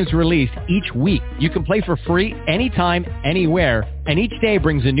new games released each week. You can play for free anytime, anywhere. And each day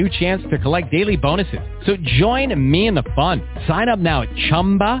brings a new chance to collect daily bonuses. So join me in the fun. Sign up now at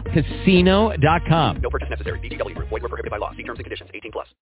ChumbaCasino.com. No purchase necessary. VGW Group. Void where prohibited by law. See terms and conditions. 18+.